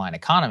modern online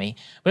economy,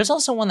 but it's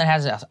also one that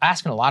has us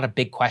asking a lot of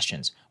big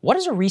questions. What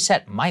does a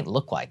reset might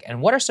look like,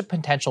 and what are some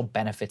potential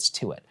benefits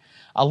to it?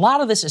 A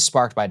lot of this is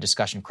sparked by a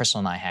discussion Crystal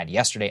and I had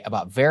yesterday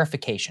about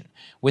verification,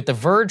 with The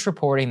Verge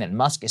reporting that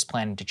Musk is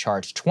planning to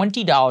charge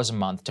 $20 a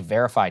month to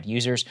verified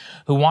users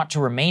who want to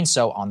remain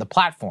so on the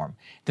platform.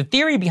 The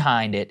theory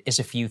behind it is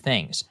a few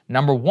things.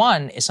 Number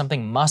one is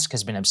something Musk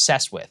has been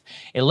obsessed with,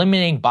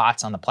 eliminating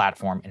bots on the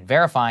platform and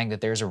verifying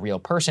that there's a real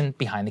person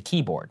behind the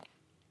keyboard.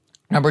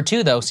 Number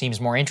two, though,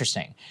 seems more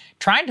interesting.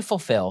 Trying to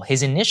fulfill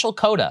his initial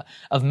quota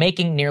of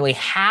making nearly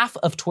half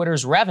of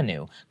Twitter's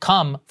revenue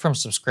come from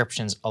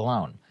subscriptions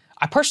alone.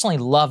 I personally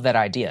love that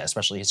idea,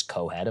 especially as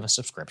co-head of a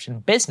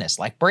subscription business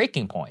like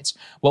Breaking Points.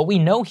 What we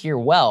know here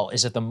well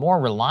is that the more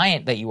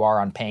reliant that you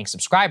are on paying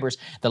subscribers,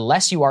 the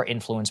less you are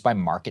influenced by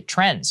market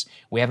trends.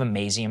 We have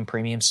amazing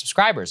premium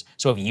subscribers,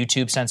 so if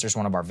YouTube censors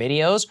one of our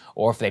videos,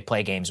 or if they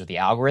play games with the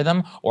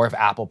algorithm, or if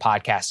Apple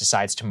Podcasts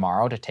decides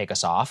tomorrow to take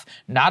us off,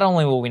 not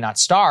only will we not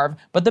starve,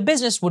 but the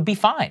business would be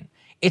fine.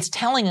 It's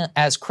telling,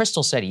 as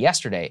Crystal said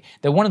yesterday,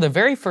 that one of the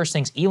very first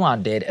things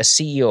Elon did as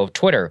CEO of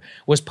Twitter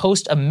was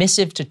post a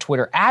missive to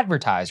Twitter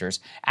advertisers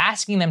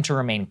asking them to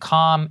remain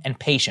calm and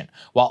patient,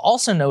 while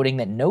also noting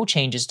that no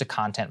changes to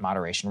content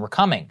moderation were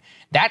coming.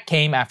 That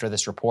came after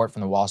this report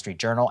from the Wall Street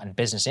Journal and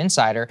Business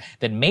Insider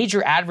that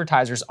major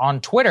advertisers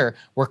on Twitter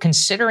were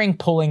considering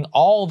pulling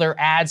all their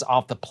ads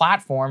off the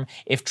platform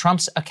if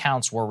Trump's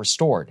accounts were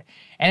restored.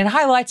 And it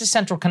highlights a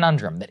central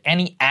conundrum that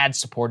any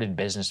ad-supported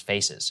business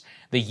faces.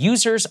 The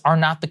users are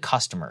not the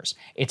customers.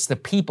 It's the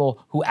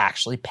people who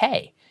actually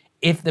pay.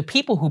 If the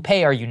people who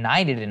pay are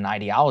united in an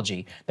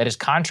ideology that is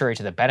contrary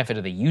to the benefit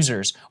of the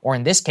users, or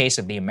in this case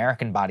of the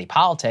American body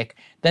politic,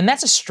 then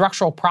that's a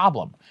structural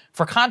problem.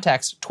 For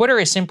context, Twitter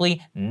is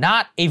simply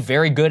not a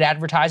very good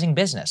advertising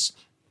business.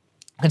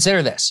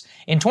 Consider this.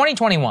 In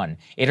 2021,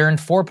 it earned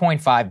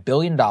 $4.5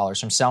 billion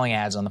from selling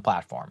ads on the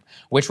platform,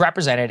 which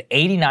represented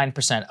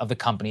 89% of the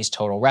company's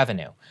total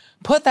revenue.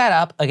 Put that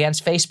up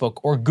against Facebook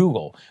or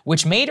Google,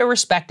 which made a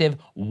respective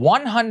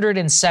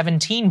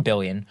 $117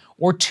 billion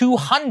or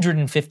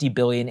 $250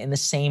 billion in the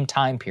same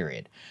time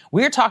period.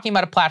 We're talking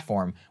about a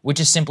platform which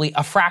is simply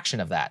a fraction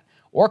of that.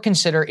 Or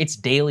consider its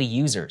daily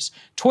users.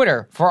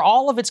 Twitter, for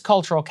all of its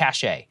cultural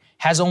cachet,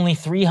 has only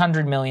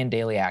 300 million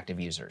daily active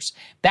users.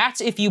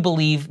 That's if you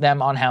believe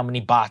them on how many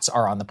bots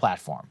are on the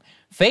platform.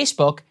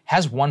 Facebook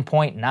has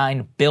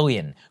 1.9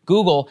 billion.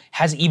 Google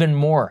has even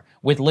more,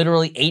 with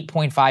literally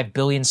 8.5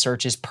 billion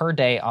searches per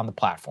day on the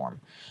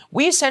platform.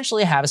 We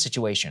essentially have a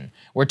situation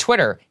where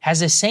Twitter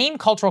has the same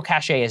cultural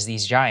cachet as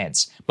these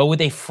giants, but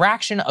with a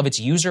fraction of its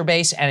user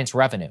base and its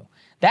revenue.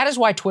 That is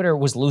why Twitter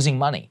was losing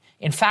money.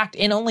 In fact,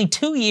 in only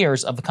 2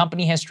 years of the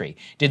company history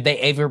did they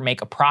ever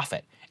make a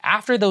profit.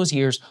 After those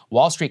years,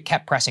 Wall Street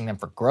kept pressing them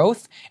for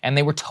growth, and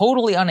they were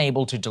totally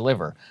unable to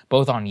deliver,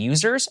 both on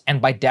users and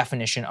by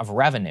definition of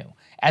revenue.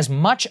 As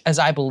much as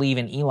I believe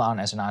in Elon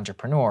as an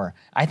entrepreneur,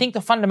 I think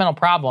the fundamental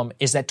problem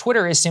is that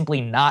Twitter is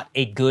simply not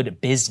a good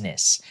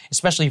business,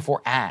 especially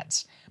for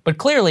ads. But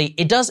clearly,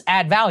 it does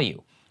add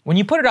value. When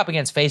you put it up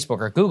against Facebook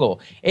or Google,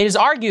 it is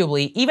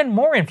arguably even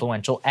more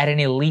influential at an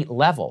elite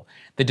level.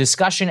 The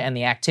discussion and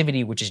the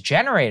activity which is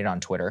generated on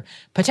Twitter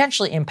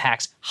potentially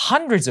impacts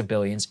hundreds of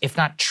billions, if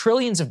not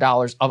trillions of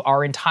dollars of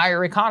our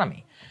entire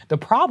economy. The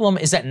problem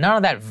is that none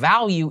of that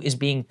value is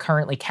being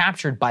currently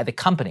captured by the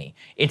company.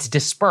 It's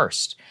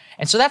dispersed.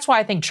 And so that's why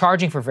I think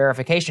charging for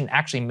verification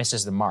actually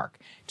misses the mark.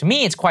 To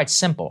me, it's quite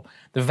simple.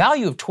 The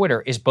value of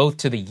Twitter is both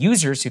to the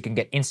users who can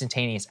get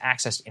instantaneous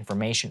access to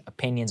information,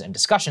 opinions, and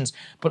discussions,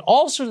 but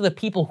also to the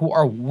people who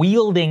are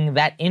wielding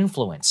that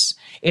influence.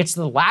 It's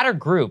the latter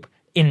group,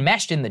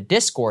 enmeshed in the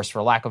discourse,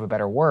 for lack of a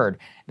better word,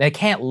 that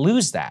can't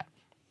lose that.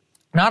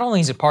 Not only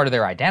is it part of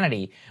their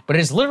identity, but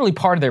it is literally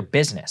part of their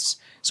business.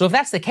 So if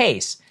that's the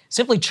case,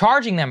 simply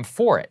charging them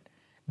for it,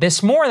 the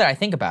more that I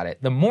think about it,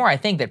 the more I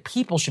think that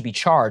people should be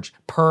charged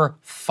per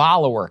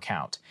follower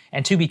count.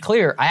 And to be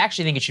clear, I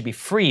actually think it should be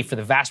free for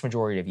the vast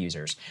majority of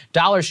users.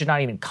 Dollars should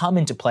not even come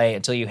into play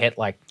until you hit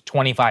like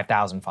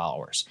 25,000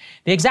 followers.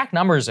 The exact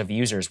numbers of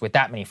users with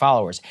that many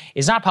followers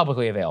is not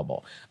publicly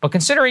available. But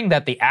considering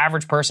that the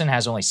average person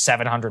has only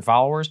 700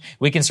 followers,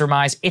 we can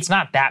surmise it's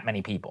not that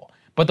many people.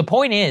 But But the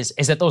point is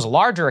that those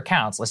larger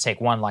accounts, let's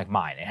take one like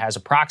mine, it has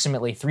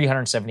approximately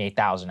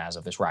 378,000 as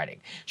of this writing,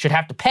 should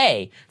have to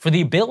pay for the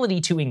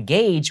ability to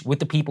engage with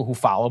the people who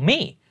follow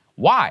me.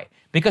 Why?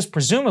 Because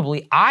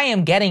presumably I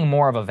am getting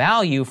more of a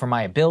value for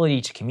my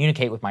ability to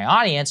communicate with my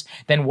audience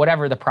than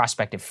whatever the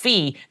prospective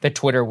fee that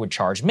Twitter would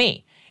charge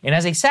me. And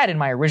as I said in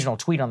my original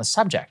tweet on the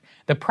subject,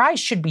 the price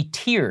should be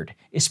tiered,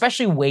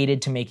 especially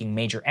weighted to making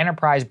major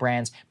enterprise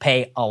brands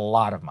pay a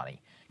lot of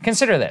money.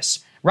 Consider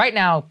this. Right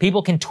now,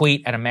 people can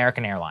tweet at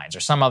American Airlines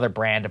or some other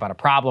brand about a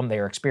problem they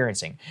are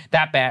experiencing.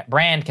 That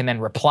brand can then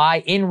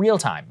reply in real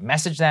time,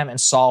 message them, and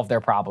solve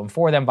their problem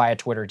for them via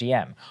Twitter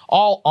DM,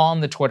 all on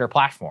the Twitter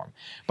platform.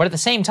 But at the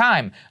same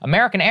time,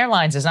 American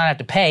Airlines does not have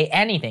to pay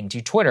anything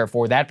to Twitter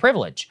for that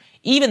privilege.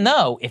 Even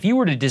though, if you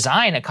were to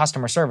design a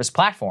customer service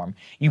platform,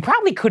 you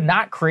probably could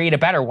not create a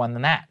better one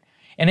than that.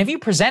 And if you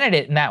presented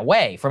it in that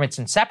way from its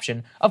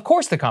inception, of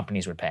course the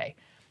companies would pay.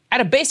 At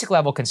a basic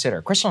level,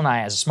 consider, Crystal and I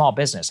as a small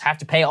business have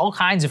to pay all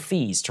kinds of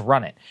fees to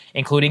run it,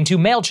 including to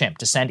MailChimp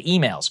to send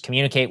emails,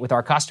 communicate with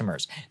our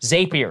customers,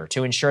 Zapier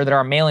to ensure that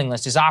our mailing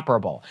list is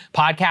operable,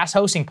 podcast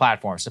hosting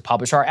platforms to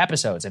publish our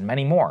episodes, and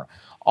many more.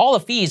 All the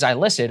fees I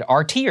listed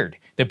are tiered.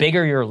 The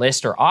bigger your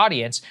list or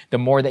audience, the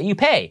more that you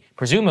pay.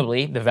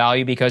 Presumably, the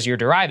value because you're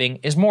deriving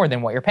is more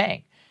than what you're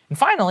paying. And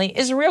finally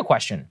is the real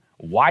question.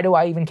 Why do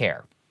I even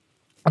care?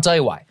 I'll tell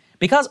you why.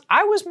 Because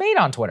I was made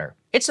on Twitter.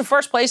 It's the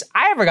first place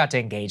I ever got to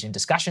engage in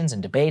discussions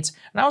and debates,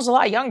 and I was a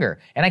lot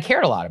younger, and I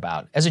cared a lot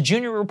about it. As a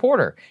junior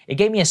reporter, it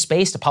gave me a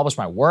space to publish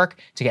my work,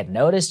 to get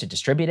noticed, to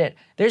distribute it.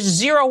 There's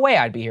zero way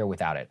I'd be here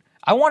without it.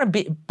 I want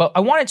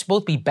it to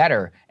both be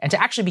better and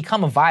to actually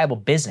become a viable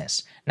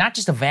business, not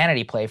just a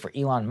vanity play for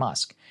Elon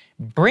Musk.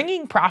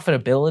 Bringing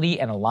profitability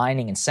and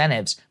aligning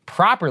incentives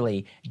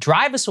properly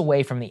drive us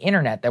away from the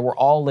internet that we're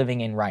all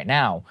living in right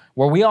now,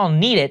 where we all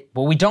need it,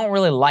 but we don't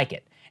really like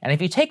it. And if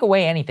you take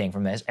away anything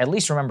from this, at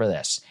least remember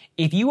this.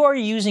 If you are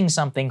using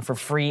something for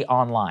free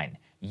online,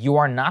 you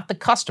are not the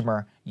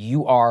customer,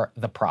 you are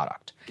the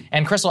product.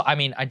 And Crystal,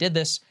 I did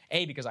this,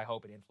 because I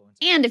hope it influences.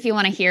 And if you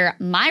want to hear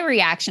my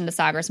reaction to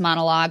Sagar's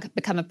monologue,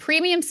 become a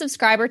premium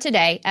subscriber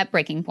today at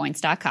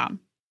breakingpoints.com.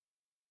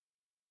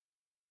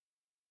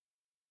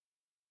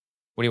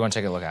 What do you want to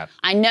take a look at?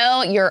 I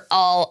know you're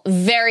all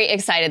very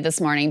excited this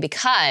morning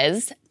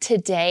because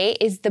today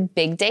is the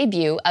big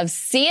debut of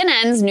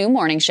CNN's new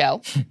morning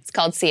show. It's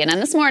called CNN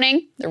This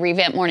Morning, the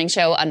revamped morning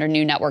show under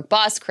new network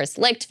boss Chris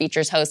Licht,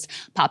 features hosts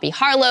Poppy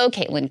Harlow,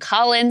 Caitlin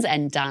Collins,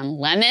 and Don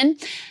Lemon.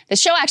 The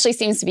show actually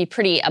seems to be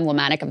pretty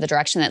emblematic of the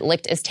direction that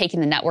Licht is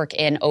taking the network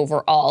in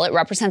overall. It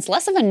represents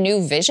less of a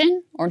new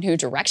vision or new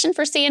direction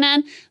for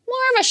CNN,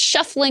 more of a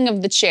shuffling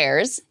of the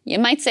chairs. You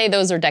might say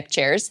those are deck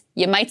chairs.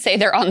 You might say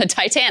they're on the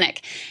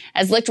Titanic.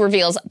 As Licht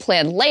reveals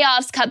planned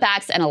layoffs,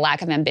 cutbacks, and a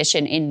lack of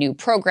ambition in new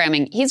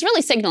programming, he's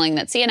really signaling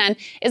that CNN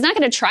is not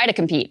going to try to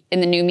compete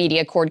in the new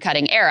media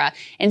cord-cutting era.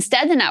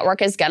 Instead, the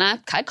network is going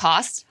to cut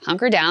costs,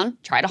 hunker down,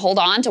 try to hold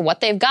on to what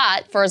they've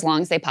got for as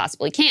long as they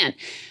possibly can.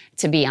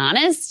 To be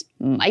honest,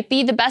 might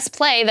be the best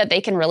play that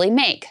they can really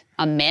make,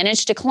 a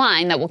managed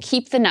decline that will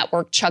keep the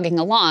network chugging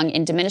along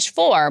in diminished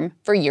form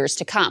for years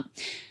to come.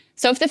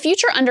 So if the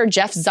future under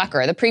Jeff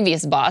Zucker, the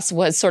previous boss,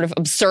 was sort of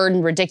absurd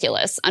and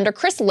ridiculous, under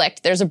Chris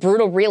Licht, there's a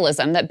brutal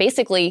realism that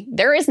basically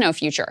there is no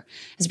future.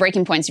 As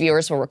Breaking Points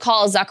viewers will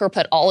recall, Zucker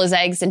put all his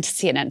eggs into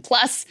CNN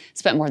Plus,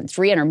 spent more than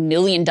 $300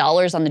 million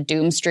on the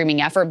doom streaming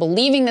effort,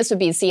 believing this would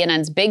be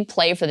CNN's big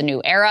play for the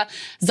new era.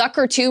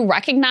 Zucker, too,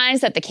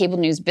 recognized that the cable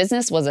news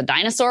business was a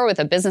dinosaur with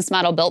a business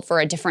model built for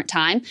a different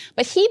time,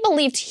 but he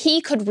believed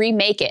he could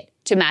remake it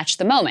to match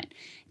the moment.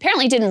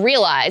 Apparently didn't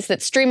realize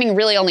that streaming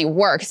really only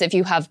works if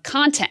you have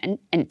content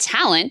and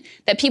talent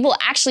that people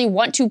actually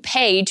want to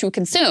pay to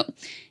consume.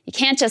 You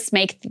can't just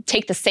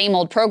take the same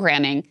old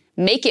programming,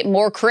 make it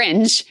more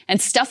cringe, and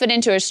stuff it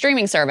into a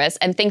streaming service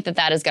and think that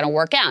that is going to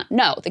work out.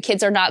 No, the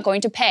kids are not going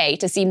to pay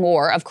to see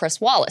more of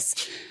Chris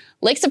Wallace.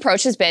 Licht's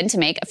approach has been to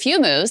make a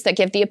few moves that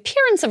give the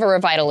appearance of a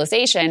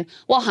revitalization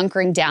while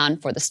hunkering down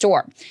for the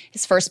storm.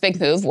 His first big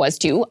move was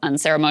to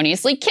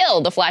unceremoniously kill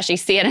the flashy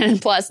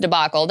CNN Plus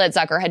debacle that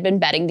Zucker had been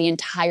betting the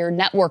entire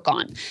network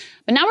on.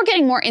 But now we're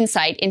getting more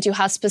insight into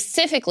how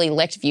specifically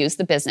Licht views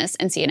the business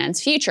and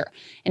CNN's future.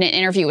 In an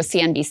interview with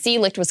CNBC,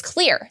 Licht was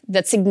clear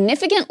that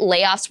significant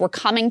layoffs were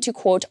coming to,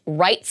 quote,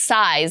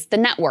 right-size the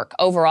network.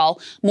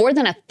 Overall, more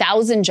than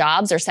 1,000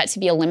 jobs are set to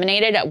be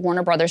eliminated at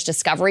Warner Brothers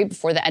Discovery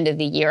before the end of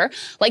the year.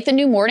 Like the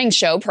new morning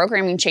show,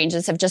 programming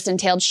changes have just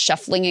entailed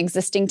shuffling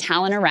existing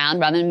talent around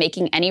rather than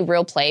making any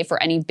real play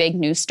for any big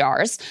new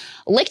stars.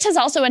 Licht has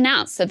also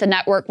announced that the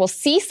network will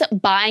cease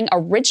buying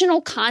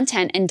original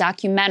content and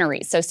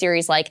documentaries, so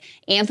series like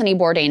Anthony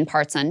Bourdain,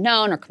 Parts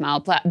Unknown, or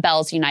Kamau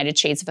Bell's United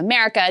Shades of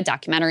America,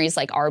 documentaries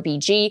like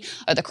RBG,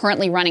 or the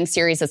currently running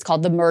series that's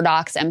called The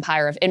Murdoch's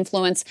Empire of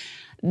Influence.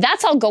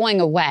 That's all going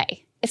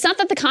away. It's not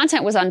that the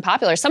content was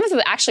unpopular. Some of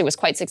it actually was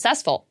quite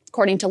successful.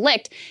 According to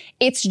Licht,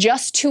 it's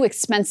just too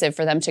expensive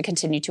for them to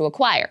continue to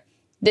acquire.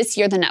 This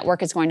year, the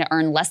network is going to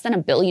earn less than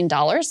 $1 billion.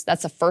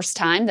 That's the first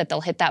time that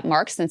they'll hit that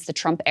mark since the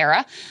Trump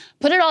era.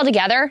 Put it all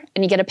together,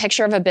 and you get a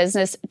picture of a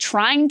business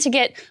trying to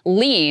get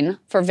lean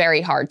for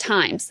very hard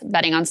times,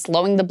 betting on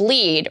slowing the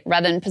bleed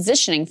rather than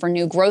positioning for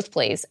new growth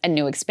plays and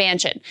new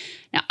expansion.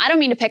 Now, I don't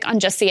mean to pick on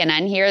just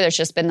CNN here. There's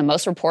just been the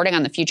most reporting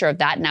on the future of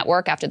that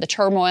network after the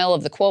turmoil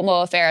of the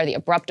Cuomo affair, the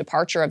abrupt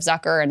departure of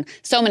Zucker, and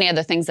so many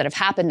other things that have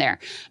happened there.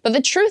 But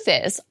the truth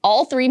is,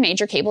 all three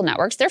major cable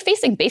networks, they're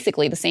facing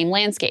basically the same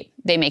landscape.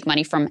 They make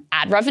money from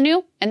ad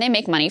revenue, and they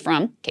make money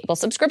from cable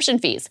subscription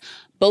fees.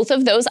 Both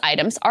of those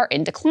items are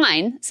in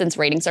decline since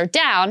ratings are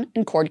down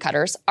and cord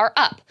cutters are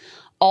up.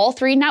 All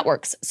three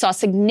networks saw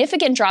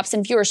significant drops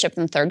in viewership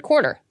in the third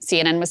quarter.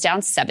 CNN was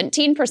down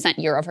 17%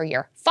 year over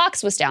year.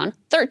 Fox was down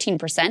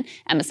 13%.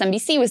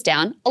 MSNBC was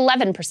down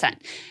 11%.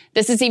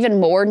 This is even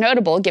more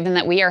notable given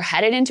that we are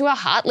headed into a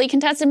hotly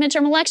contested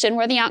midterm election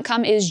where the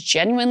outcome is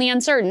genuinely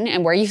uncertain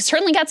and where you've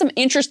certainly got some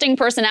interesting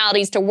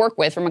personalities to work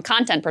with from a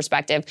content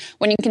perspective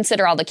when you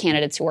consider all the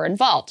candidates who are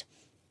involved.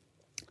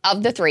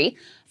 Of the three,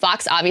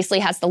 Fox obviously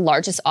has the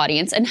largest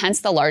audience and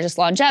hence the largest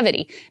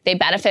longevity. They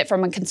benefit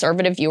from a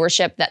conservative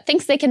viewership that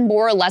thinks they can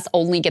more or less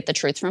only get the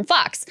truth from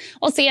Fox,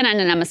 while CNN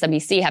and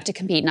MSNBC have to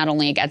compete not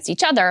only against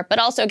each other, but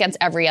also against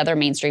every other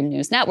mainstream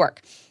news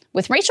network.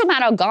 With Rachel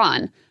Maddow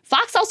gone,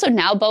 Fox also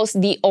now boasts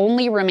the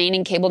only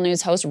remaining cable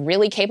news host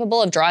really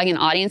capable of drawing an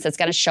audience that's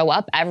going to show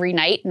up every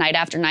night, night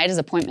after night as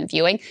appointment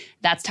viewing.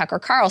 That's Tucker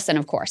Carlson,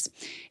 of course.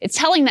 It's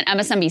telling that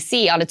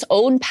MSNBC, on its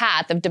own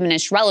path of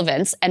diminished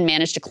relevance and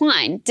managed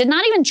decline, did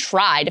not even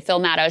try to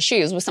fill Maddow's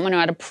shoes with someone who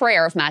had a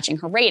prayer of matching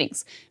her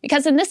ratings.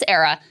 Because in this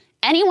era,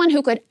 anyone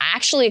who could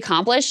actually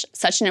accomplish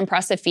such an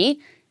impressive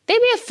feat, they'd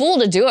be a fool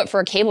to do it for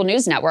a cable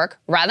news network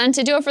rather than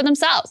to do it for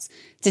themselves.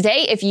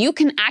 Today, if you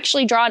can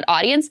actually draw an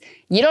audience,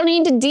 you don't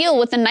need to deal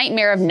with the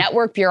nightmare of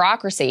network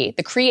bureaucracy,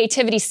 the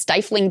creativity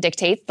stifling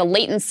dictates, the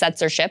latent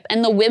censorship,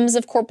 and the whims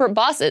of corporate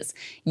bosses.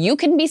 You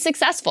can be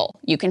successful,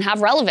 you can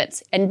have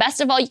relevance, and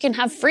best of all, you can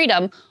have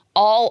freedom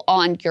all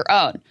on your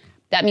own.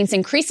 That means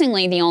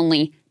increasingly the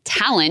only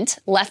talent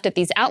left at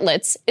these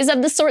outlets is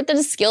of the sort that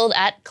is skilled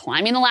at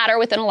climbing the ladder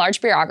within a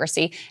large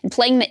bureaucracy and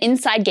playing the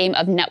inside game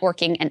of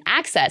networking and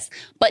access,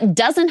 but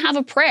doesn't have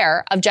a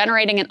prayer of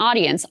generating an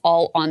audience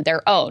all on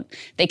their own.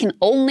 They can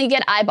only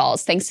get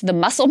eyeballs thanks to the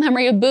muscle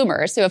memory of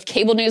boomers who have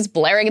cable news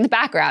blaring in the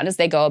background as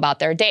they go about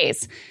their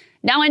days.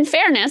 Now, in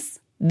fairness,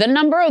 the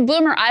number of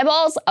boomer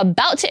eyeballs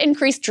about to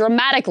increase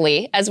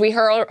dramatically as we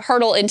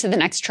hurtle into the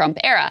next Trump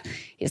era.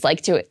 He's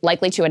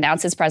likely to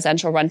announce his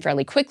presidential run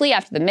fairly quickly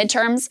after the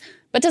midterms.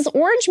 But does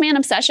Orange Man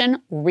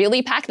obsession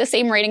really pack the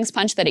same ratings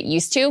punch that it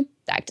used to?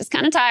 The act is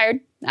kind of tired.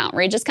 The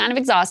outrage is kind of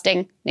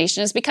exhausting. The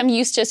nation has become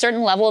used to a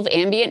certain level of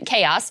ambient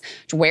chaos,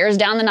 which wears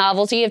down the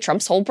novelty of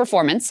Trump's whole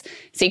performance.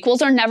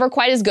 Sequels are never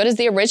quite as good as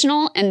the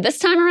original, and this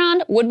time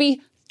around would be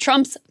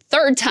Trump's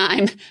third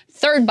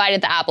bite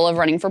at the apple of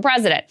running for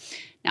president.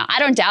 Now, I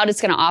don't doubt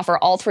it's going to offer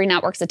all three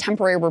networks a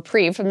temporary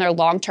reprieve from their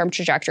long-term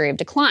trajectory of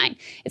decline.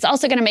 It's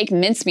also going to make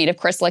mincemeat of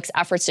Chris Licht's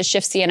efforts to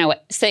shift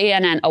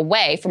CNN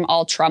away from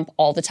all Trump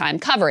all-the-time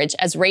coverage,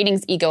 as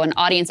ratings, ego, and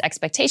audience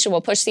expectation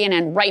will push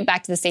CNN right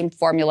back to the same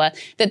formula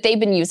that they've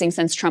been using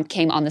since Trump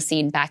came on the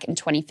scene back in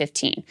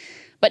 2015.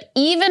 But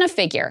even a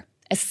figure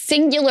as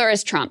singular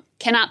as Trump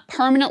cannot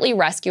permanently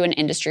rescue an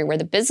industry where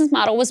the business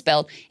model was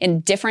built in a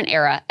different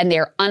era and they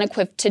are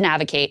unequipped to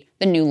navigate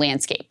the new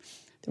landscape.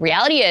 The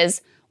reality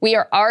is, we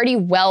are already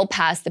well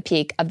past the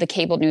peak of the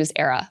cable news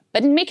era.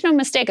 But make no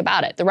mistake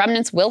about it, the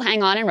remnants will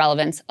hang on in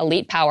relevance,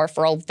 elite power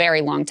for a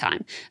very long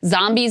time.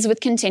 Zombies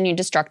with continued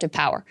destructive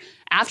power.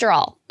 After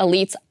all,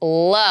 elites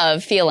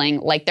love feeling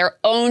like their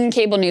own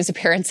cable news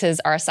appearances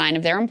are a sign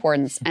of their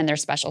importance and their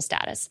special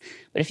status.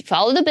 But if you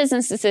follow the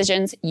business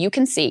decisions, you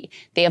can see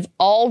they have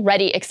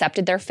already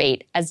accepted their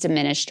fate as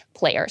diminished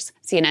players.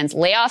 CNN's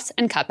layoffs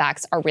and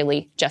cutbacks are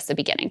really just the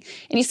beginning.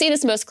 And you see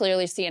this most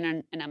clearly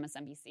CNN and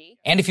MSNBC.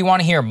 And if you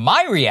want to hear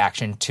my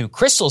reaction to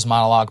Crystal's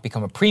monologue,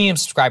 become a premium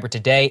subscriber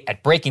today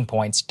at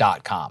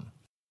breakingpoints.com.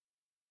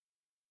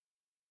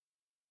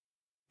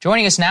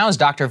 Joining us now is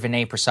Dr.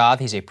 Vinay Prasad.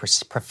 He's a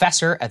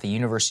professor at the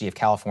University of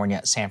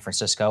California, San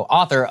Francisco,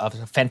 author of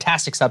a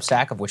fantastic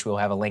Substack, of which we'll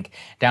have a link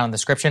down in the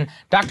description.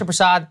 Dr.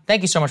 Prasad,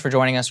 thank you so much for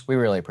joining us. We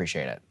really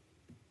appreciate it.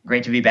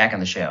 Great to be back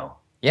on the show.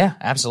 Yeah,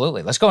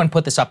 absolutely. Let's go and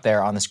put this up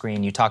there on the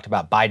screen. You talked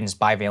about Biden's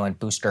bivalent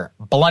booster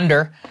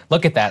blunder.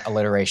 Look at that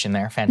alliteration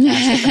there.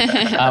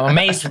 Fantastic. I'm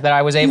amazed that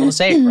I was able to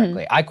say it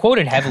correctly. I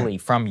quoted heavily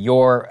from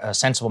your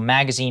Sensible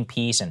Magazine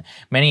piece and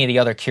many of the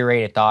other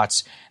curated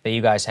thoughts that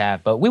you guys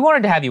have. But we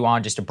wanted to have you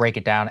on just to break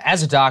it down.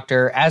 As a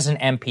doctor, as an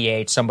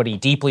MPH, somebody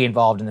deeply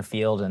involved in the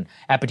field and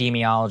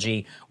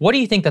epidemiology, what do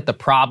you think that the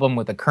problem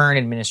with the current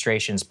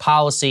administration's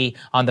policy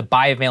on the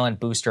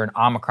bivalent booster and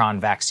Omicron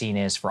vaccine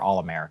is for all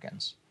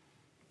Americans?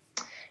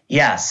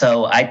 Yeah,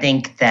 so I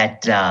think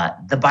that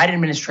the Biden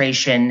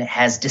administration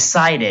has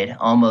decided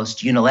almost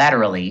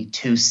unilaterally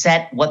to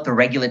set what the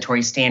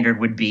regulatory standard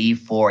would be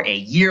for a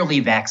yearly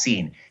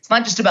vaccine. It's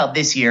not just about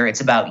this year,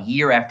 it's about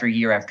year after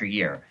year after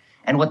year.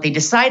 And what they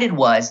decided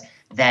was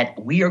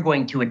that we are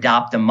going to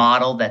adopt a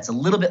model that's a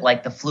little bit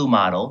like the flu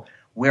model,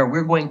 where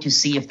we're going to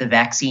see if the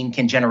vaccine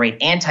can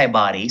generate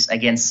antibodies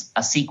against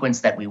a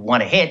sequence that we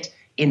want to hit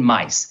in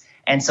mice.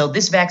 And so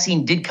this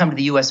vaccine did come to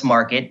the U.S.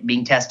 market,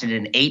 being tested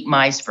in 8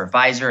 mice for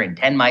Pfizer and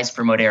 10 mice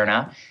for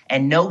Moderna,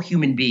 and no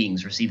human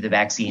beings received the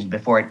vaccine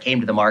before it came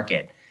to the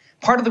market.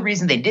 Part of the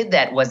reason they did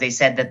that was they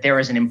said that there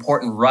is an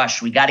important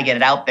rush. We got to get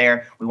it out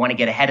there. We want to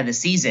get ahead of the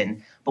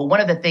season. But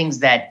one of the things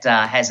that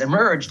has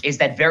emerged is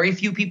that very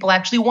few people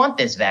actually want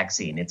this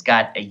vaccine. It's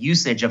got a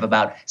usage of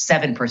about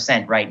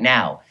 7% right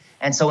now.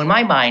 And so in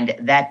my mind,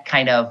 that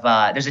kind of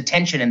there's a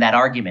tension in that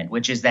argument,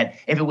 which is that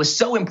if it was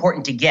so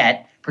important to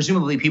get,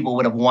 presumably people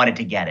would have wanted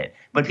to get it.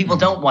 But people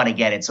don't want to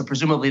get it. So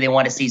presumably they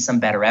want to see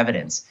some better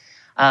evidence.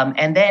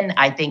 And then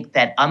I think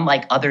that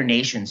unlike other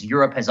nations,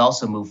 Europe has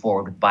also moved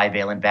forward with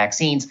bivalent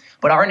vaccines.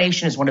 But our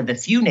nation is one of the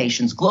few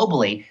nations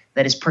globally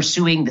that is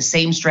pursuing the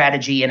same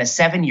strategy in a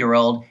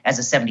 7-year-old as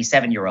a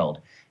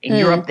 77-year-old. In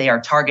Europe, they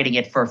are targeting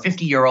it for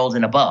 50-year-olds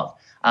and above,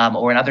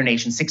 or in other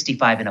nations,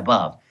 65 and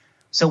above.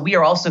 So we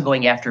are also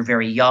going after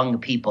very young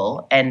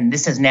people. And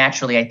this has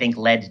naturally, I think,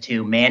 led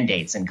to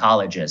mandates in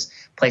colleges.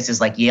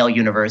 Places like Yale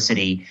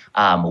University,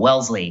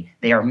 Wellesley,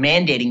 they are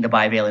mandating the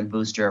bivalent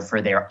booster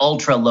for their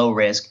ultra low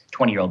risk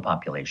 20-year-old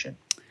population.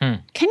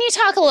 Can you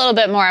talk a little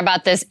bit more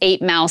about this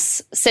 8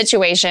 mouse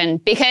situation?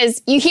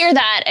 Because you hear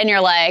that and you're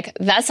like,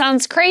 that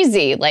sounds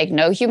crazy. Like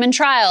no human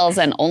trials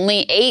and only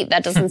 8,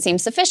 that doesn't seem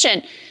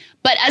sufficient.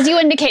 But as you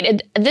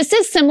indicated, this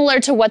is similar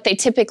to what they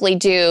typically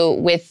do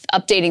with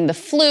updating the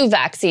flu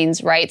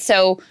vaccines, right?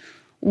 So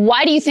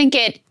why do you think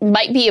it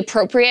might be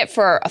appropriate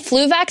for a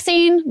flu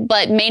vaccine,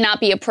 but may not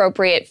be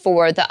appropriate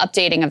for the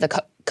updating of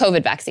the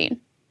COVID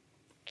vaccine?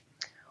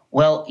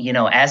 Well,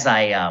 as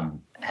I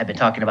have been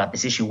talking about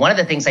this issue, one of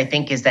the things I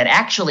think is that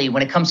actually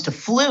when it comes to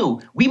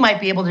flu, we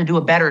might be able to do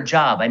a better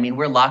job. I mean,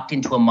 we're locked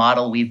into a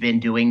model we've been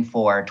doing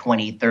for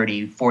 20,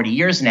 30, 40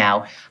 years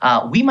now.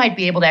 We might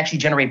be able to actually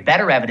generate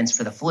better evidence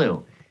for the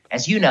flu.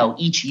 As you know,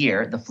 each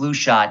year, the flu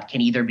shot can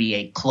either be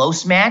a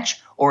close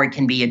match or it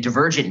can be a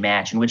divergent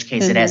match, in which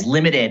case it has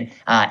limited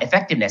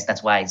effectiveness.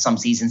 That's why some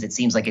seasons it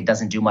seems like it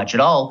doesn't do much at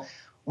all.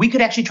 We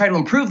could actually try to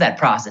improve that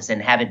process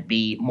and have it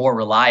be more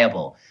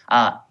reliable.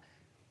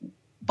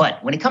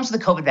 But when it comes to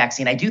the COVID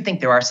vaccine, I do think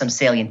there are some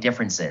salient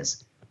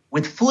differences.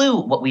 With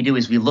flu, what we do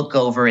is we look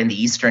over in the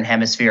eastern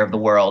hemisphere of the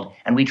world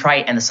and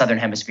the southern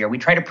hemisphere. We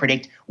try to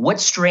predict what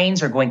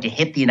strains are going to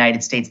hit the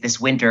United States this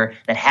winter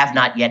that have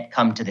not yet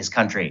come to this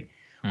country.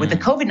 With the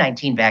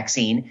COVID-19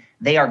 vaccine,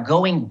 they are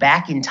going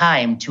back in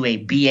time to a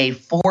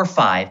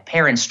BA.4/5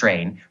 parent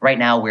strain. Right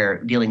now,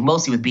 we're dealing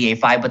mostly with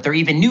BA.5, but there are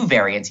even new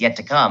variants yet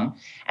to come.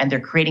 And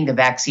they're creating the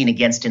vaccine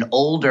against an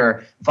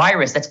older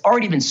virus that's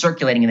already been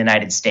circulating in the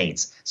United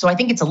States. So I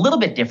think it's a little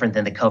bit different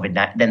than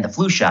the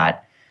flu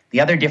shot.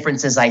 The other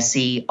differences I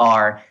see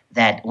are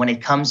that when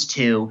it comes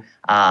to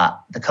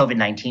the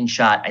COVID-19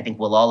 shot, I think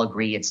we'll all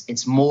agree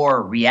it's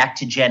more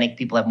reactogenic.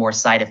 People have more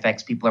side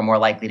effects. People are more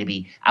likely to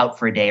be out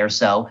for a day or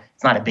so.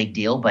 It's not a big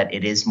deal, but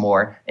it is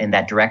more in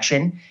that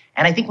direction.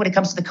 And I think when it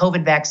comes to the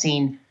COVID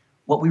vaccine,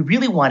 what we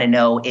really want to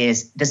know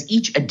is, does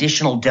each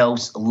additional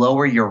dose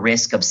lower your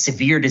risk of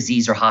severe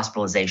disease or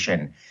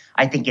hospitalization?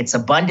 I think it's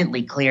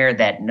abundantly clear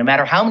that no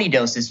matter how many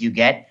doses you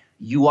get,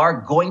 you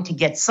are going to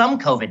get some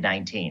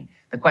COVID-19.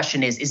 The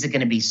question is it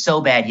going to be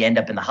so bad you end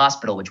up in the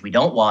hospital, which we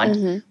don't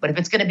want? But if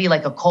it's going to be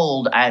like a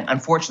cold,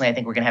 unfortunately, I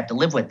think we're going to have to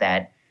live with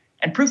that.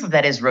 And proof of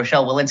that is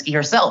Rochelle Walensky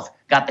herself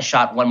got the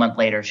shot 1 month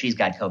later. She's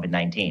got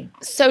COVID-19.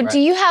 So do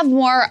you have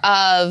more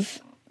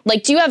of,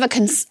 do you have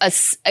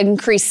a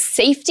increased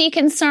safety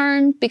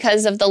concern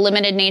because of the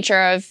limited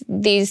nature of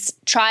these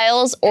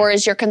trials? Or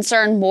is your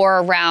concern more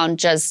around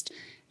just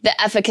the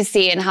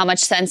efficacy and how much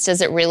sense does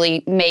it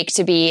really make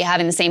to be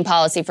having the same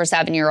policy for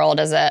 7-year-old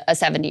as a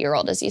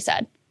 70-year-old, as you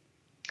said?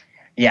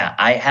 Yeah,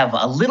 I have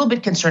a little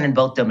bit concern in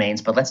both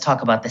domains, but let's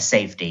talk about the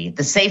safety.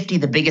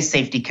 The biggest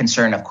safety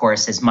concern, of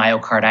course, is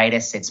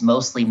myocarditis. It's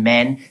mostly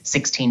men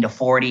 16 to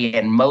 40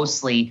 and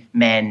mostly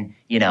men,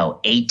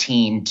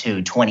 18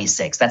 to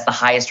 26. That's the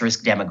highest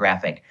risk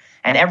demographic.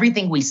 And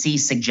everything we see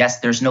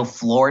suggests there's no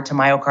floor to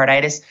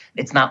myocarditis.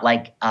 It's not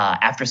like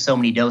after so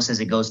many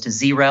doses, it goes to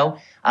 0.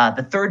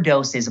 The third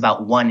dose is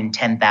about 1 in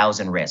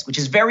 10,000 risk, which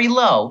is very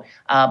low.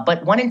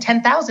 But 1 in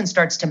 10,000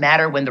 starts to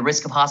matter when the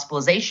risk of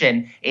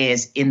hospitalization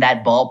is in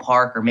that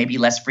ballpark or maybe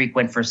less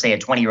frequent for, say, a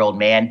 20-year-old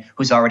man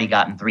who's already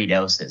gotten 3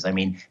 doses. I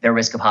mean, their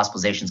risk of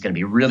hospitalization is going to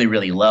be really,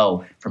 really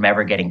low from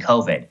ever getting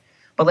COVID.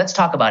 But let's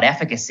talk about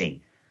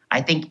efficacy.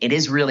 I think it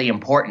is really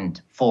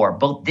important for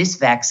both this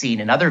vaccine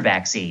and other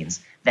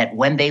vaccines that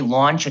when they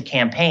launch a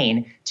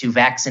campaign to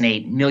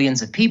vaccinate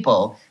millions of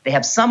people, they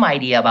have some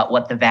idea about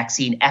what the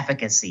vaccine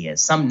efficacy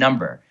is, some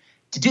number.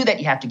 To do that,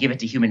 you have to give it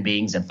to human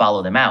beings and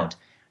follow them out.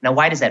 Now,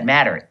 why does that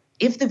matter?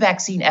 If the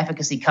vaccine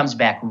efficacy comes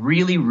back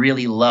really,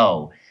 really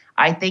low,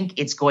 I think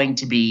it's going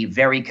to be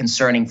very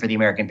concerning for the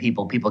American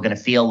people. People are going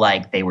to feel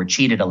like they were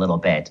cheated a little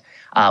bit.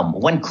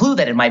 One clue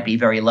that it might be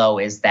very low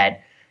is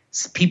that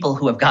people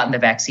who have gotten the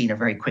vaccine are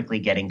very quickly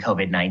getting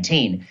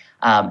COVID-19.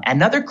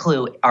 Another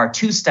clue are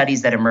two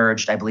studies that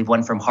emerged, I believe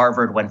one from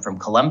Harvard, one from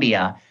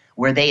Columbia,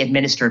 where they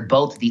administered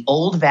both the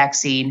old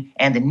vaccine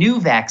and the new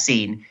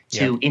vaccine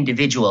to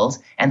individuals.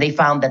 And they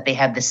found that they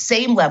had the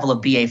same level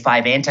of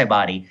BA.5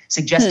 antibody,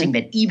 suggesting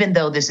that even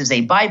though this is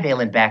a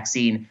bivalent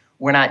vaccine,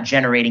 we're not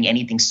generating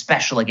anything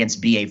special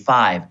against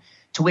BA.5.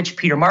 To which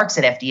Peter Marks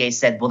at FDA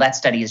said, well, that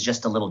study is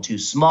just a little too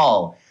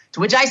small. To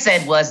which I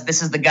said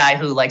this is the guy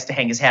who likes to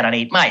hang his hat on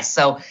 8 mice.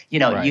 So, you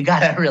got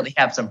to really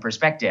have some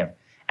perspective.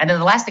 And then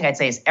the last thing I'd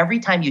say is every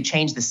time you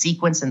change the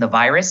sequence in the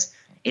virus,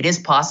 it is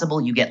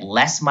possible you get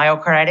less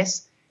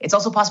myocarditis. It's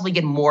also possible you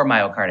get more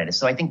myocarditis.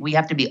 So I think we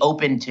have to be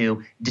open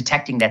to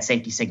detecting that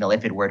safety signal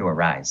if it were to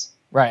arise.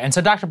 Right. And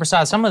so, Dr.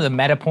 Prasad, some of the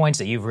meta points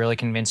that you've really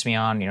convinced me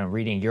on,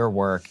 reading your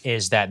work,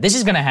 is that this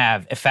is going to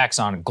have effects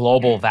on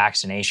global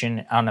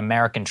vaccination, on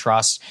American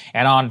trust,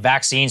 and on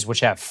vaccines,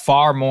 which have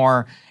far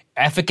more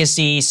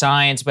efficacy,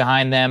 science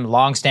behind them,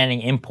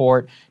 longstanding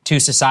import to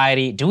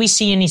society. Do we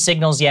see any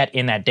signals yet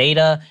in that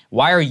data?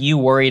 Why are you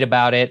worried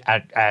about it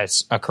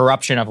as a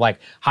corruption of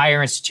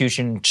higher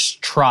institution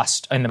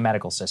trust in the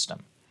medical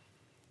system?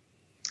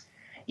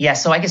 Yeah,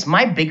 so I guess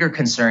my bigger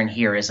concern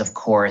here is, of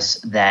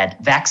course,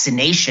 that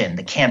vaccination,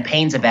 the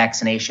campaigns of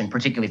vaccination,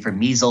 particularly for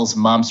measles,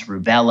 mumps,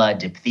 rubella,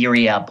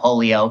 diphtheria,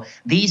 polio,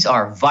 these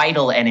are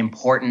vital and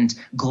important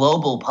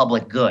global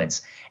public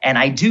goods. And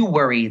I do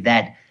worry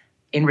that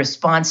in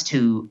response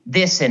to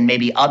this and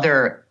maybe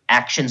other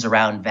actions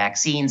around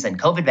vaccines and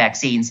COVID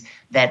vaccines,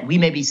 that we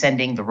may be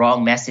sending the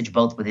wrong message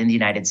both within the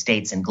United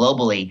States and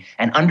globally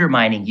and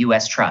undermining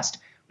U.S. trust.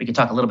 We can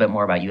talk a little bit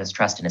more about U.S.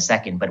 trust in a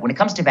second. But when it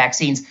comes to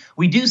vaccines,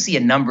 we do see a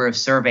number of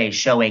surveys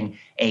showing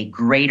a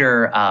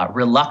greater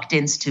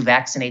reluctance to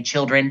vaccinate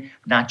children,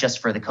 not just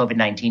for the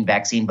COVID-19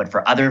 vaccine, but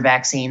for other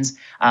vaccines.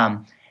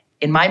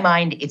 In my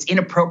mind, it's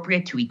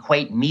inappropriate to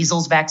equate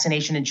measles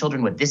vaccination in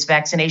children with this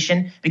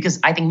vaccination because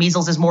I think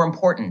measles is more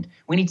important.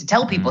 We need to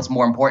tell people it's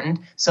more important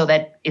so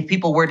that if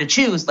people were to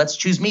choose, let's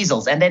choose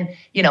measles. And then,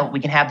 we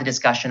can have the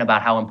discussion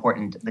about how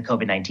important the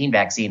COVID-19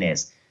 vaccine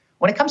is.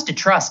 When it comes to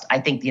trust, I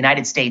think the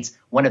United States,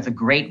 one of the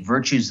great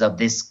virtues of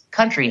this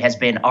country has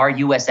been our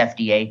U.S.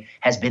 FDA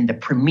has been the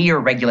premier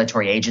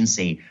regulatory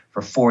agency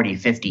for 40,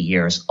 50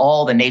 years.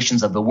 All the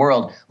nations of the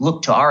world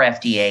look to our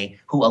FDA,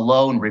 who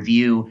alone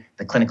review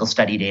the clinical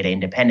study data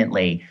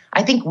independently.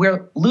 I think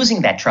we're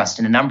losing that trust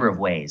in a number of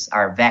ways.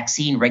 Our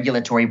vaccine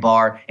regulatory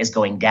bar is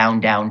going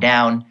down, down,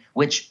 down,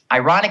 which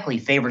ironically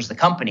favors the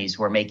companies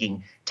who are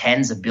making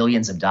tens of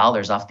billions of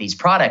dollars off these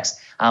products.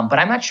 But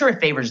I'm not sure it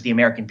favors the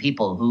American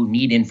people who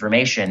need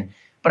information.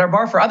 But our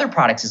bar for other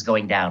products is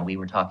going down. We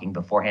were talking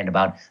beforehand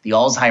about the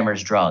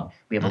Alzheimer's drug.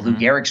 We have a Lou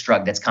Gehrig's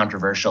drug that's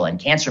controversial, and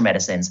cancer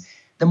medicines.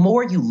 The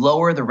more you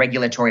lower the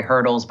regulatory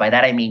hurdles, by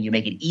that I mean you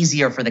make it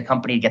easier for the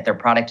company to get their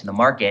product to the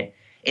market,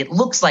 it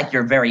looks like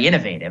you're very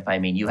innovative. I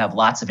mean, you have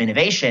lots of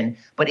innovation,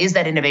 but is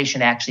that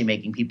innovation actually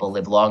making people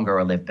live longer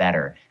or live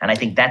better? And I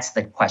think that's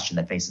the question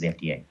that faces the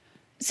FDA.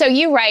 So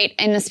you write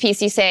in this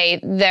piece, you say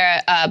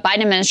the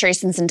Biden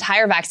administration's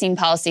entire vaccine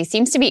policy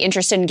seems to be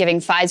interested in giving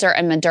Pfizer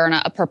and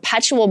Moderna a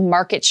perpetual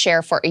market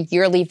share for a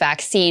yearly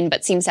vaccine,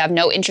 but seems to have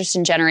no interest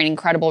in generating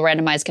credible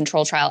randomized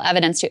control trial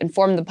evidence to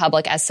inform the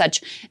public. As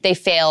such, they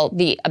fail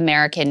the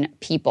American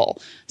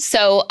people.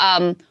 So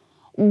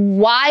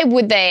why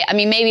would they? I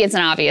mean, maybe it's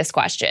an obvious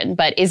question,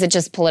 but is it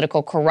just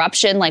political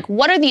corruption?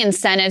 What are the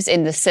incentives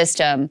in the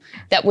system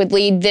that would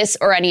lead this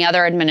or any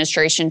other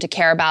administration to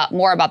care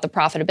more about the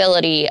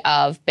profitability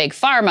of big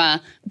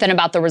pharma than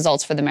about the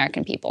results for the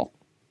American people?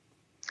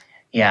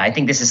 Yeah, I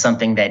think this is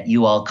something that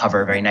you all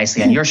cover very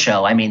nicely on your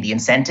show. I mean, the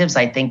incentives,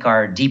 I think,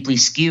 are deeply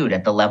skewed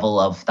at the level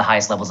of the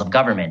highest levels of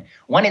government.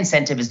 One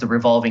incentive is the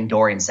revolving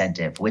door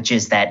incentive, which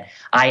is that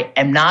I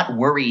am not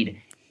worried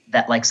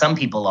that, like some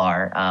people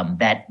are,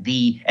 that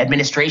the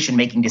administration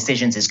making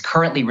decisions is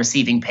currently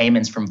receiving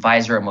payments from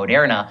Pfizer or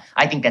Moderna.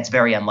 I think that's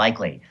very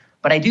unlikely.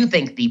 But I do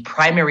think the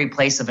primary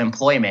place of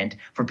employment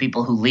for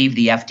people who leave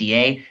the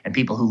FDA and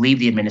people who leave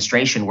the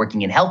administration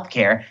working in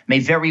healthcare may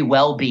very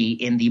well be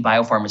in the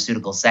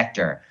biopharmaceutical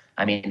sector.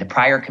 I mean, the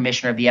prior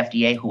commissioner of the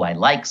FDA, who I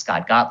like,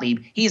 Scott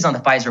Gottlieb, he's on the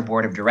Pfizer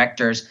board of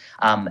directors.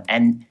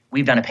 And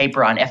we've done a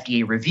paper on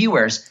FDA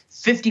reviewers.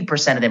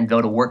 50% of them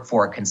go to work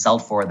for or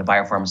consult for the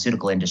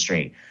biopharmaceutical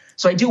industry.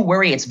 So I do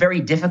worry it's very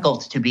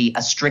difficult to be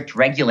a strict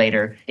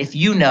regulator if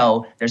you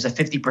know there's a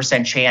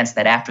 50% chance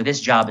that after this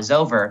job is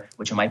over,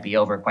 which it might be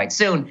over quite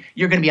soon,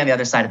 you're going to be on the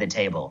other side of the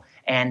table.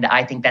 And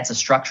I think that's a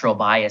structural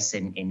bias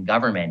in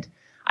government.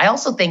 I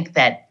also think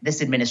that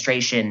this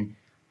administration,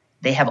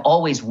 they have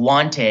always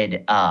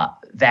wanted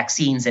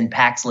vaccines and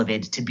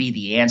Paxlovid to be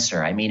the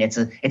answer. I mean, it's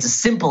a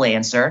simple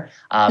answer.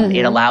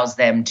 It allows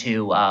them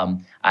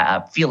to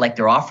feel like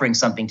they're offering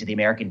something to the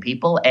American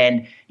people.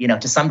 And,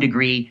 to some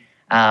degree,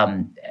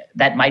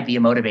 that might be a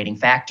motivating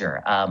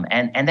factor.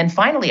 And then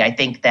finally, I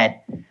think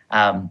that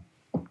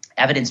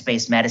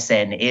evidence-based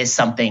medicine is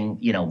something,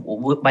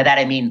 by that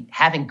I mean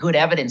having good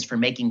evidence for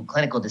making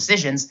clinical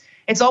decisions.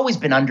 It's always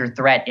been under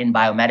threat in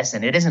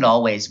biomedicine. It isn't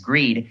always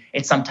greed.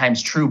 It's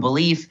sometimes true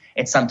belief.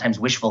 It's sometimes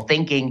wishful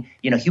thinking.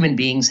 Human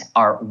beings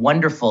are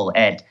wonderful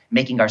at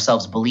making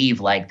ourselves believe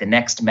like the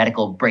next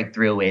medical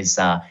breakthrough is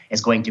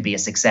going to be a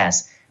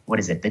success. What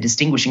is it? The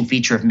distinguishing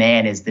feature of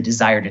man is the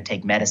desire to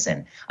take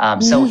medicine.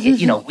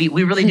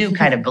 We really do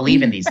kind of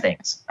believe in these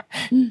things.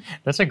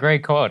 That's a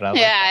great quote. I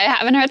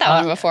haven't heard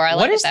that one before. I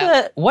like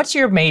it. What's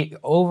your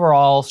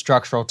overall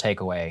structural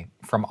takeaway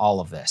from all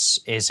of this?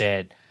 Is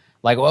it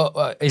like,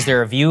 is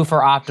there a view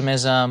for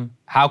optimism?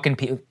 How can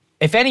people,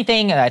 if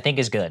anything, I think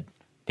is good.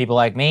 People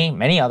like me,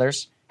 many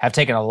others, have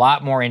taken a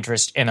lot more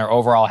interest in their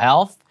overall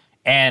health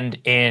and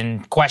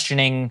in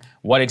questioning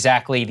what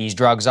exactly these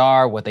drugs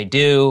are, what they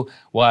do,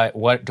 what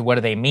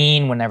do they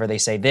mean whenever they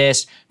say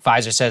this.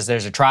 Pfizer says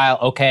there's a trial.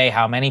 Okay,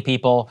 how many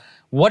people?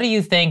 What do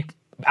you think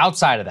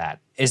outside of that?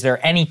 Is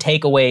there any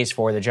takeaways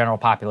for the general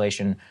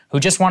population who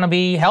just want to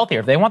be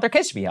healthier? If they want their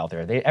kids to be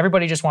healthier,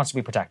 everybody just wants to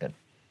be protected.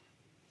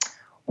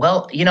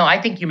 Well,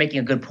 I think you're making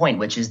a good point,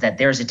 which is that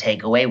there's a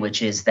takeaway,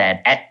 which is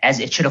that as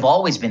it should have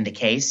always been the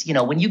case,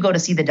 when you go to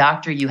see the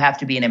doctor, you have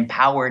to be an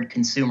empowered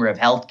consumer of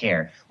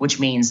healthcare, which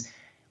means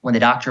when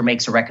the doctor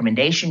makes a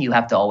recommendation, you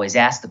have to always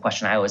ask. The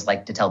question I always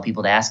like to tell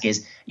people to ask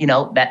is,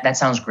 that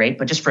sounds great,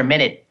 but just for a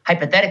minute,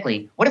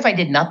 hypothetically, what if I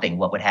did nothing?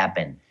 What would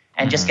happen?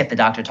 And just get the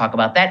doctor to talk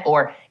about that.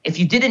 Or if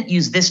you didn't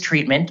use this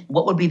treatment,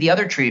 what would be the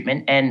other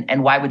treatment?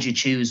 And why would you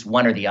choose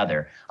one or the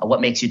other?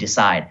 What makes you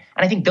decide?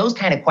 And I think those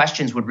kind of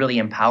questions would really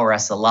empower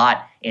us a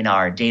lot in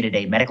our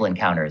day-to-day medical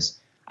encounters.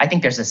 I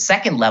think there's a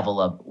second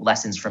level of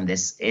lessons from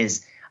this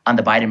is on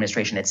the Biden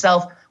administration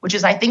itself, which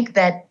is I think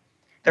that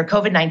their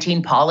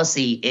COVID-19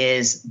 policy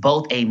is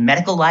both a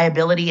medical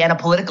liability and a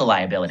political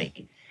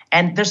liability.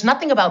 And there's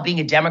nothing about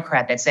being a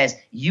Democrat that says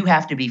you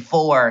have to be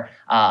for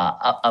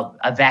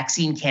a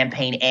vaccine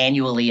campaign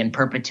annually in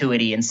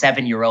perpetuity in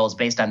 7-year-olds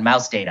based on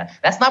mouse data.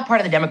 That's not part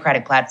of the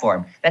Democratic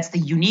platform. That's the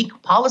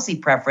unique policy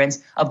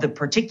preference of the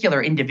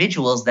particular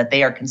individuals that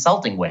they are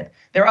consulting with.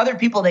 There are other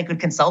people they could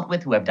consult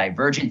with who have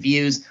divergent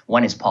views.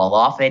 One is Paul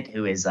Offit,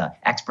 who is an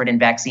expert in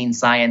vaccine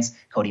science,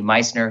 Cody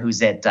Meissner, who's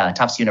at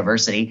Tufts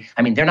University.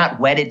 I mean, they're not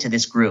wedded to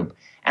this group.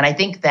 And I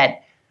think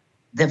that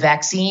the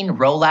vaccine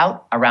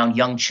rollout around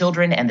young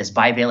children and this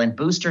bivalent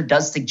booster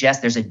does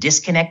suggest there's a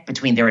disconnect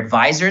between their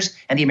advisors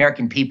and the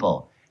American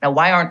people. Now,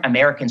 why aren't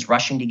Americans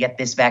rushing to get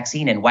this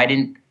vaccine? And why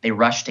didn't they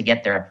rush to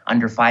get their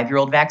under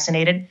 5-year-old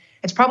vaccinated?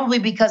 It's probably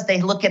because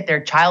they look at their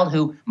child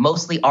who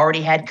mostly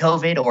already had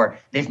COVID or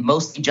they've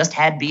mostly just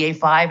had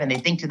BA5 and they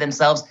think to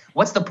themselves,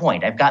 what's the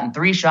point? I've gotten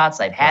 3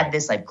 shots. I've had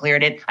this. I've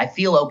cleared it. I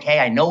feel okay.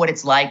 I know what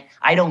it's like.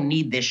 I don't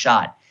need this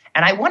shot.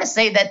 And I want to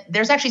say that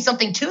there's actually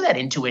something to that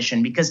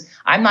intuition because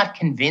I'm not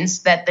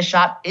convinced that the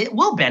shot, it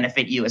will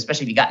benefit you,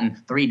 especially if you've gotten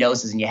 3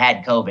 doses and you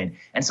had COVID.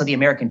 And so the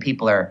American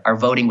people are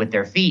voting with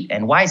their feet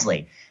and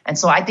wisely. And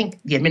so I think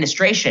the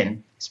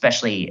administration,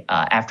 especially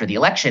after the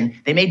election,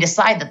 they may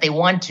decide that they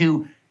want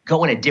to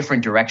go in a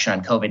different direction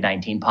on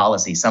COVID-19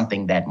 policy,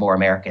 something that more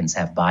Americans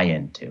have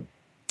buy-in to.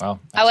 Well,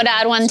 I would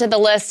add one to the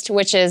list,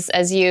 which is,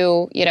 as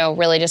you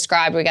really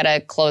described, we got to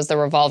close the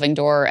revolving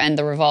door, end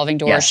the revolving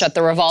door, yes. Shut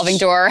the revolving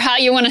door,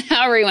 however you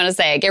want to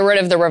say it. Get rid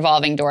of the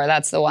revolving door.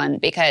 That's the one.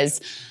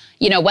 Because,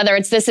 whether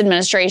it's this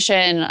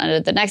administration,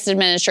 the next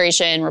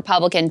administration,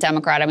 Republican,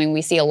 Democrat, I mean,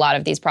 we see a lot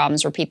of these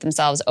problems repeat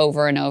themselves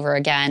over and over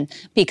again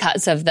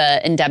because of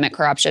the endemic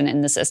corruption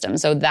in the system.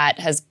 So that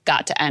has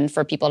got to end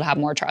for people to have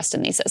more trust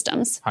in these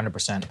systems.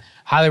 100%.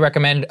 Highly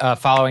recommend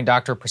following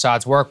Dr.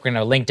 Prasad's work. We're going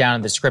to link down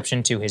in the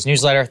description to his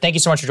newsletter. Thank you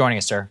so much for joining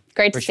us, sir.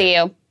 Great to see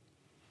you.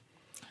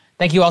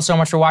 Thank you all so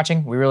much for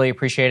watching. We really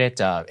appreciate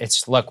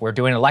it. Look, we're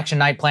doing election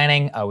night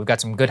planning. We've got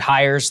some good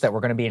hires that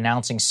we're going to be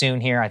announcing soon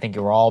here. I think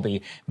you'll all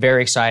be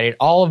very excited.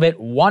 All of it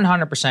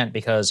 100%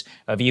 because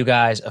of you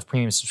guys, of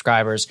premium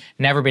subscribers.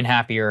 Never been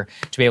happier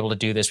to be able to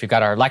do this. We've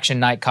got our election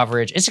night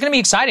coverage. It's going to be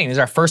exciting. This is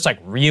our first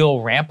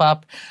real ramp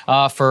up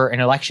for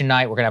an election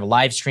night. We're going to have a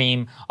live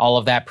stream, all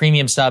of that.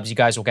 Premium subs, you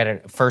guys will get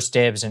a first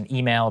dibs and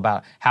email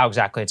about how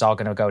exactly it's all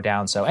going to go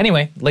down. So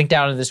anyway, link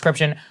down in the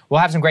description.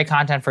 We'll have some great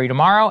content for you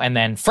tomorrow. And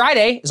then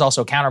Friday is also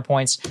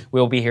Counterpoints.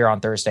 We'll be here on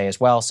Thursday as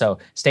well. So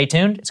stay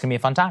tuned. It's going to be a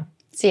fun time.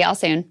 See y'all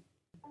soon.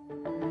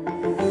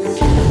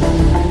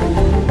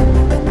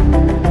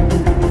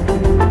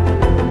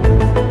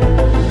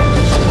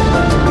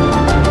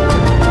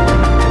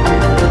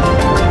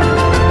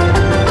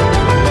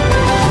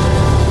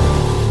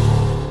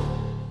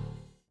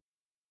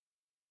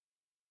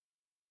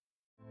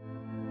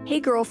 Hey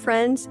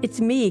girlfriends,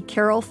 it's me,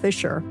 Carol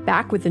Fisher,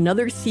 back with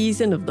another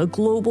season of the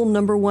global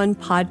 #1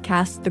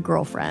 podcast, The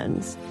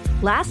Girlfriends.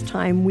 Last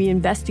time, we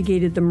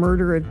investigated the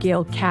murder of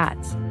Gail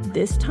Katz.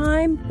 This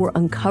time, we're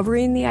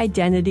uncovering the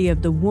identity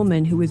of the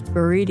woman who was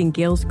buried in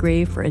Gail's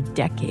grave for a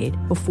decade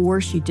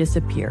before she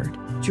disappeared.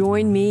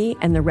 Join me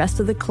and the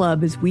rest of the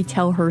club as we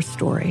tell her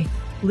story.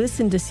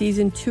 Listen to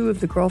Season 2 of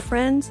The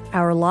Girlfriends,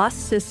 Our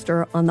Lost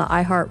Sister on the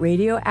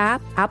iHeartRadio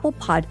app, Apple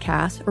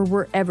Podcasts, or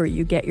wherever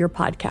you get your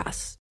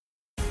podcasts.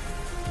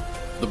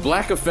 The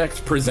Black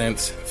Effect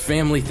presents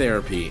Family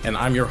Therapy, and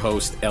I'm your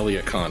host,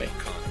 Elliot Connie.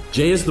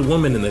 Jay is the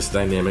woman in this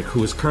dynamic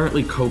who is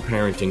currently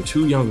co-parenting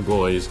 2 young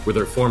boys with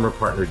her former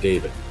partner,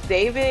 David.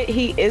 David,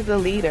 he is a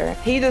leader.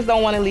 He just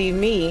don't want to leave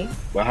me.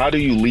 But how do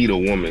you lead a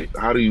woman?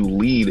 How do you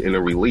lead in a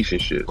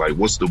relationship? Like,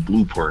 what's the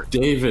blueprint?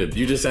 David,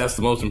 you just asked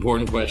the most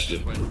important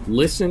question.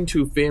 Listen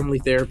to Family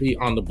Therapy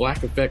on the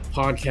Black Effect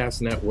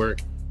Podcast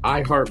Network,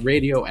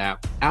 iHeartRadio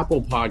app,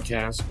 Apple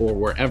Podcasts, or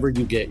wherever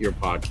you get your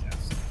podcasts.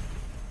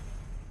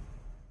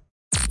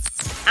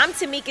 I'm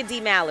Tamika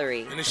D.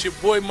 Mallory. And it's your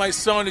boy, my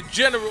son, the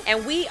General.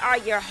 And we are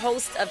your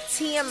hosts of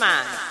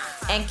TMI.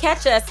 And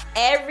catch us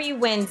every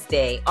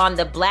Wednesday on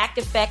the Black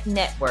Effect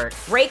Network,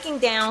 breaking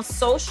down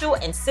social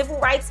and civil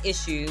rights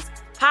issues,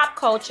 pop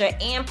culture,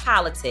 and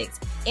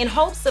politics in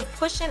hopes of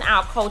pushing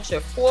our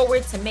culture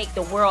forward to make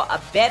the world a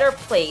better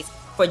place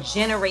for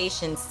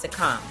generations to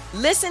come.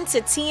 Listen to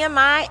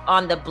TMI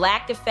on the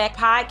Black Effect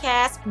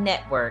Podcast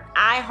Network,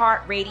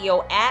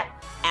 iHeartRadio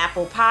app,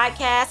 Apple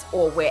Podcasts,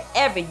 or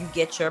wherever you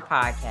get your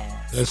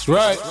podcasts. That's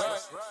right.